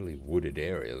really wooded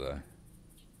area though.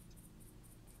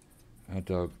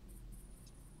 Dog.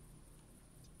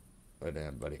 Lay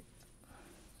down, buddy.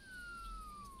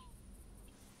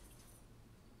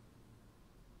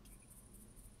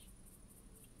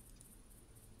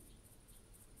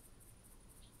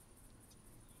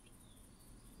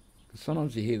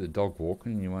 Sometimes you hear the dog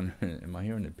walking and you wonder, am I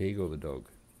hearing the pig or the dog?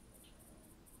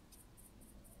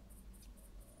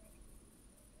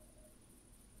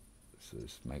 So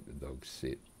just make the dog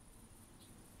sit.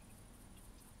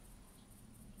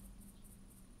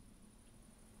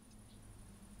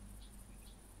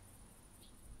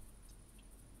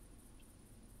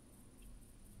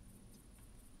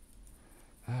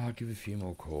 I'll give a few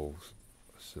more calls.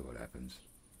 See what happens.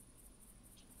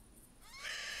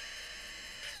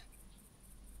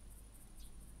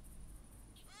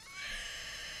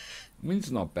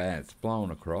 Wind's not bad, it's blowing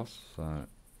across, so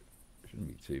it shouldn't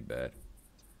be too bad.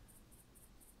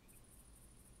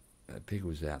 That pig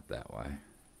was out that way.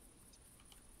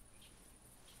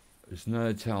 There's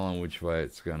no telling which way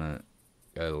it's gonna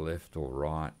go, left or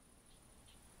right.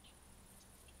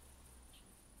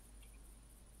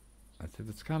 if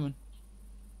it's coming.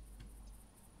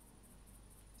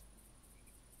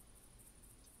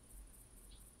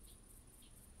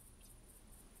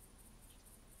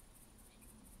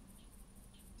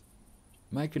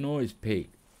 Make a noise, pig.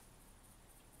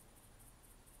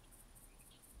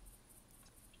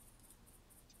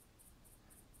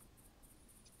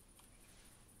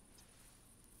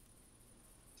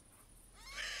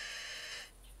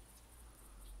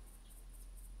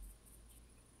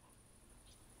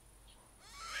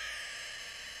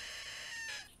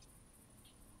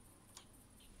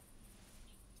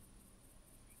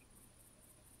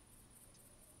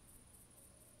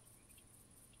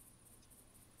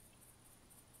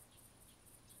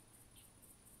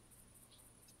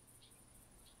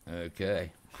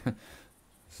 Okay.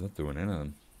 It's not doing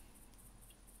anything.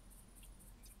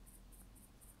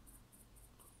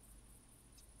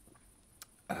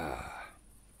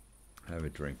 Have a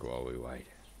drink while we wait.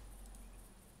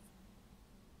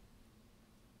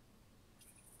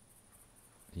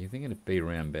 You're thinking it'd be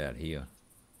around about here.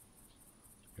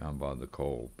 Going by the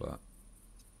call, but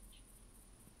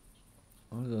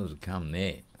what does those come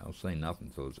there? I'll see nothing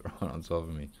until it's right on top of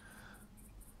me.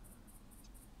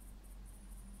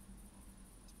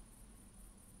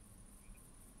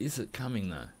 Is it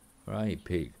coming though? Right,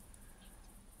 pig.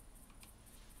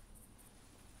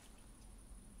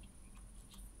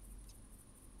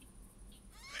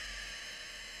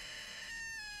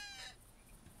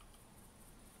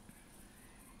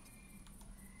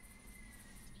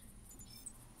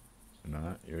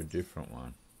 No, you're a different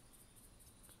one.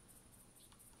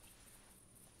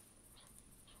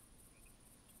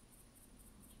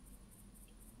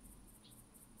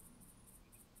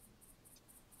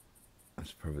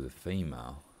 That's probably the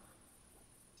female.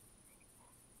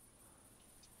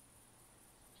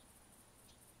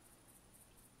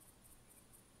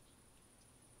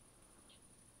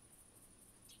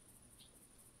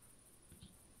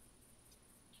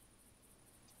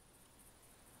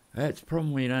 That's the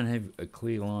problem when you don't have a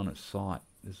clear line of sight.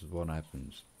 This is what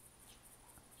happens.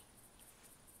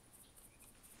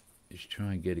 Just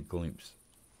try and get a glimpse.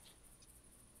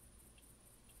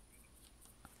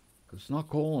 It's not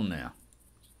calling now.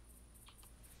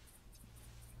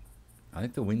 I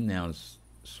think the wind now is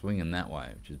swinging that way,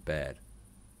 which is bad.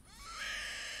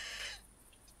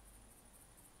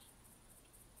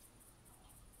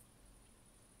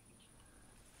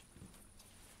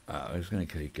 I'm just going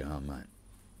to keep going, mate.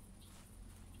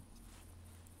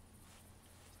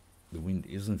 The wind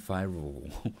isn't favourable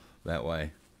that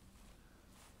way.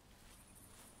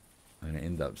 I'm going to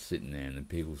end up sitting there and the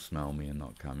pig will smell me and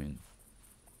not come in.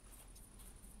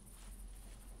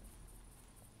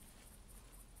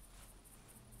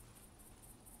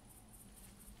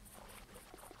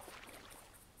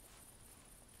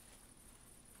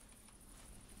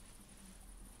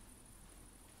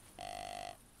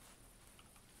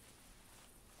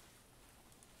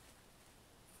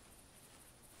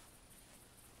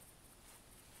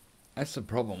 That's the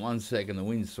problem. 1 second the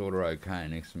wind's sort of okay,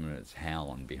 next minute it's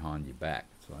howling behind your back.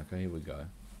 It's like, oh, here we go.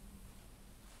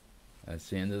 That's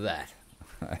the end of that.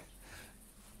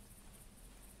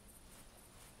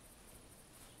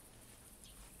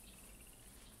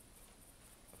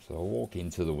 So I'll walk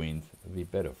into the wind. It'll be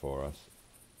better for us.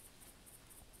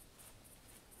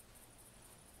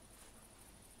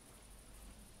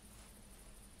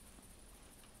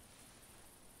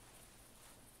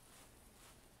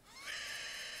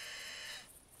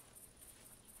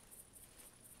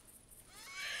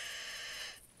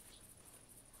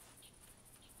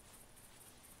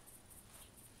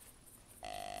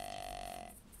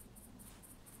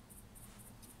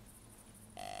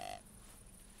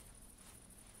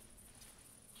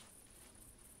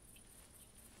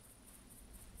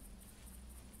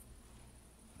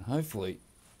 Hopefully,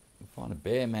 we'll find a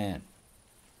bear man.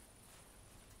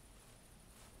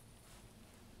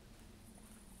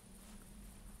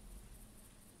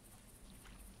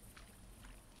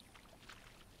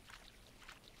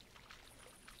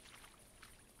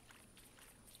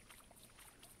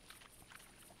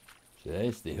 So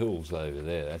there's the hills over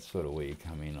there. That's sort of where you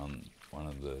come in on one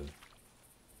of the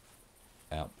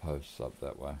outposts up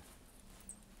that way.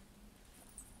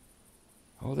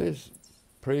 Oh, there's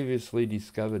previously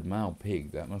discovered male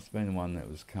pig. That must have been the one that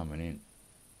was coming in.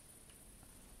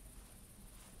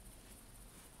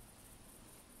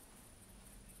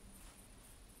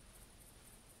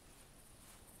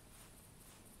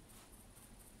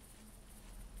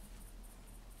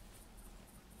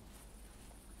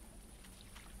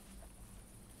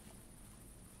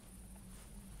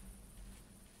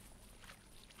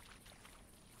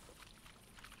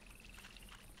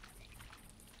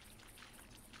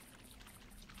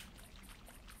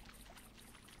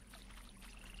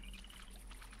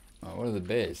 What are the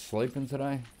bears? Sleeping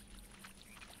today?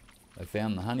 They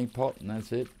found the honey pot and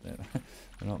that's it? They're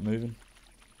not moving?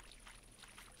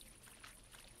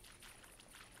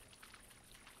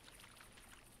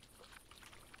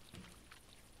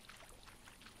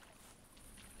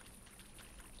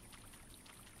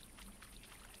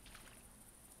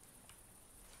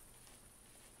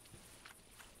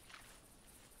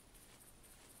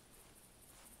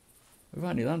 We've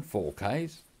only done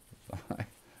 4Ks.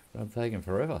 It's taking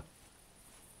forever.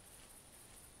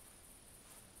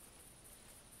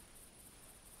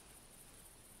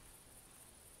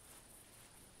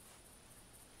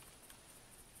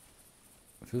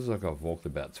 It feels like I've walked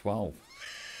about 12.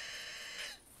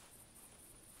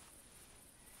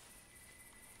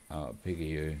 Oh,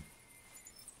 Piggy,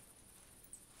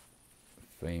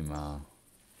 female.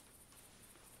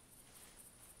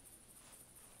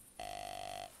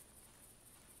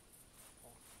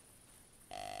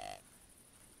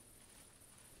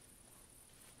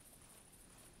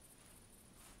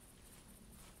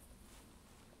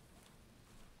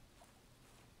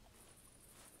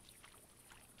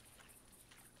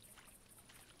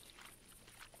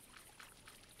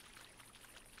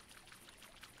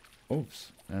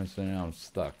 Oops, and so now I'm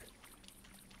stuck.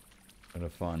 Gotta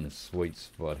find the sweet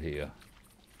spot here.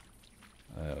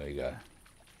 There we go.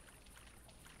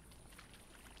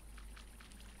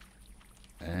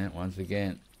 And once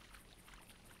again,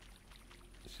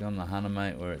 see on the hunter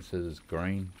mate where it says it's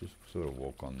green? Just sort of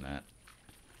walk on that.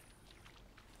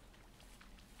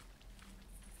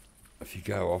 If you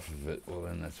go off of it, well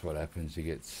then that's what happens, you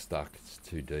get stuck, it's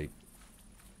too deep.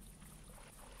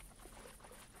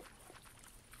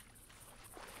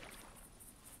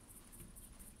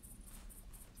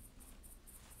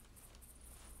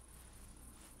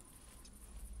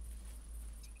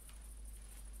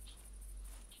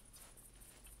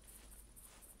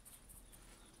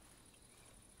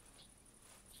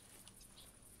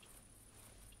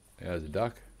 There's a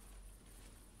duck.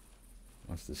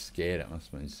 Must have scared it, must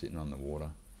have been sitting on the water.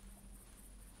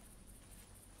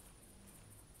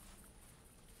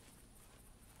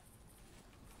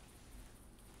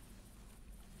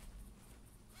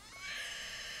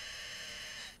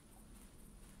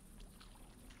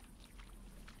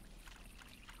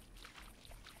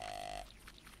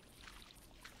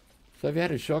 So if you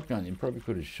had a shotgun, you probably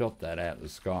could have shot that out of the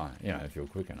sky, you know, if you're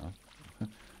quick enough.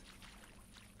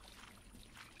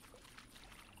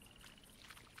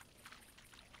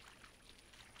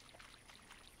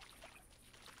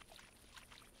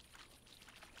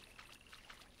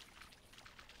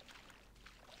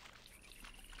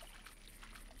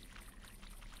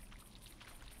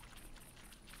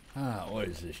 Ah, what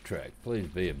is this track? Please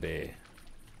be a bear.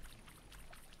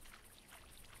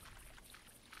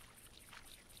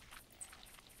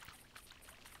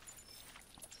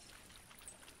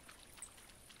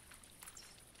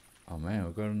 Oh man,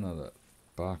 we've got another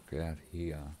buck out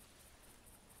here.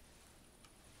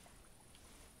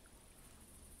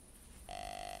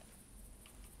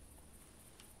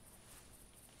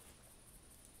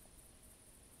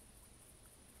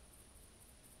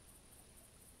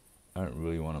 I don't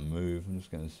really want to move, I'm just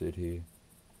going to sit here.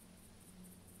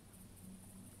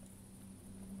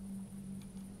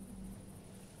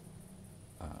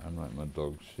 I'm letting my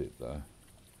dog sit though.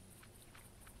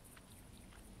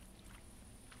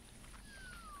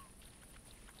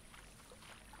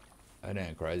 That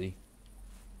ain't crazy.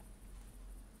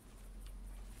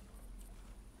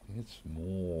 I think it's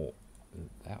more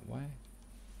that way.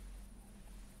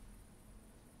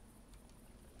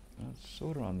 It's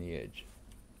sort of on the edge.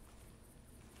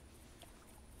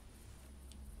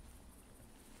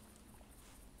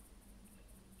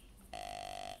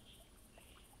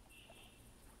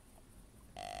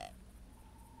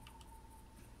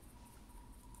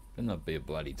 Better not be a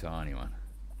bloody tiny one.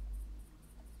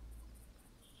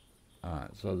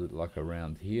 Alright, so is it like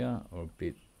around here or a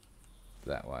bit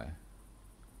that way?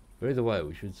 But either way,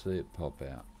 we should see it pop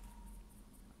out.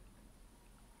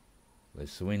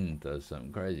 This wind does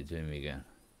something crazy to me again.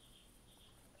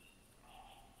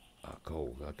 Oh,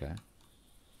 cool, okay.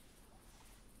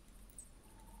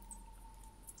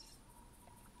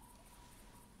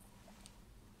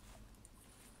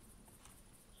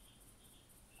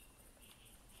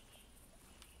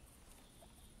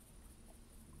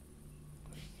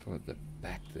 Toward the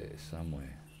back there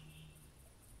somewhere.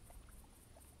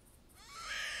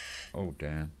 Oh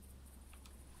damn.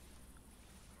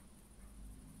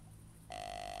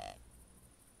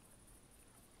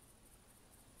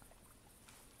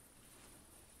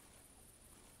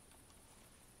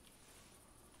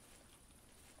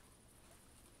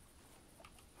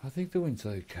 I think the wind's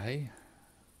okay.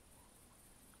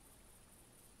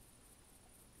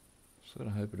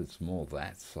 Gotta hope it's more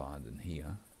that side than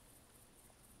here.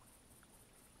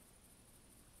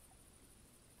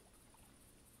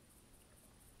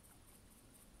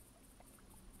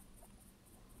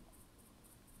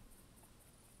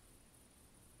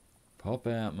 Pop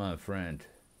out, my friend.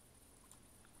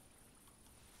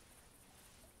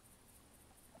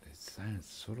 It's saying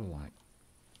it's sort of like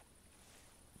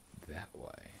that way.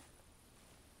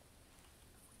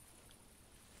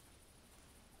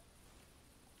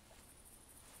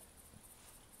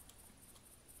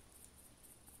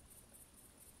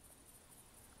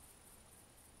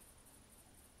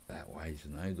 That way's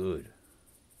no good.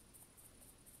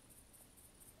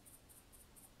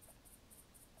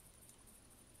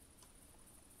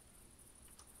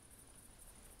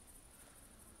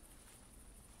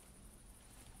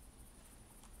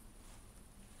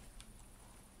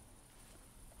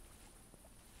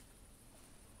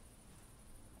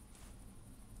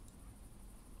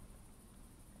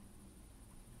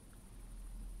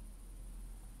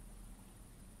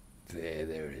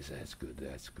 There it is. That's good.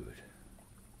 That's good.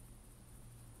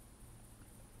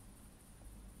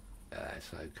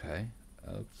 That's okay.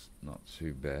 That's not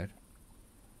too bad.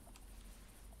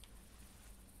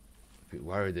 A bit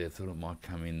worried there. Thought it might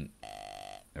come in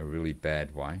a really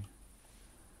bad way.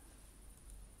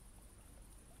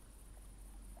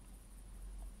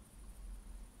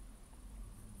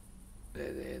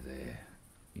 There.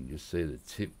 You can just see the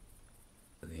tip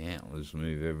of the antlers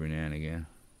move every now and again.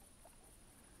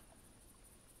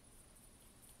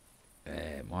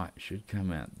 Should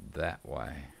come out that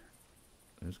way.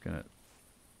 There's gonna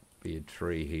be a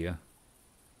tree here.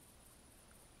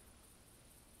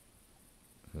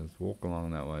 So let's walk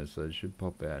along that way, so it should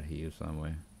pop out here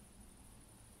somewhere.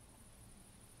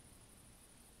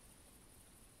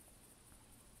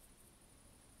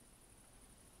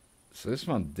 So this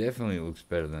one definitely looks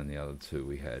better than the other two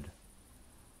we had.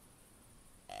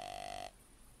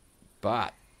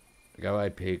 But, go away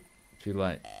pig, too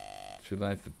late. Too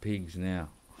late for pigs now.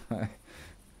 I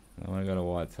only got a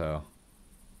whitetail.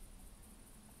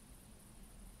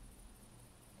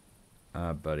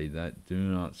 Buddy, do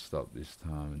not stop this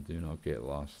time and do not get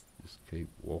lost. Just keep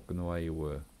walking the way you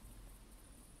were.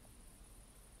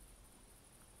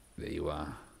 There you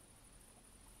are.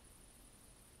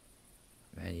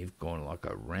 Man, you've gone like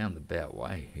a roundabout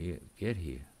way here. Get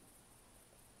here.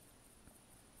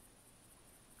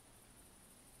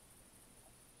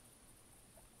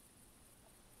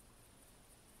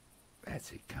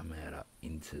 That's it, come out up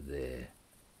into there.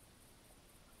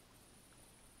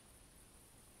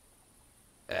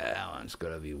 That one's got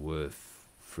to be worth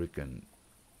frickin'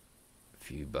 a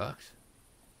few bucks.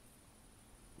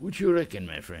 What you reckon,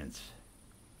 my friends?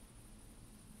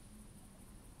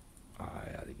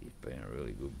 I think he's been a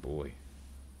really good boy.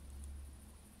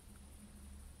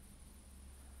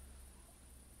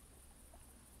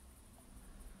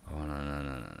 Oh,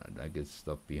 no. Don't get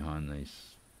stopped behind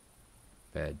these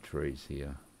bad trees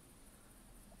here.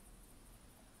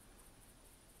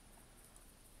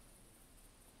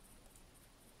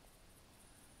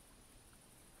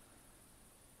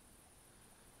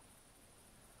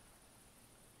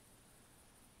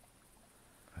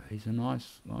 He's a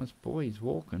nice boy. He's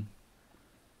walking.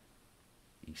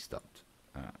 He stopped.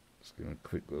 Let's give him a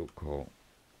quick little call.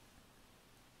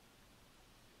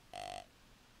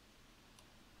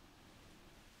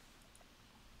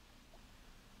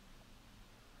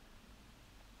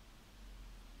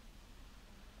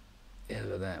 Yeah,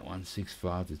 look at that,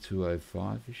 165 to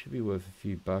 205. He should be worth a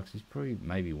few bucks. He's probably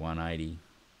maybe 180.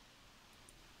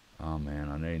 Oh man,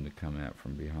 I need him to come out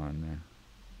from behind there.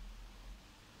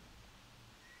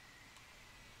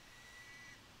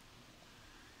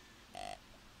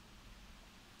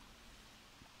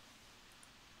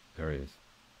 There he is.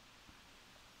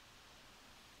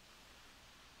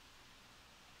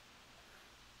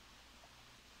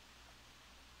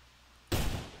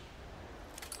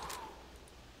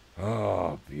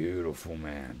 Oh, beautiful,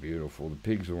 man. Beautiful. The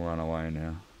pigs will run away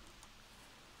now.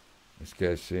 Let's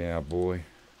go see our boy.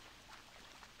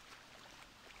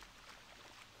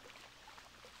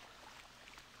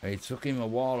 It took him a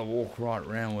while to walk right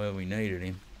round where we needed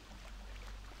him.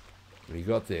 But he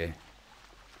got there.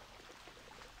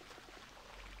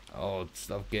 Oh,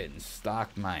 stop getting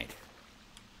stuck, mate.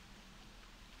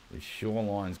 The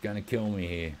shoreline's going to kill me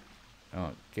here.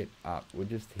 Oh, get up. We're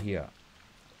just here.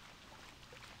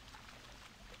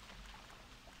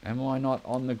 Am I not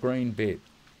on the green bit?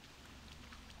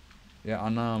 Yeah, I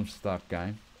know I'm stuck,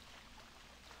 game.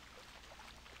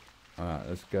 Alright,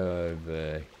 let's go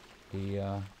over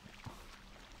here.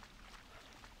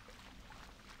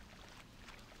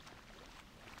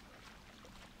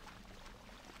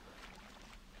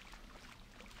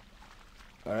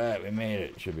 Alright, we made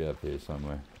it. Should be up here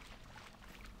somewhere.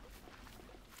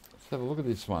 Let's have a look at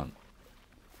this one.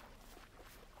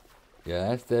 Yeah,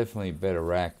 that's definitely a better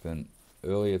rack than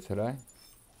earlier today.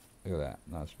 Look at that.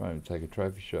 Nice moment to take a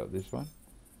trophy shot of this one.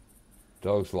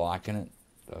 Dog's liking it.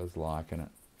 Dog's liking it.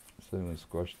 Certainly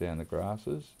squashed down the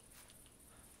grasses.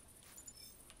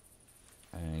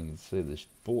 And you can see this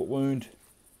bullet wound.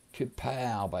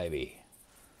 Kapow, baby.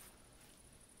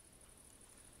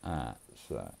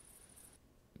 So.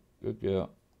 Good girl.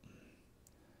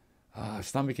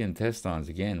 Stomach intestines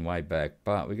again, way back.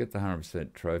 But we got the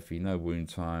 100% trophy. No wound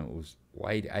time. It was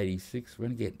weighed 86. We're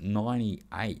going to get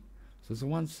 98. So it's a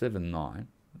 179.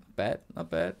 Not bad. Not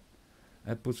bad.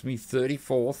 That puts me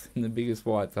 34th in the biggest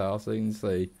whitetail. So you can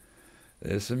see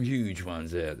there's some huge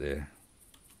ones out there.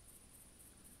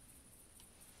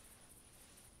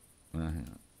 Hang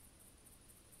on.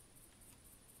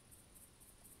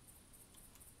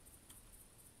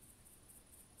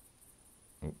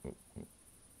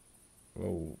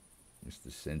 Oh, just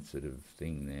a sensitive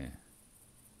thing there.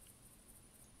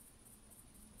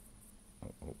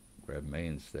 Grab me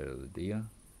instead of the deer.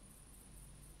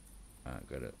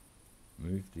 Gotta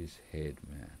move this head,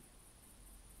 man.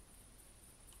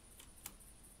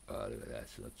 Oh,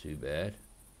 that's not too bad.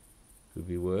 Could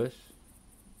be worse.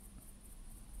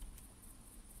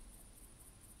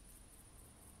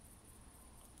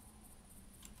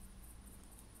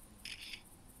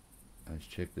 Let's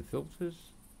check the filters.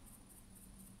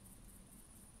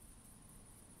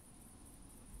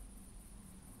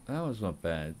 That was not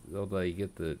bad, although you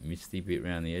get the misty bit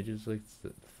around the edges, like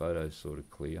the photo's sort of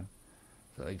clear.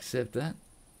 So I accept that.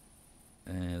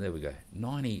 And there we go.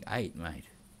 98, mate.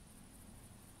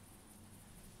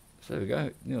 So there we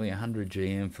go. Nearly 100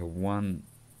 GM for one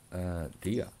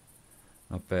deer.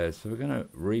 Not bad. So we're going to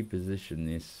reposition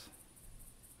this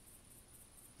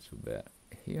to about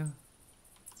here.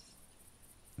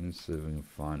 And see if we can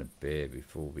find a bear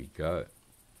before we go.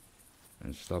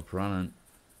 And stop running.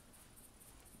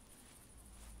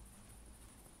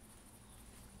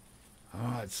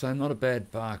 Alright, so not a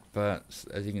bad buck, but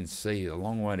as you can see, a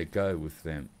long way to go with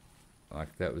them.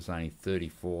 Like, that was only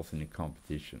 34th in the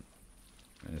competition.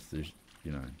 And it's just,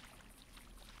 you know,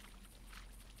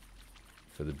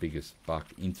 for the biggest buck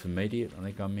intermediate, I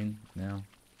think I'm in now.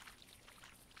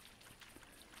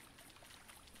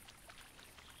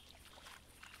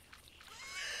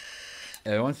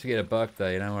 Yeah, once you get a buck though,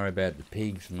 you don't worry about the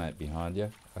pigs, mate, behind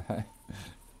you. And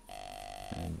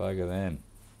bugger them.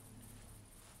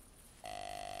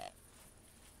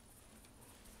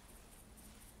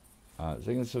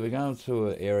 So we're going to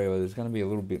an area where there's going to be a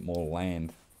little bit more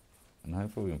land, and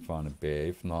hopefully we can find a bear.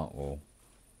 If not, well,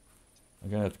 we're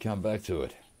going to have to come back to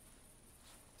it.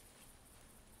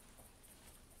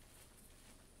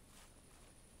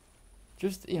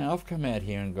 Just, you know, I've come out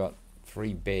here and got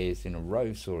 3 bears in a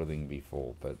row sort of thing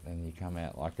before, but then you come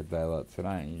out like a day like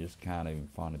today and you just can't even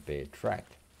find a bear track.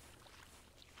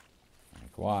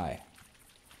 Like, why?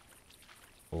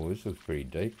 Oh, this looks pretty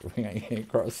deep. We're going to get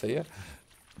across here.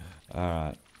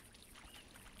 Alright.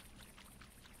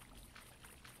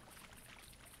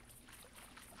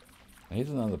 Here's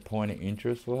another point of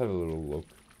interest. We'll have a little look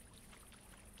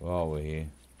while we're here.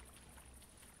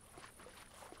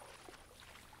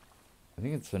 I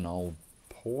think it's an old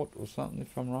port or something,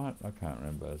 if I'm right. I can't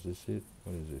remember. Is this it?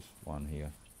 What is this one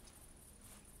here?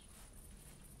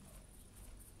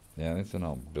 Yeah, it's an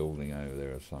old building over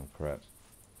there or some crap.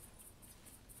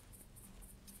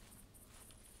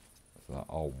 It's like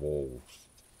old walls.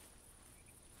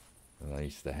 They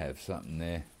used to have something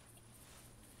there.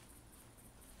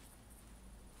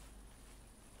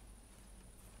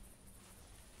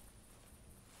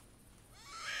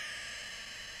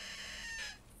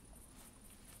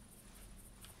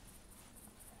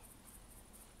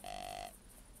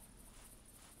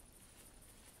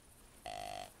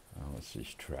 What's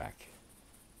this track?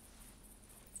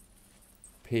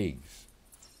 Pigs.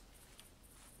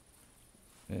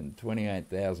 And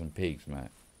 28,000 pigs, mate.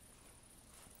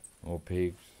 More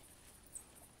pigs.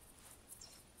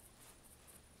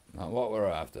 Not what we're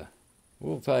after.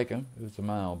 We'll take them if it's a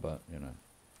male, but, you know.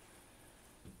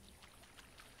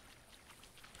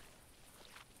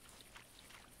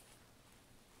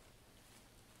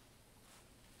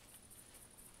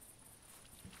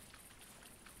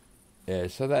 Yeah,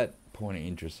 so that point of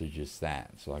interest is just that.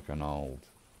 It's like an old,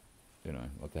 you know,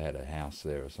 like they had a house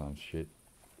there or some shit.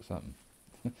 Something.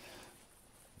 It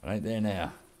ain't there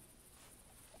now.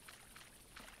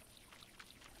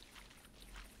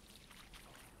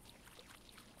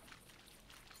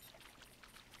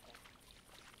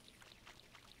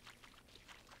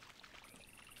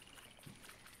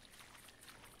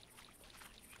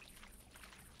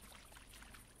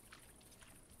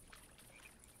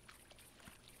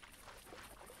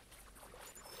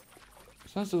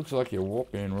 Sometimes it looks like you're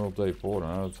walking in real deep water,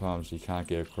 and other times you can't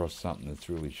get across something that's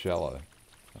really shallow.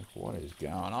 Like, what is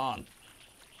going on?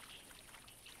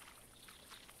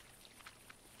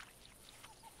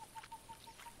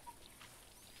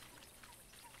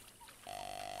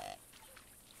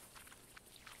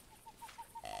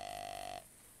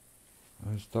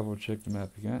 Let's double check the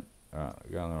map again. Alright,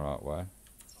 we're going the right way.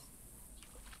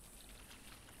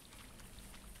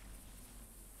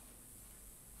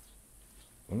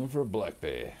 Looking for a black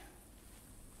bear.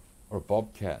 Or a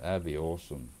bobcat, that'd be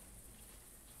awesome.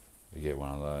 We get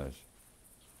one of those.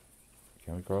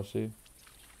 Can we cross here?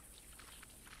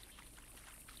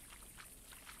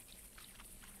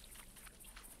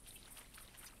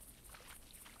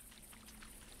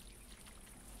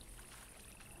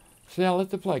 See, I'll have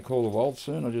to play Call of Wild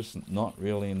soon. I'm just not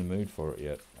really in the mood for it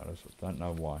yet. I just don't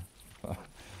know why.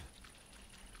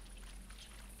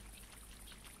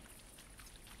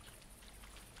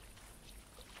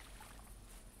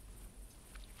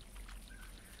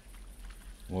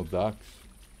 More ducks.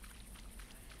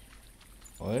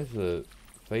 Well, there's a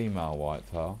female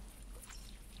whitetail.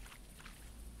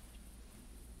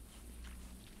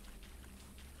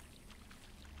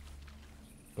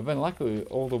 We've been lucky,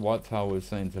 all the whitetail we've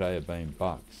seen today have been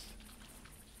bucks.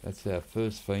 That's our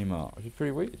first female, which is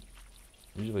pretty weird.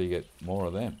 Usually you get more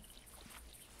of them.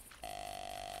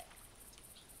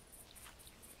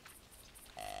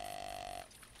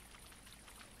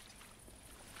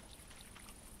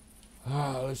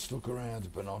 Let's look around the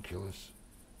binoculars.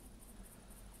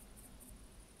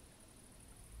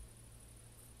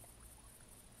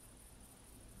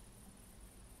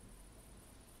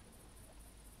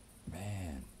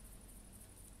 Man.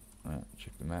 Alright,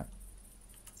 check the map.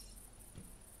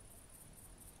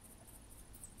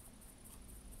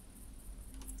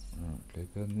 Alright,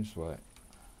 keep heading this way.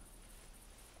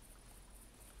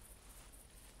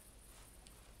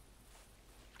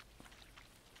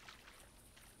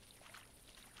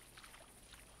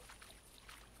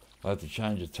 I have to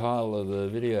change the title of the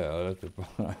video. I have to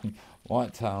put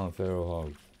whitetail and feral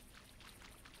hogs.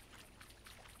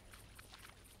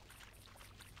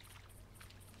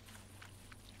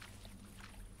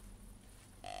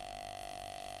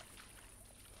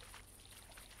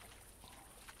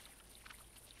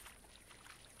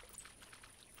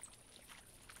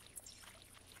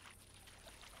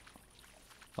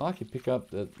 I like to pick up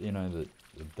that, you know, that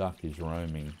the duck is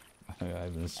roaming.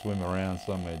 Even swim around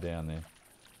somewhere down there.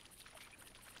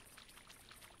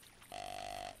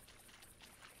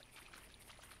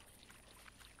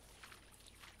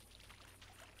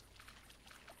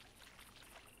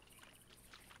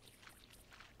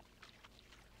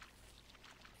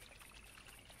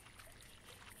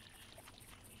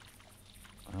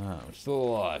 Ah, we're still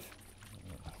alive.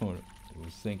 It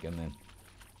was sinking then.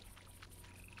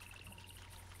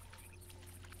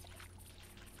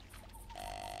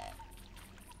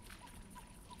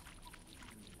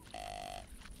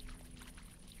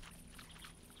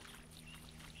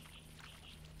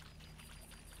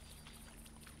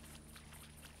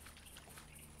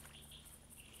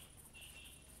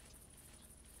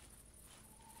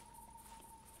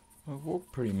 I've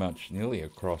walked pretty much nearly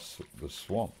across the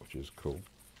swamp, which is cool.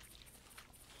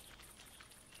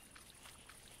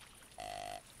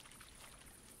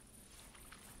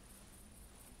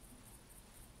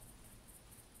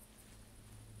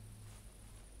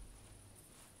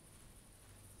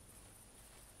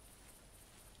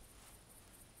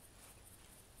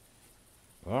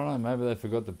 I don't know, maybe they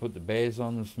forgot to put the bears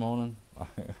on this morning.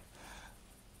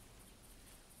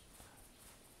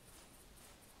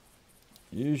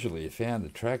 Usually you found the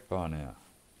track by now.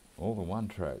 All the one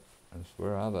track.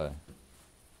 Where are they?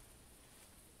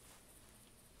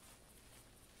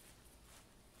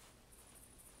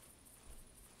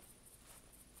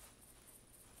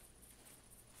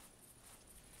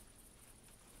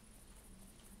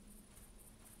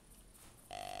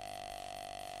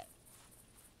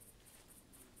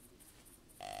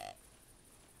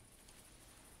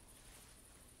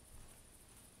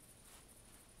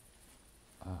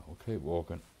 We'll keep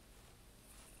walking.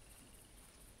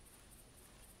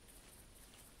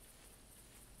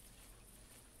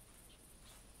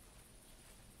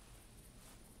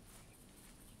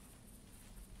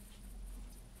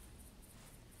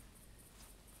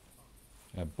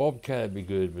 Now, bobcat would be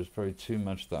good, but it's probably too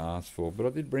much to ask for. But I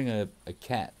did bring a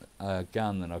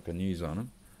gun that I can use on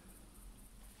him.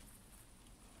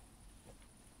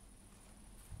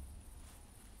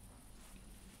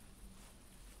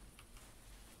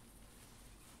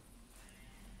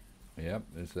 Yep,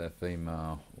 there's that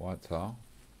female whitetail.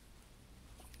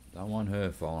 Don't want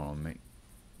her following me.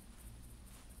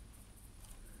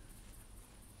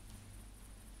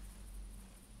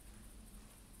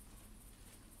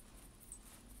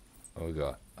 What we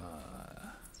got?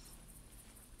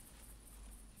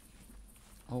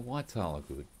 Oh, whitetail are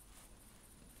good.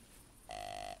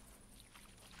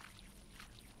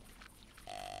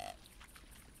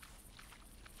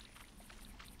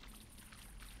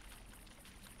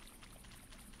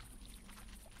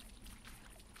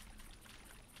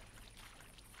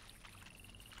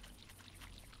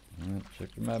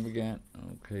 Check the map again.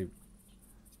 I'll keep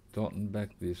dotting back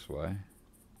this way.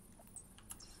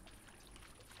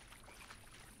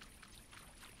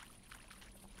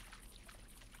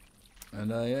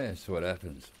 And yeah, that's what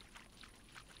happens.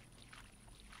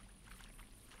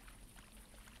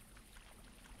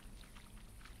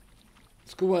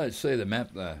 It's a good way to see the map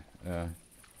though.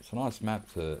 It's a nice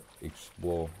map to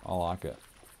explore. I like it.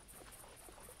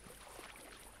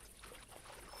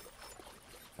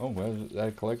 Oh, where's that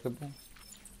a collectible?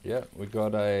 Yeah, we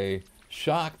got a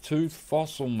shark tooth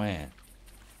fossil man.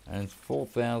 And it's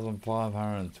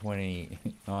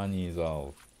 4,529 years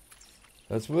old.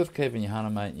 So it's worth keeping your hunter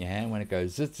mate in your hand. When it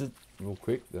goes zit zit real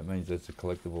quick, that means it's a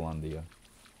collectible under you.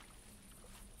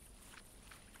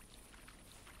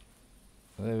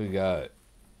 So there we go.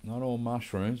 Not all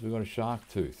mushrooms, we've got a shark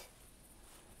tooth.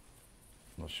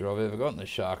 Not sure I've ever gotten a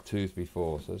shark tooth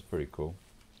before, so that's pretty cool.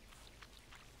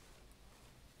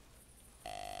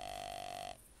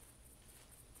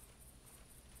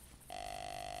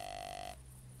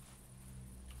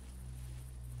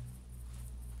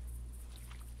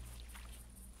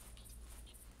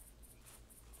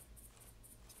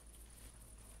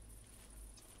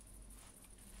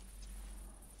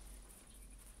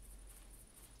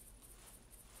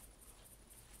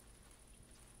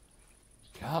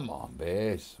 Come on,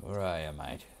 bears. Where are you,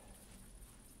 mate?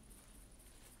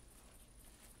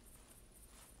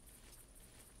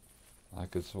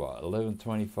 Like it's what,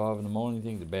 11:25 in the morning? You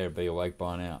think the bear would be awake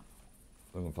by now,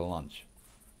 looking for lunch?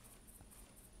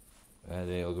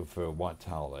 They're looking for a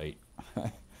whitetail to eat.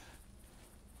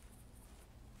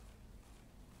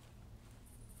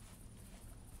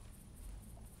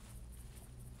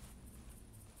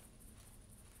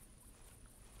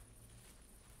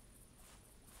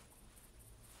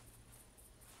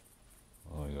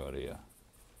 What we got here?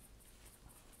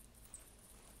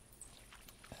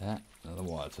 Another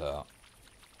whitetail.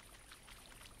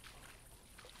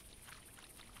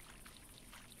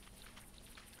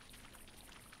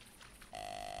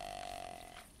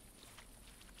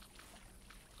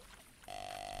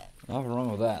 Nothing wrong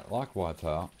with that. Like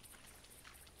whitetail.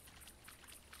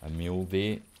 A mule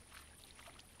deer.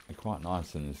 They're quite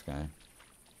nice in this game.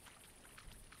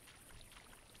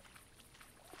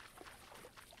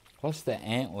 Plus the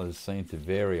antlers seem to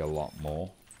vary a lot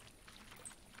more.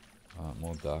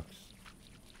 More ducks.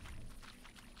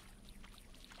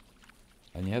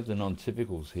 And you have the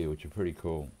non-typicals here, which are pretty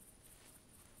cool.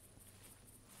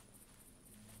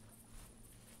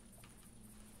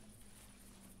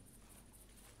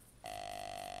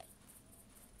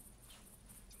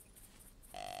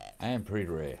 And pretty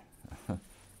rare.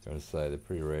 Gotta say, they're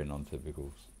pretty rare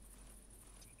non-typicals.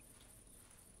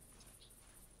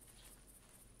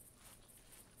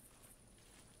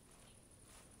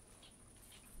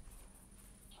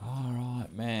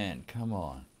 Alright, man, come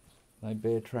on. No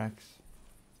bear tracks.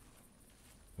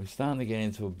 We're starting to get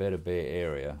into a better bear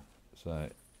area, so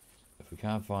if we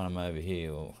can't find them over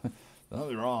here, well, don't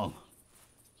be wrong.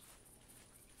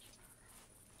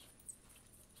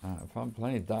 I find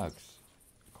plenty of ducks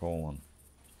calling.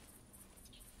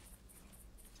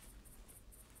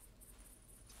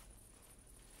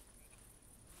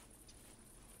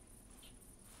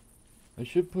 They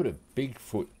should put a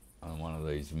Bigfoot on one of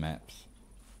these maps.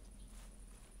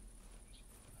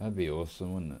 That'd be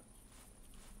awesome, wouldn't it?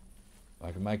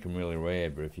 I can make them really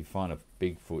rare, but if you find a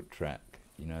Bigfoot track,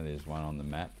 you know there's one on the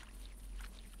map,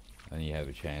 then you have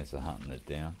a chance of hunting it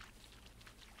down.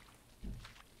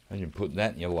 Imagine putting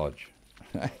that in your lodge.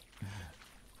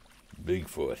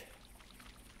 Bigfoot.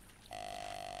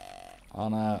 Oh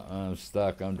no, I'm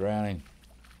stuck, I'm drowning.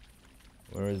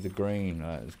 Where is the green?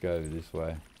 Alright, let's go this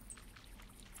way.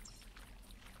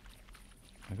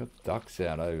 I've got ducks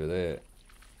out over there.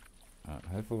 Alright,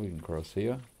 hopefully we can cross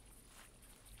here.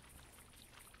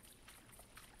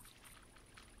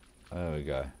 There we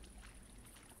go.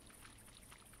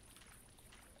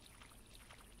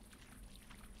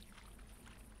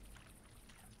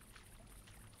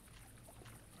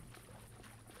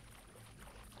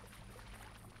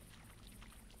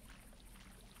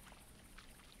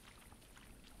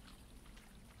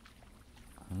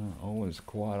 Always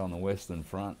quiet on the western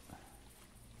front.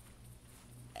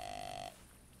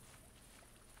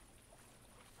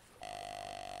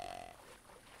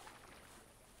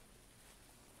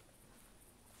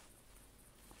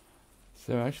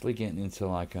 So they're actually getting into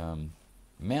like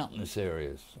mountainous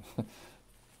areas.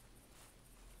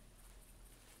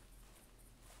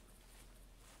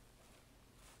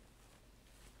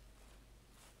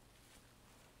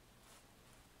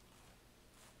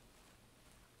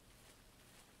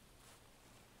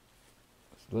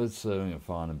 So let's see if we can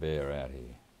find a bear out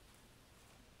here.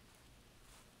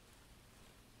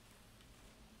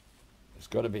 There's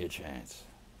got to be a chance.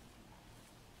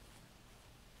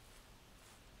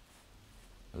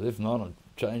 But if not, I'm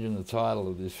changing the title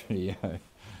of this video.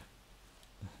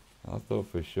 I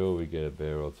thought for sure we'd get a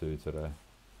bear or two today.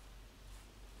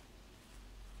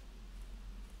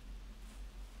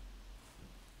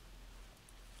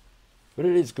 But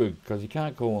it is good, because you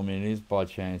can't call them in. It is by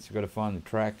chance. You've got to find the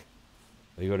track.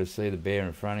 Or you've got to see the bear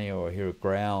in front of you, or hear a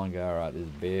growl and go, alright, there's a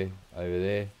bear over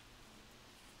there.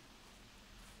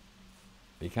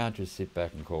 But you can't just sit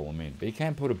back and call them in. But you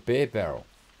can put a bear barrel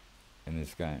in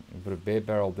this game. You put a bear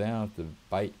barrel down with the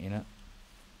bait in it.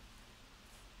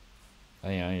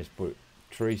 And, you know, you just put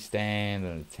a tree stand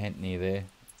and a tent near there.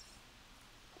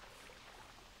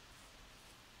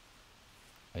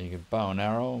 And you can bow and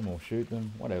arrow them or shoot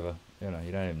them, whatever. You know,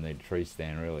 you don't even need a tree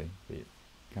stand really, but it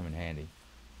come in handy.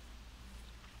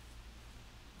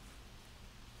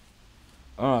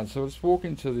 Alright, so let's walk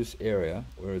into this area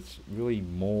where it's really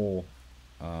more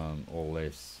or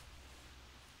less.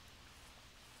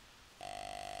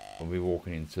 We'll be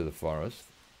walking into the forest.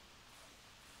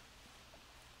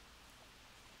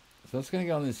 So I'm just going to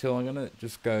go on this hill. I'm going to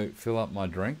just go fill up my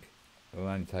drink. It'll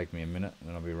only take me a minute and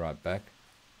then I'll be right back.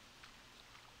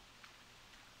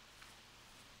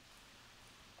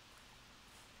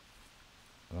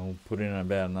 I'll put in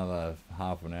about another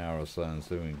half an hour or so and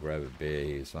see if we can grab a bear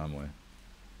here somewhere.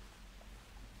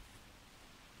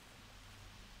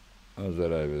 How's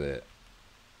that over there?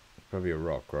 It's probably a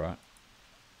rock, right?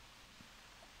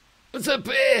 It's a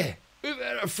bear! We've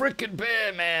had a frickin'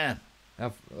 bear, man!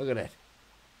 Look at that.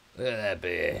 Look at that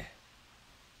bear.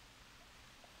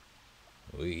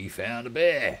 We found a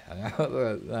bear.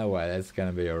 No way, that's going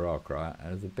to be a rock, right?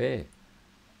 There's a bear.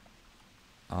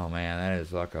 Oh man, that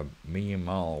is like a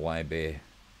million-mile away bear.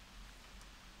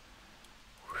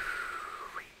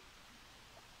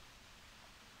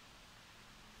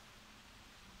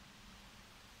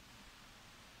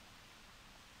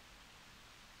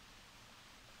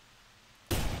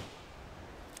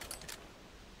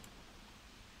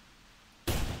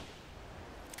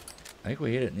 I think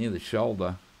we hit it near the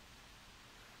shoulder.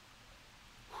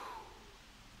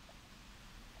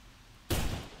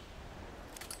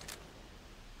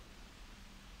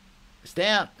 It's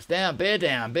down, bear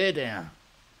down, bear down.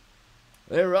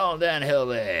 They're rolling downhill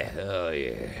there. Oh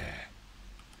yeah.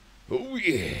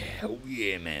 Oh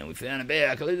yeah, man. We found a bear.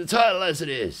 I can leave the title as it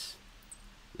is.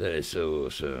 That is so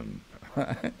awesome.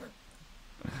 We've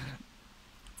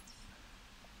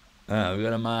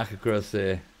got a mark across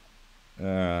there.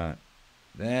 Alright.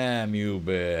 Damn you,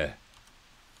 bear.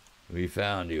 We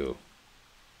found you.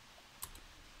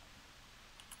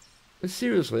 But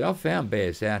seriously, I've found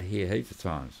bears out here heaps of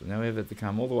times. And now we've had to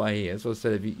come all the way here. As I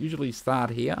said, if you usually start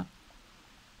here,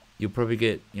 you'll probably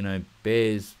get, you know,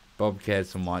 bears,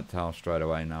 bobcats, and whitetail straight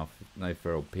away. No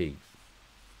feral pigs.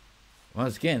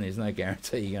 Once again, there's no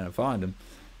guarantee you're going to find them.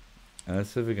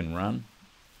 Let's see if we can run.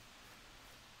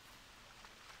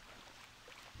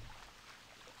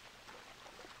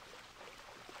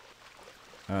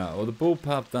 Alright, well the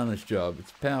bullpup done its job.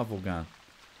 It's a powerful gun.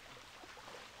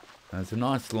 And it's a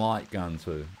nice light gun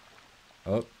too.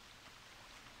 Oh.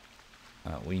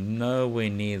 We know we're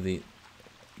near the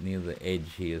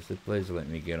edge here, so please let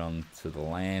me get on to the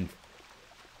land.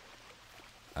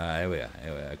 Here we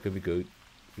are. Could be good.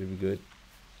 Could be good.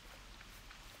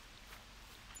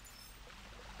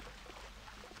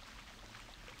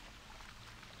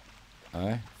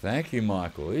 Alright, thank you,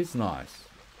 Michael. He's nice.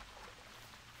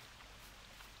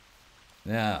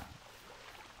 Now,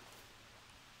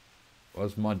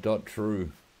 was my dot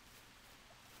true?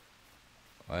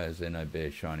 Why is there no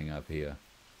bear shining up here?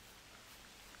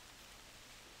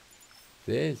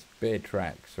 There's bear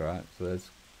tracks, right? So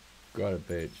that's got a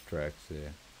bear tracks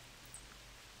there.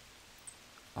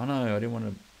 Oh no, I didn't want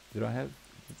to. Did I have?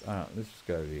 Oh, let's just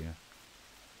go over here.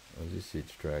 Or is this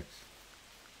its tracks?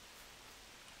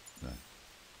 No.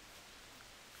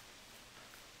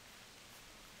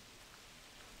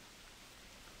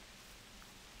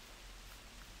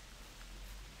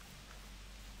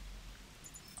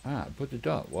 Put the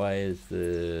dot. Why is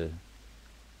the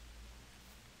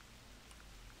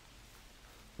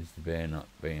bear not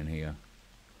being here?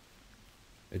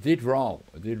 It did roll.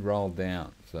 It did roll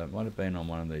down. So it might have been on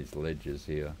one of these ledges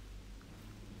here.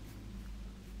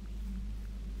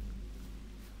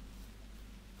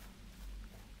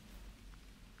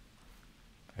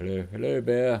 Hello, hello,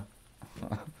 bear.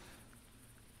 Well,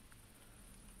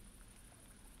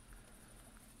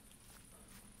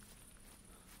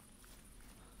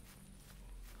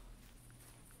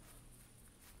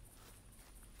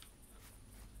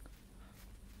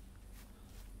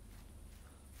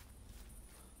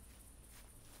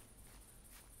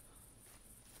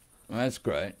 that's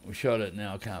great. We shot it,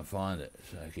 now I can't find it.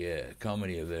 It's like, yeah,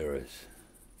 comedy of errors.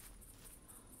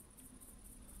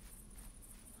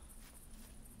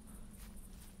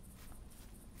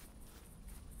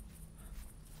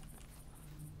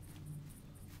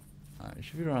 It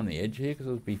should be right on the edge here because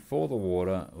it was before the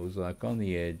water. It was like on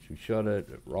the edge. We shot it,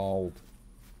 it rolled.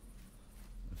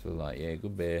 So like, yeah,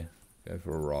 good bear. Go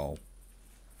for a roll.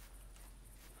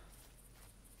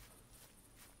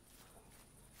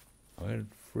 Where the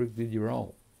frick did you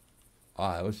roll?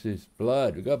 Ah, what's this?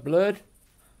 Blood. We got blood?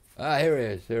 Ah, here he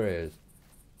is. Here he is.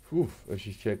 Whew. Let's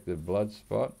just check the blood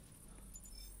spot.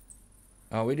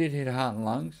 Oh, we did hit heart and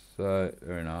lungs, so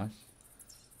very nice.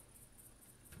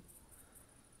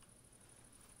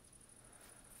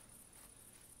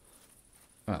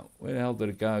 Oh, where the hell did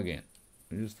it go again?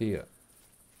 We're just here.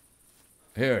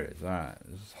 Here it is. Alright.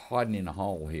 It's hiding in a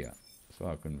hole here, so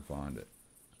I couldn't find it.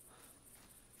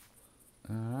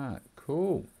 Alright,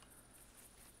 cool.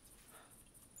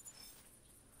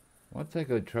 I'll take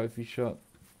a trophy shot.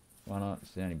 Why not?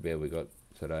 It's the only bear we got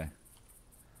today.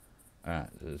 Alright,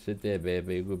 so sit there, bear.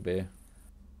 Be a good bear.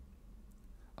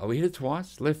 Oh, we hit it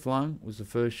twice. Left lung was the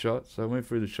first shot, so I went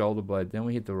through the shoulder blade. Then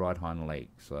we hit the right hind leg,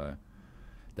 so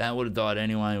that would have died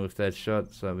anyway with that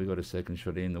shot. So we got a second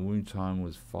shot in. The wound time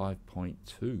was 5.2,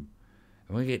 and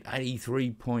we get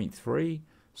 83.3.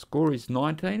 Score is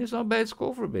 19. It's not a bad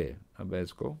score for a bear. Not a bad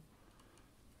score.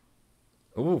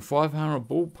 Oh, 500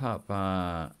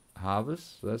 bullpup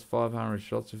harvest. So that's 500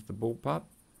 shots with the bullpup.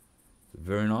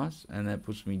 Very nice. And that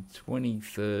puts me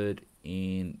 23rd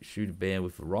in shoot a bear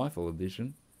with a rifle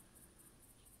edition.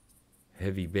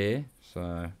 Heavy bear.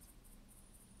 So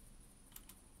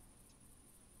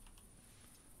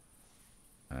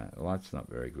the light's not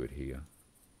very good here.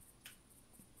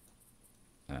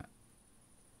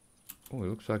 Oh, it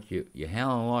looks like you're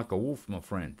howling like a wolf, my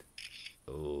friend.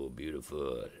 Oh,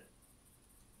 beautiful.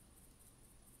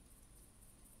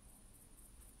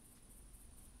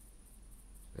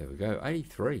 There we go,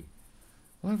 83.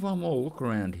 We'll have one more look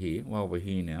around here while we're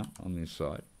here now on this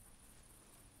side.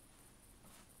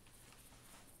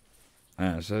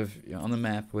 So if, on the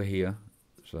map we're here.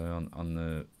 So on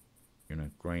the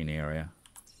green area.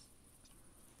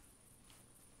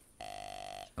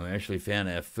 We actually found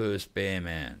our first bear,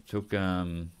 man. Took how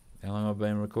long have I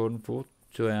been recording for?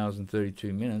 2 hours and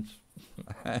 32 minutes.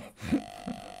 But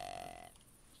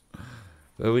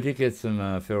we did get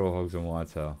some feral hogs and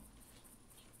whitetail.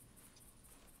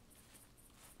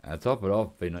 Top it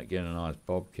off, been getting a nice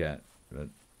bobcat, but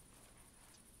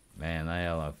man, they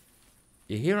are.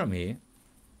 You hear them here,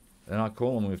 and I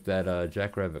call them with that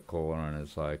jackrabbit caller, and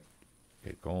it's like,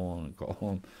 keep calling and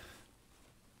calling.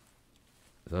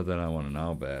 So they don't want to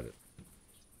know about it.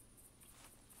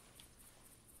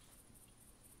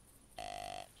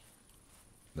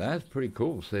 That's pretty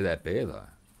cool to see that bear though.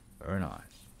 Very nice.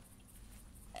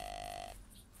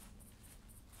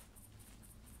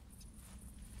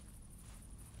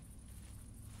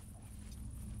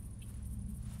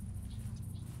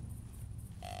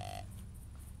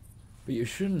 But you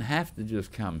shouldn't have to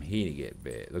just come here to get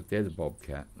bear. Look, there's a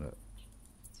bobcat. Look,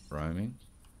 roaming.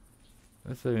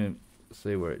 Let's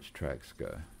see where its tracks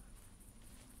go.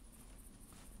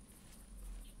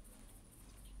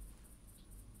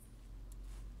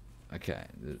 Okay,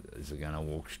 is it going to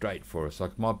walk straight for us?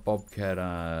 Like my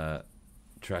bobcat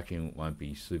tracking won't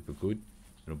be super good.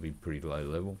 It'll be pretty low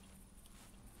level.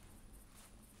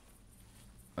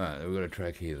 Alright, we've got a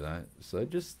track here though. So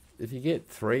just, if you get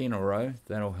 3 in a row,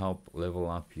 that'll help level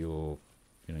up your,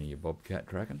 your bobcat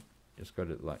tracking. Just got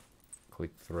to like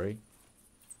click 3.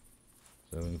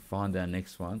 So we can find our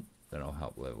next one, that'll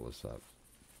help level us up.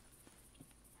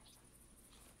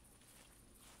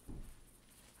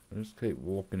 We'll just keep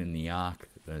walking in the arc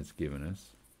that it's given us.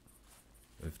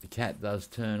 If the cat does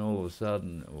turn all of a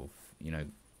sudden, or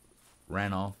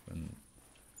ran off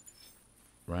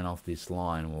this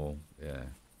line, well, yeah,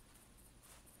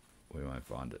 we won't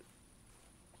find it.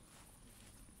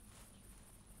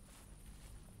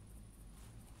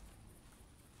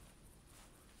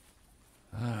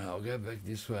 I'll go back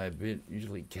this way a bit.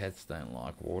 Usually cats don't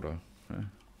like water. Huh?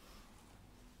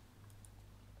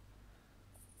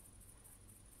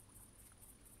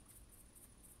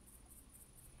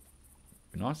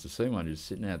 Be nice to see one just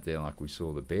sitting out there like we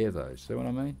saw the bear though. See what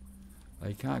I mean?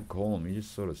 You can't call them. You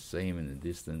just sort of see them in the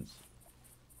distance.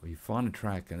 Or you find a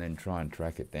track and then try and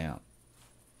track it down.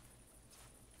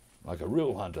 Like a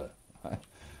real hunter.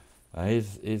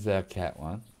 Here's our cat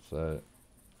one. So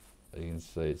you can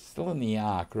see it's still in the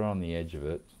arc, right on the edge of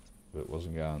it, but it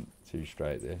wasn't going too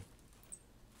straight there.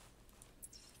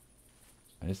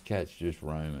 And this cat's just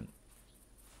roaming.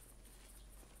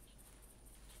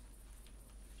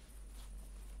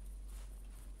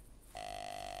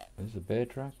 There's a bear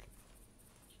track.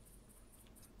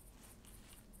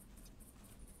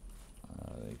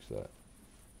 I think so.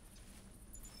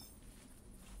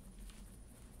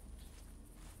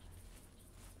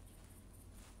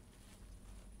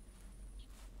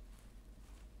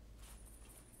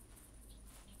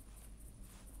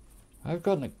 I've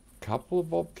gotten a couple of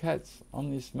bobcats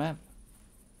on this map,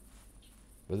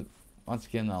 but once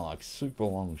again they're like super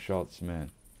long shots, man.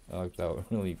 Like they were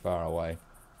really far away.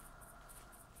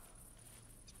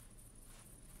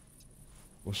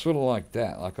 Well, sort of like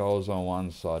that. Like I was on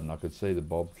one side and I could see the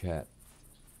bobcat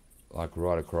like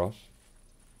right across.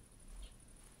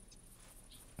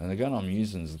 And the gun I'm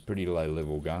using is a pretty low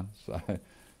level gun, so it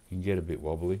can get a bit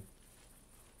wobbly.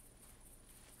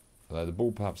 Although the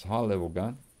bullpup's a high level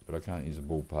gun, but I can't use a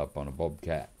bullpup on a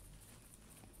bobcat.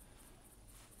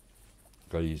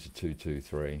 Got to use a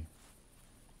 223.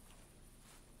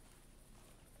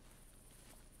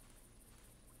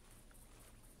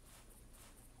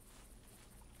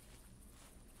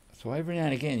 So every now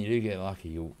and again you do get lucky.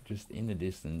 You'll just in the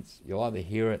distance, you'll either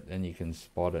hear it, then you can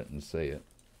spot it and see it,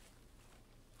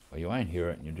 or you won't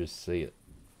hear it and you'll just see it.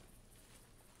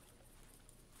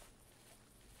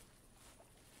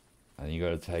 And you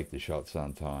got to take the shot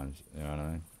sometimes, you know what I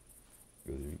mean?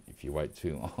 Because if you wait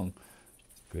too long,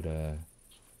 could go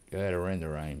out of render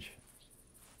range.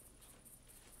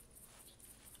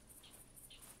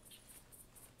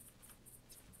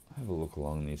 Have a look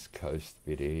along this coast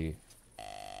bit here.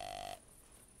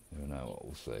 Never know what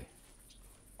we'll see.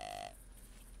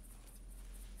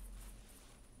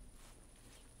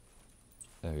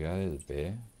 There we go, there's a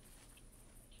bear.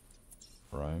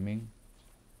 Roaming.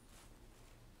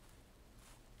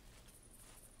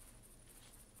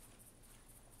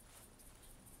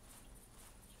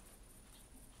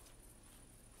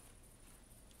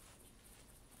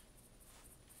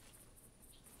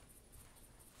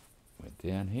 Went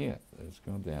down here. It's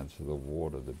gone down to the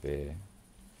water, the bear.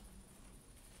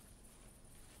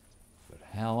 But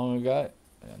how long ago?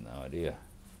 I have no idea.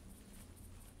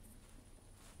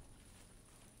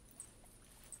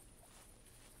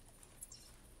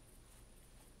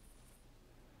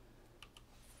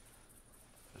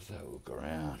 Let's have a look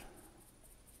around.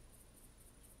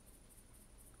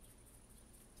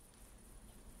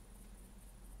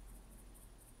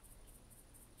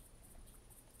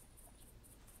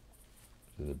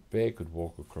 So the bear could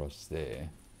walk across there.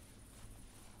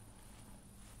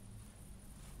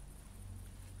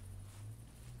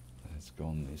 It's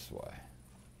gone this way.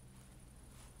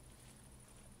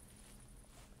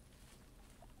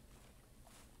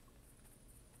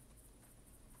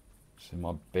 So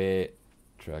my bear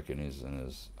tracking isn't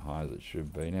as high as it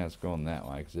should be. Now it's gone that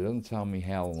way because it doesn't tell me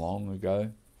how long ago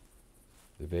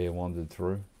the bear wandered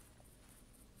through.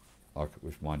 Like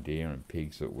with my deer and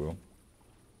pigs it will.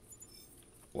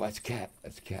 Well, that's a cat.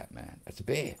 That's a cat, man. That's a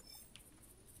bear.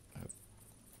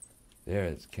 There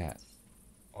it's a cat.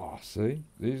 Oh, see?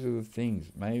 These are the things.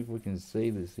 Maybe if we can see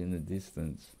this in the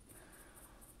distance.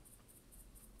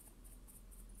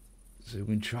 So we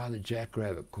can try the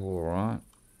jackrabbit call, alright?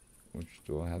 Which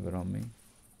do I have it on me?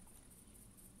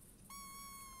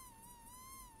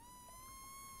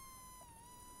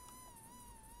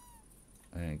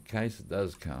 And in case it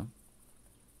does come,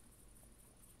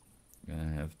 I'm going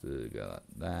to have to go like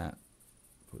that.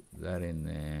 Put that in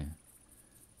there.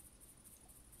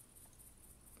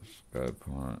 Scope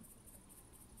on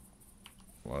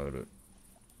it. Load it.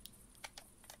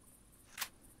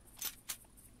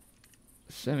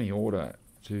 Semi-auto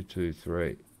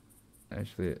 223.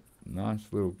 Actually a nice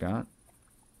little gun.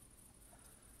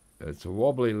 It's a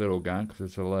wobbly little gun because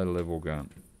it's a low level gun.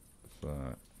 So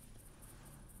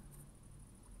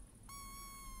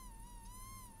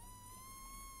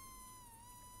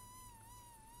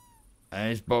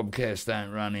and these bobcats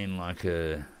don't run in like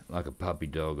a puppy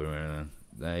dog or anything.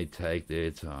 They take their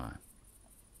time.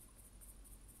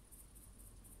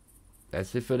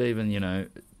 That's if it even, you know,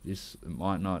 this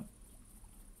might not,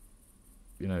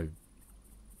 you know,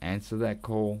 answer that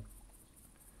call.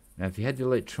 Now, if you had the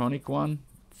electronic one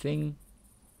thing,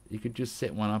 you could just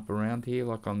set one up around here,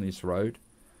 like on this road,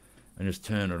 and just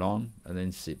turn it on, and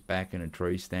then sit back in a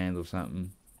tree stand or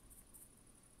something,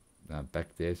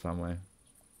 back there somewhere.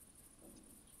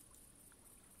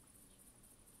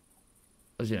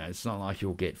 you know, it's not like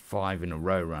you'll get 5 in a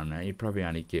row run now. You probably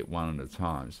only get 1 at a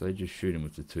time. So they just shoot him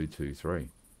with the 223.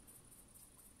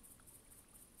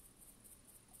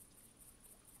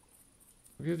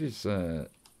 I'll give this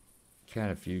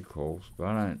cat a few calls, but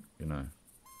I don't, you know.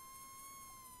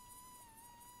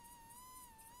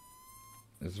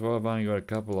 That's why I've only got a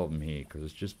couple of them here, because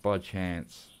it's just by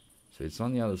chance. So it's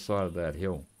on the other side of that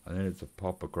hill, and then it's a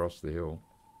pop across the hill.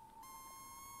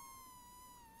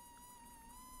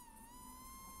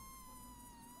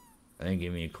 And then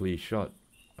give me a clear shot,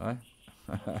 right?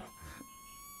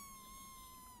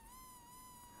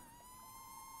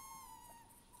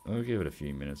 I'll give it a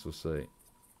few minutes, we'll see.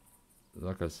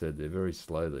 Like I said, they're very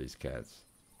slow, these cats.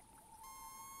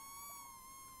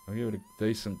 I'll give it a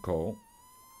decent call.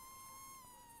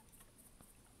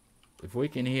 If we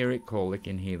can hear it call, it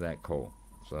can hear that call.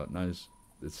 So it knows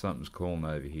that something's calling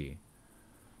over here.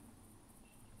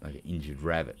 Like an injured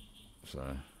rabbit.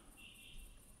 So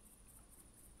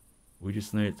we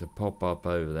just need it to pop up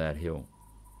over that hill.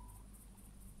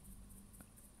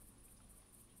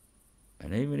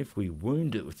 And even if we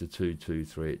wound it with the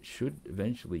 223, it should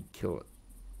eventually kill it.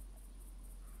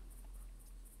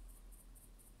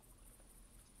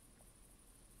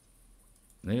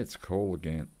 Then it's call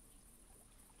again.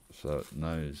 So it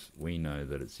knows, we know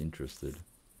that it's interested.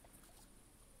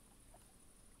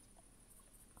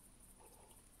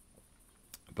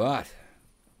 But,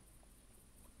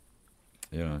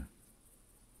 you know,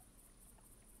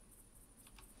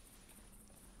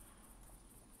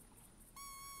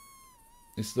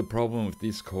 this is the problem with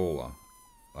this caller.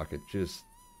 Like, it just,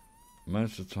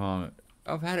 most of the time,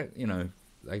 I've had it, you know,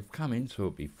 they've come into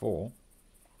it before.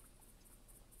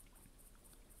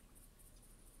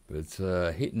 But it's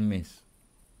hit and miss.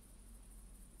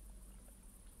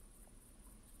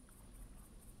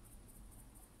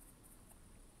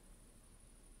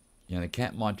 You know, the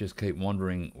cat might just keep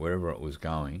wandering wherever it was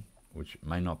going, which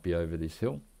may not be over this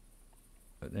hill.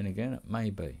 But then again, it may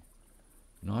be.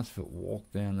 Nice if it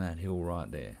walked down that hill right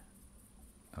there.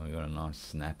 And we got a nice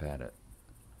snap at it.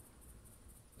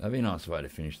 That'd be a nice way to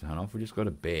finish the hunt off. We just got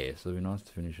a bear, so it'd be nice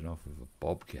to finish it off with a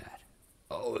bobcat.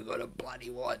 Oh, we got a bloody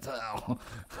whitetail.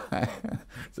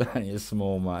 It's only a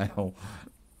small male.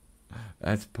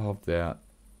 That's popped out.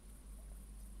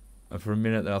 And for a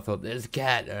minute there I thought, there's a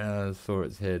cat. And I saw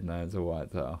its head. No, it's a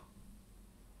whitetail.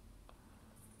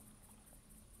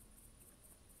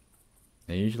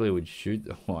 I usually would shoot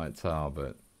the whitetail,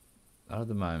 but not at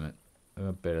the moment. There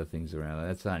are better things around there.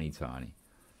 That's only tiny.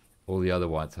 All the other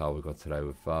whitetail we got today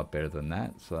were far better than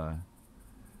that, so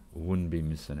we wouldn't be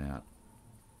missing out.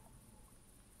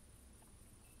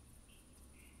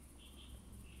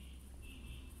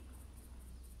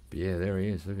 But yeah, there he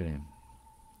is. Look at him.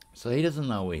 So he doesn't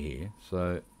know we're here.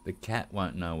 So the cat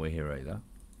won't know we're here either.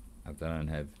 If they don't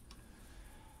have...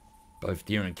 Both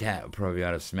deer and cat will probably be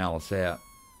able to smell us out.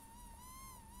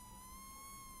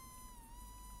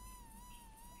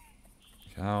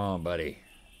 Come on, buddy.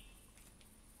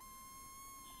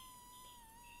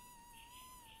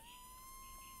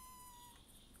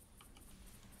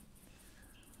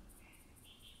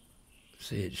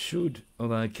 See, it should,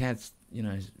 although cats, you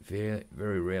know, very,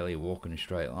 very rarely walk in a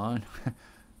straight line.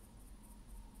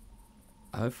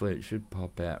 Hopefully it should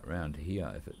pop out round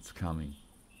here if it's coming.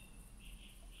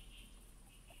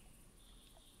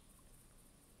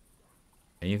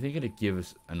 And you think it'd give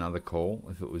us another call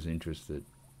if it was interested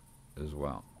as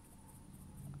well?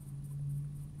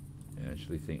 I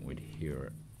actually think we'd hear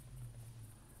it.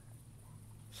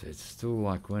 So it's still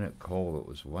like when it called, it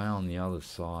was way on the other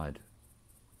side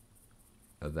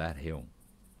of that hill.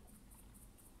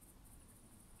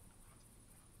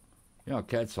 You know what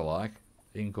cats are like.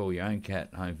 You can call your own cat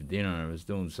home for dinner and if it's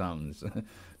doing something that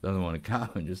doesn't want to come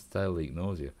and just totally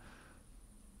ignores you.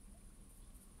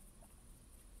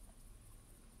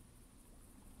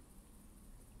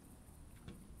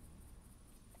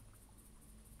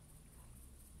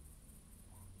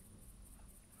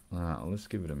 Alright, well, let's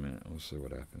give it a minute. We'll see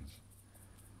what happens.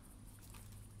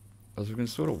 As we can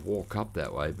sort of walk up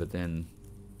that way, but then,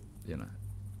 you know.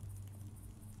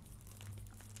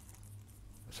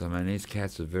 So, I mean, these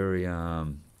cats are very, I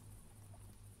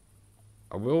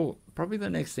will, probably the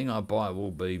next thing I buy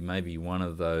will be maybe one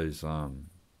of those,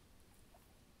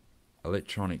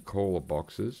 electronic caller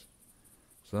boxes.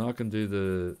 So then I can do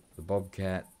the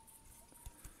bobcat,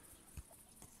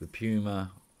 the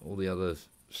puma, all the other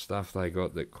stuff they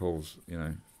got that calls, you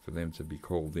know, for them to be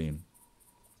called in.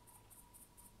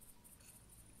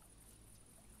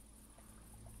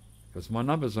 Because my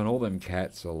numbers on all them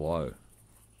cats are low.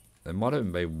 There might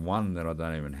even be one that I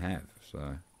don't even have,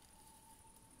 so.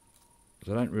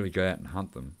 Because I don't really go out and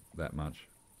hunt them that much.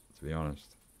 It's to be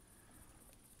honest.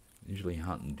 Usually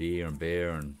hunting deer and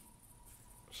bear and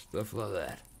stuff like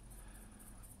that.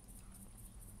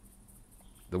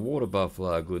 The water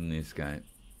buffalo are good in this game.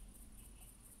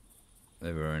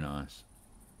 They're very nice.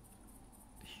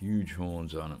 Huge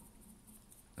horns on them.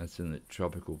 That's in the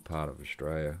tropical part of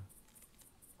Australia.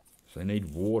 So you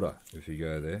need water if you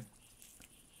go there.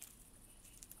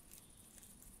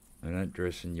 And don't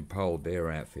dress in your polar bear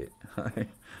outfit.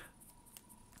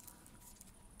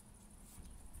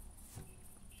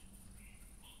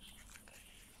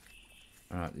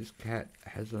 Alright, this cat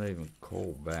hasn't even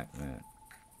called back, man.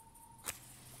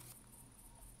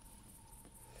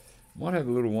 Might have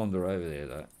a little wander over there,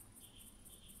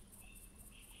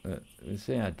 though. We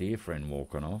see our dear friend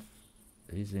walking off.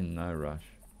 He's in no rush.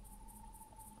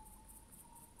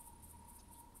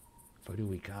 But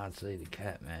we can't see the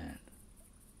cat, man.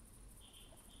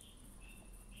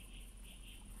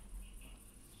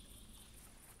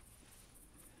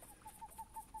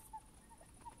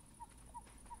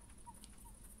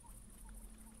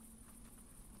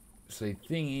 See,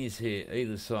 thing is here,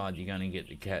 either side you're going to get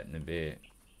the cat and the bear,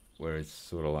 where it's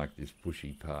sort of like this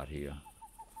bushy part here.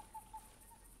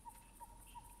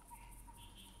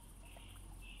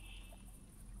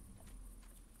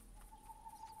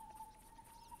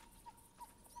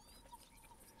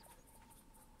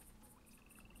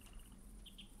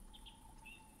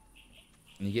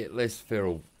 And you get less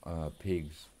feral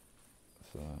pigs.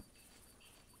 So,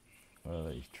 what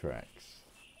are these tracks?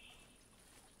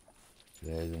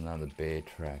 There's another bear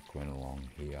track went along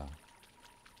here.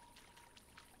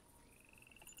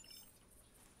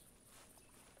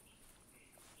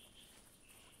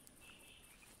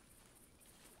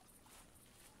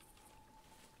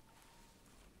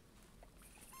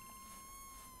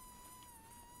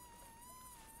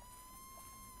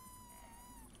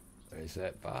 There's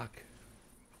that buck.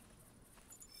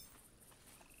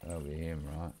 That'll be him,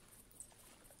 right?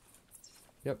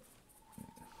 Yep.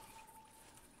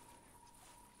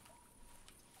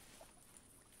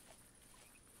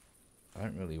 I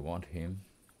don't really want him.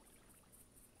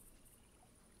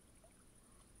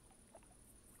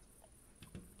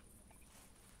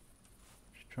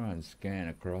 Just try and scan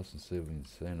across and see if we can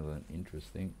see anything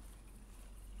interesting.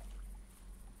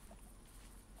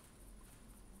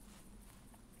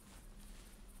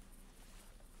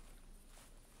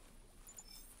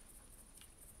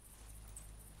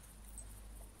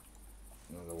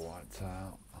 Another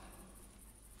whitetail.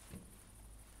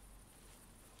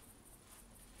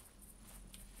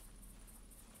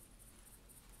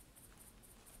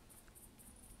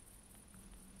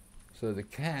 So the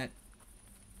cat,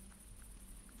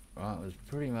 right, was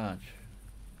pretty much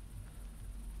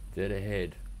dead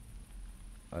ahead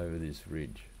over this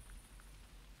ridge.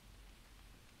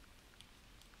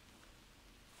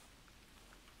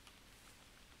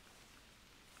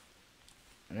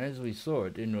 And as we saw,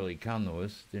 it didn't really come to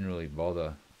us, didn't really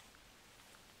bother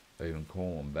even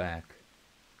calling back.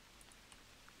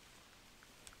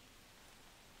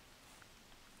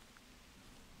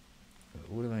 It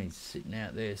would have been sitting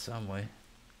out there somewhere.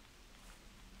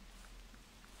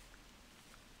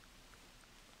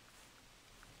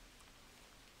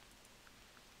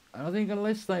 And I think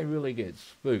unless they really get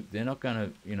spooked, they're not going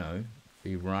to, you know,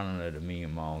 be running at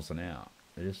 1,000,000 miles an hour.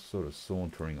 They're just sort of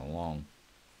sauntering along.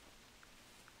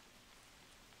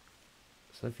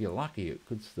 So if you're lucky, it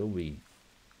could still be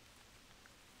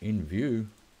in view.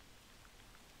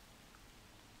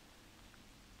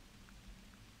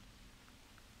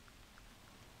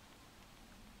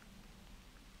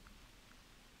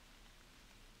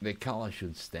 Their colour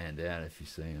should stand out if you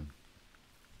see them.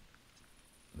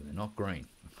 But they're not green.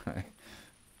 Okay.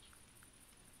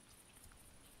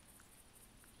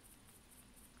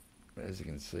 But as you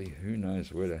can see, who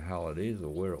knows where the hell it is or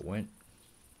where it went.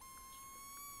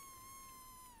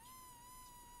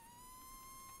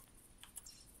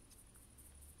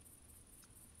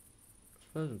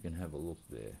 I suppose we can have a look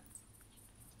there.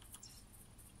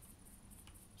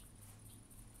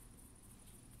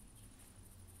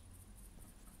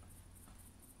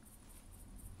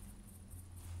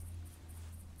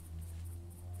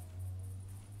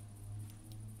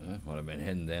 Might have been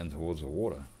heading down towards the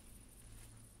water.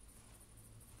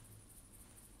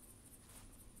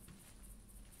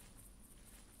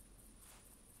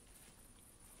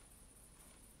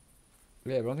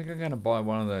 Yeah, but I think I'm going to buy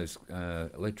one of those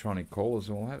electronic callers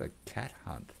and we'll have a cat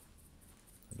hunt.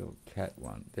 I'll do a cat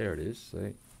one. There it is,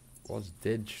 see? Was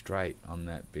dead straight on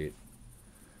that bit.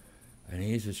 And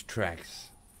here's his tracks.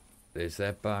 There's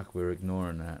that buck, we're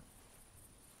ignoring that.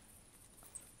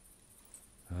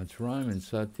 It's roaming,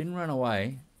 so it didn't run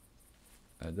away.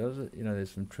 Does it? You know,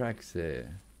 there's some tracks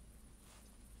there.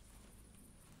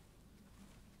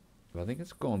 But I think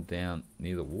it's gone down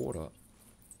near the water.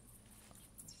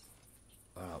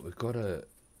 We've got a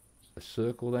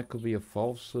circle. That could be a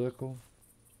false circle.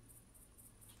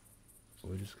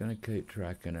 We're just going to keep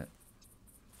tracking it.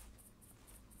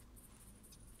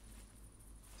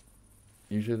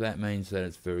 Usually that means that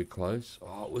it's very close.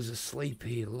 Oh, it was asleep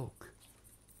here, look.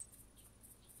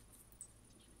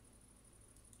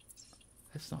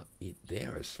 That's not it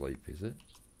there asleep, is it?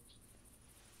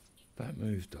 Don't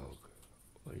move, dog.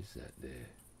 What is that there?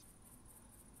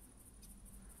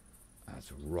 Oh,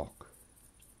 it's a rock.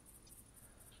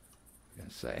 I'm going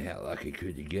to say, how lucky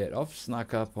could you get? I've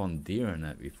snuck up on deer and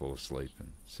that before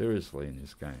sleeping. Seriously, in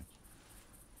this game.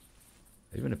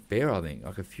 Even a bear, I think.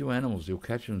 Like a few animals, you'll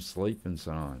catch them sleeping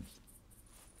sometimes.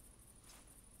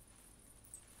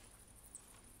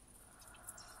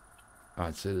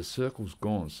 Alright, so the circle's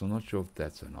gone, so I'm not sure if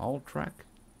that's an old track.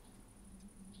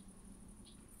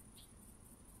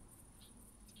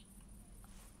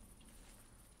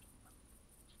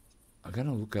 I'm going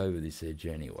to look over this edge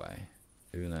anyway,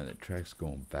 even though the track's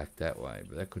gone back that way,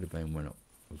 but that could have been when it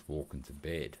was walking to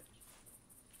bed.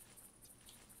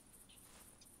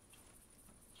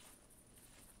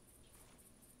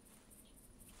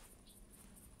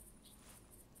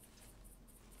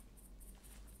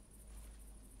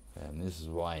 And this is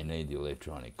why you need the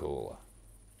electronic caller.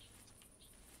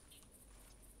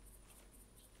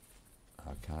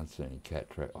 I can't see any cat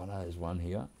track. Oh no, there's one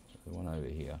here. There's one over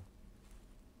here.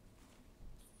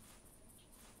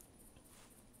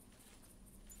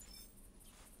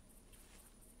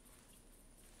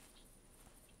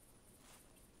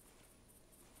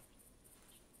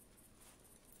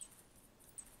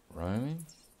 Roaming?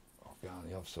 Oh, going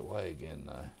the opposite way again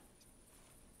though.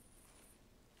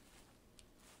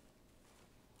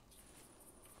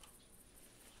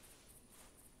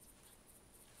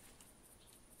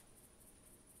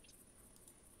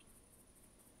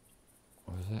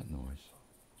 What was that noise?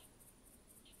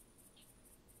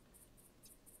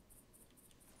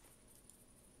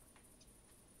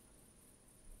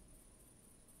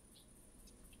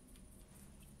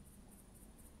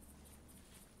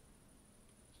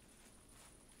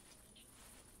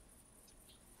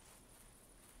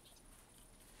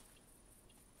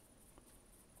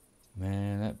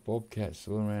 Man, that bobcat's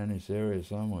still around this area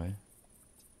somewhere.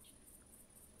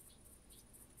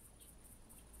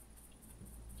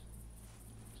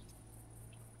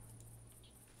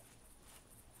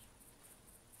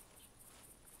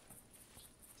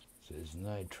 So there's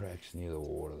no tracks near the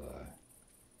water though.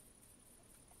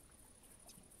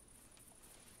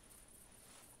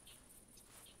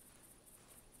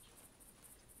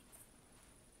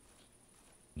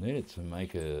 Needed to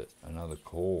make another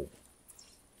call.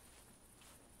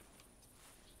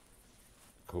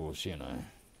 Of course, you know.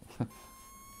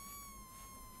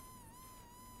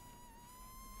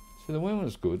 So the wind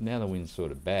was good. Now the wind's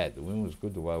sort of bad. The wind was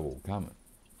good the way we were coming.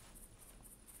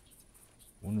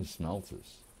 Wouldn't have smelt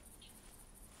us.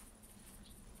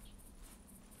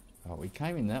 Oh, we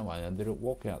came in that way, and did it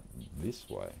walk out this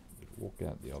way? Did it walk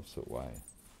out the opposite way?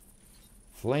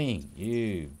 Fleeing,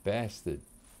 you bastard.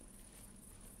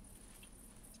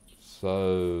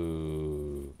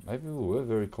 So maybe we were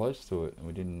very close to it and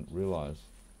we didn't realise.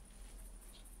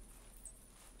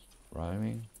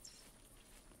 Roaming.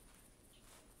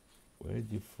 Where did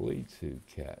you flee to,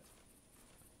 cat?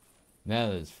 Now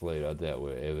that it's fleet, I doubt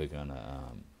we're ever gonna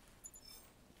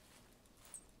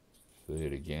see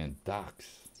it again.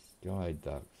 Ducks. Guy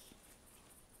ducks.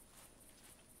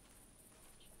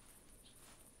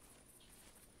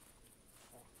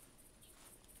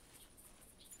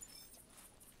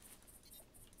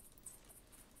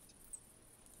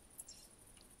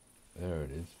 There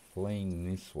it is,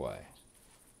 fleeing this way.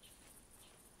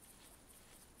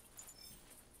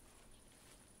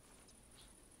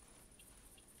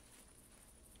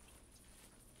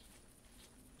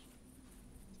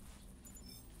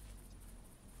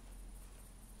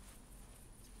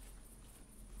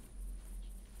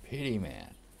 Pity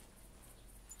man.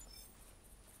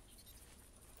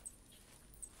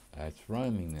 It's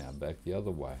roaming now, back the other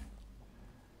way.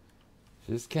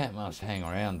 So this cat must hang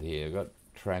around here. Got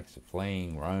tracks of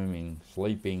fleeing, roaming,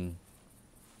 sleeping.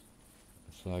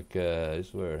 It's like, this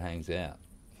is where it hangs out.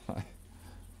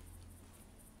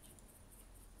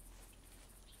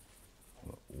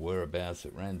 Whereabouts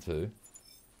it ran to.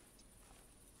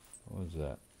 What was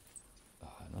that?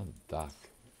 Oh, another duck.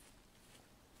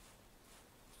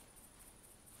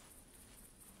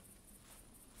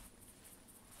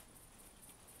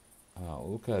 Oh,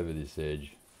 look over this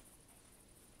edge.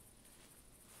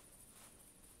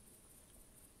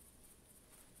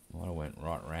 Might have went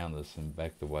right round us and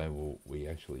back the way we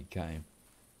actually came.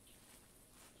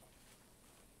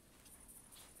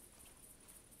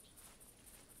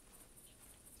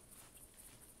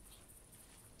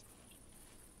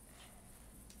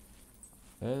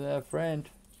 There's our friend.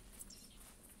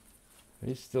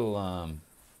 He's still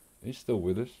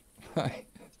with us.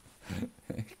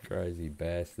 Crazy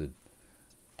bastard.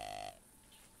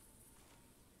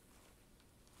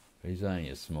 He's only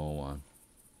a small one.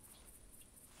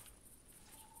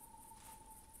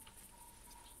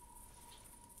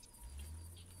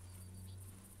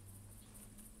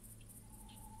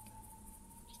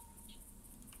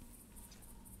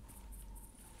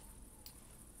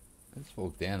 Let's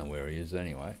walk down to where he is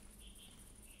anyway.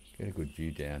 Get a good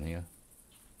view down here.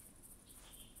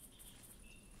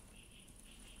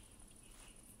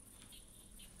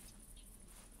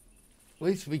 At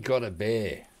least we got a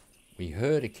bear. We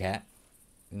heard a cat.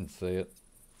 Didn't see it.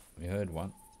 We heard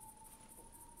one.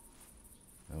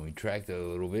 And we tracked it a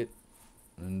little bit.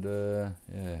 And,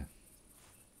 yeah.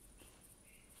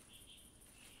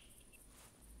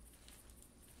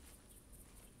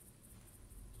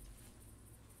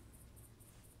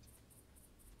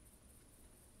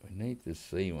 We need to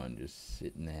see one just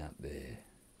sitting out there.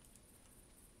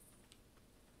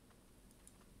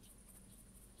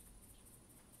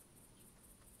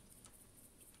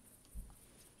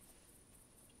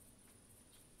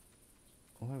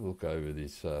 I'll have a look over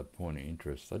this point of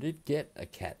interest. I did get a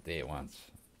cat there once,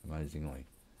 amazingly.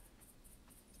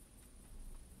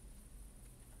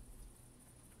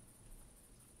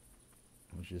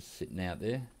 I was just sitting out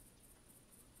there.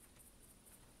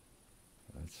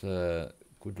 That's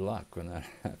good luck when that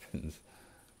happens.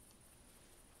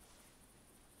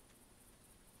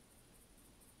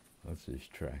 What's this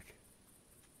track?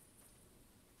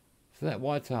 So that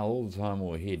whitetail all the time we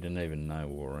were here didn't even know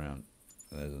we were around.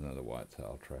 There's another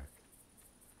whitetail track.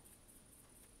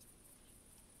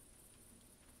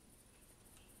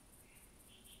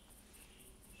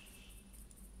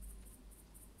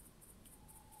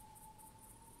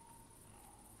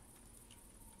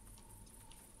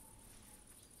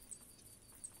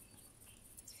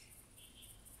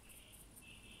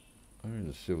 Where's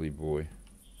a silly boy?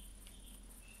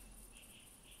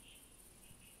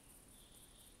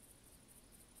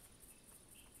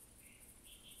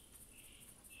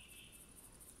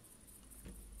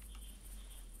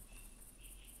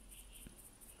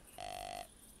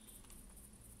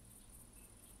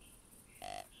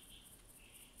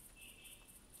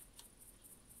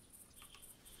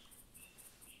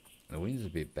 The wind's a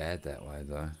bit bad that way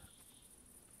though.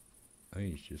 I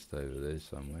think he's just over there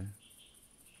somewhere.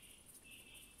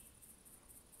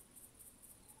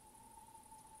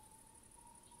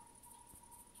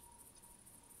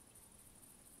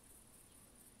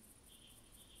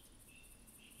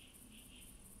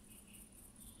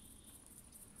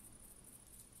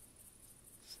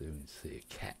 See if we can see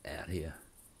a cat out here.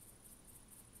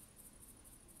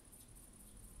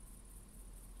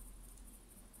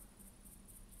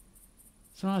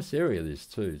 It's a nice area this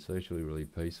too, it's actually really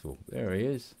peaceful. There he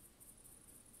is.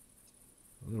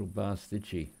 A little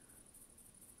bastitchy.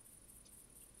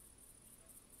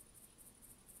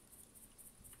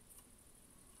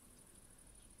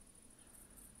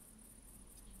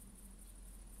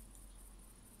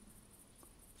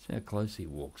 See how close he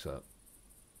walks up.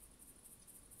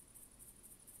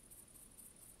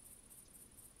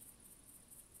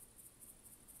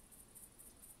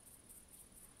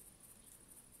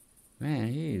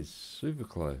 Man, he is super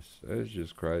close. That was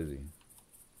just crazy.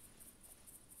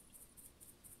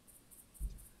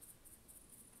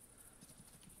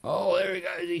 Oh, there he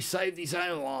goes. He saved his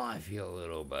own life, you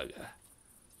little bugger.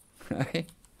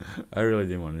 I really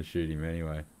didn't want to shoot him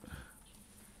anyway.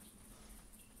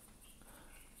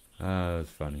 Oh, that's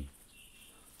funny.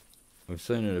 We've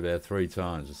seen it about 3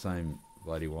 times, the same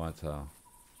bloody whitetail.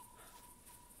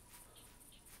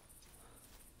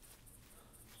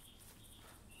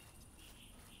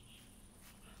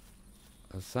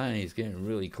 I was saying he's getting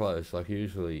really close, like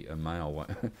usually a male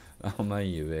won't. I'll know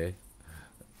you there.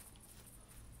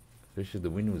 Especially the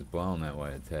wind was blowing that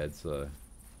way a tad, so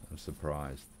I'm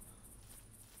surprised.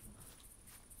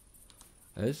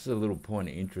 Now, this is a little point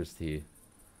of interest here.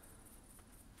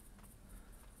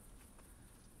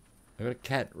 I got a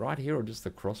cat right here or just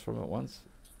across from it once.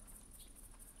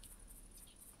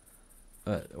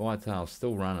 Whitetail's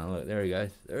still running. Look, there he goes.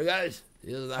 There he goes.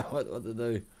 He doesn't know what to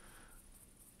do.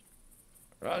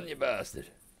 Run, you bastard.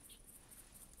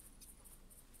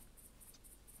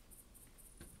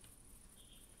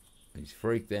 He's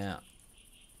freaked out.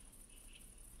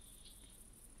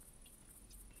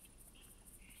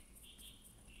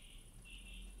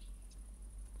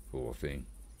 Poor thing.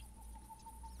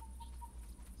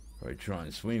 Probably try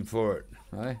and swim for it,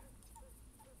 eh?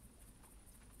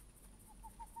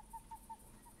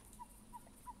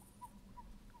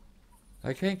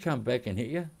 They can come back and hit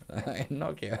you and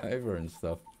knock you over and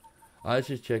stuff. Let's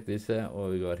just check this out.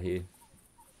 What we got here?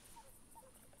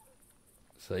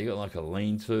 So you got like a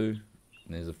lean-to,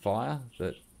 and there's a fire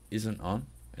that isn't on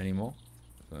anymore.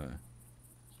 So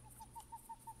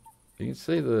you can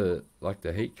see the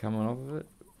heat coming off of it.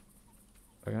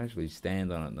 I can actually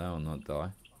stand on it though and not die.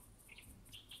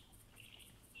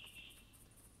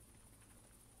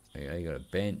 Yeah, you got a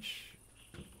bench,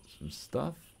 some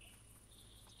stuff.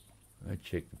 I'll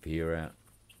check the pier out.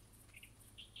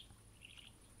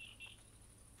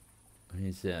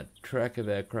 Here's our track of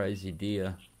our crazy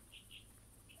deer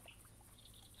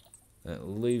that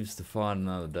lives to fight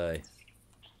another day.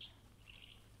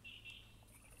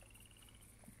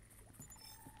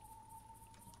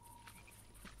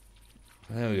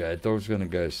 There we go, dog's gonna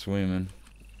go swimming.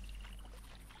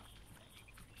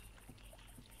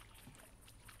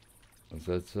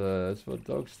 That's what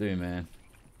dogs do, man.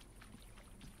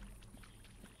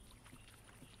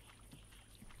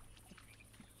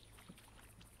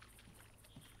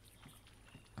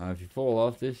 If you fall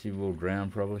off this, you will drown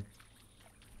probably.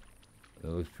 It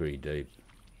looks pretty deep.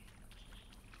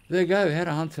 There you go, we had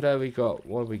a hunt today. We got,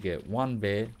 what did we get? 1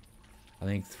 bear, I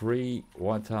think 3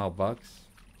 whitetail bucks,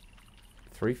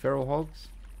 3 feral hogs,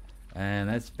 and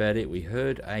that's about it. We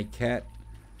heard a cat.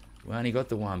 We only got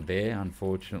the 1 bear,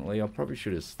 unfortunately. I probably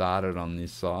should have started on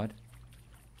this side.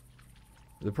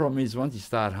 The problem is, once you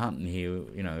start hunting here,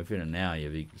 you know, within an hour,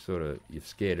 you've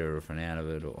scared everything out of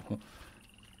it, or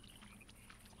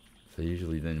so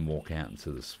usually then walk out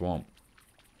into the swamp.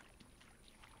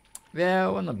 Yeah,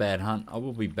 it wasn't a bad hunt. I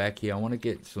will be back here. I want to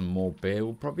get some more bear.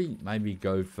 We'll probably maybe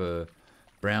go for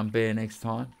brown bear next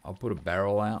time. I'll put a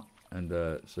barrel out and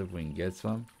see if we can get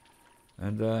some.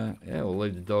 And yeah, we'll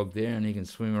leave the dog there and he can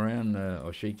swim around,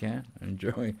 or she can, and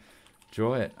enjoy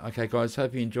it. Okay, guys,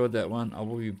 hope you enjoyed that one. I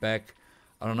will be back,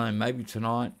 I don't know, maybe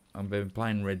tonight. I've been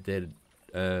playing Red Dead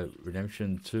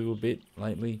Redemption 2 a bit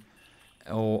lately,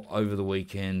 or over the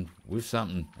weekend with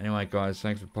something. Anyway, guys,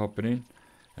 thanks for popping in,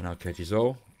 and I'll catch you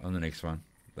all on the next one.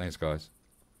 Thanks, guys.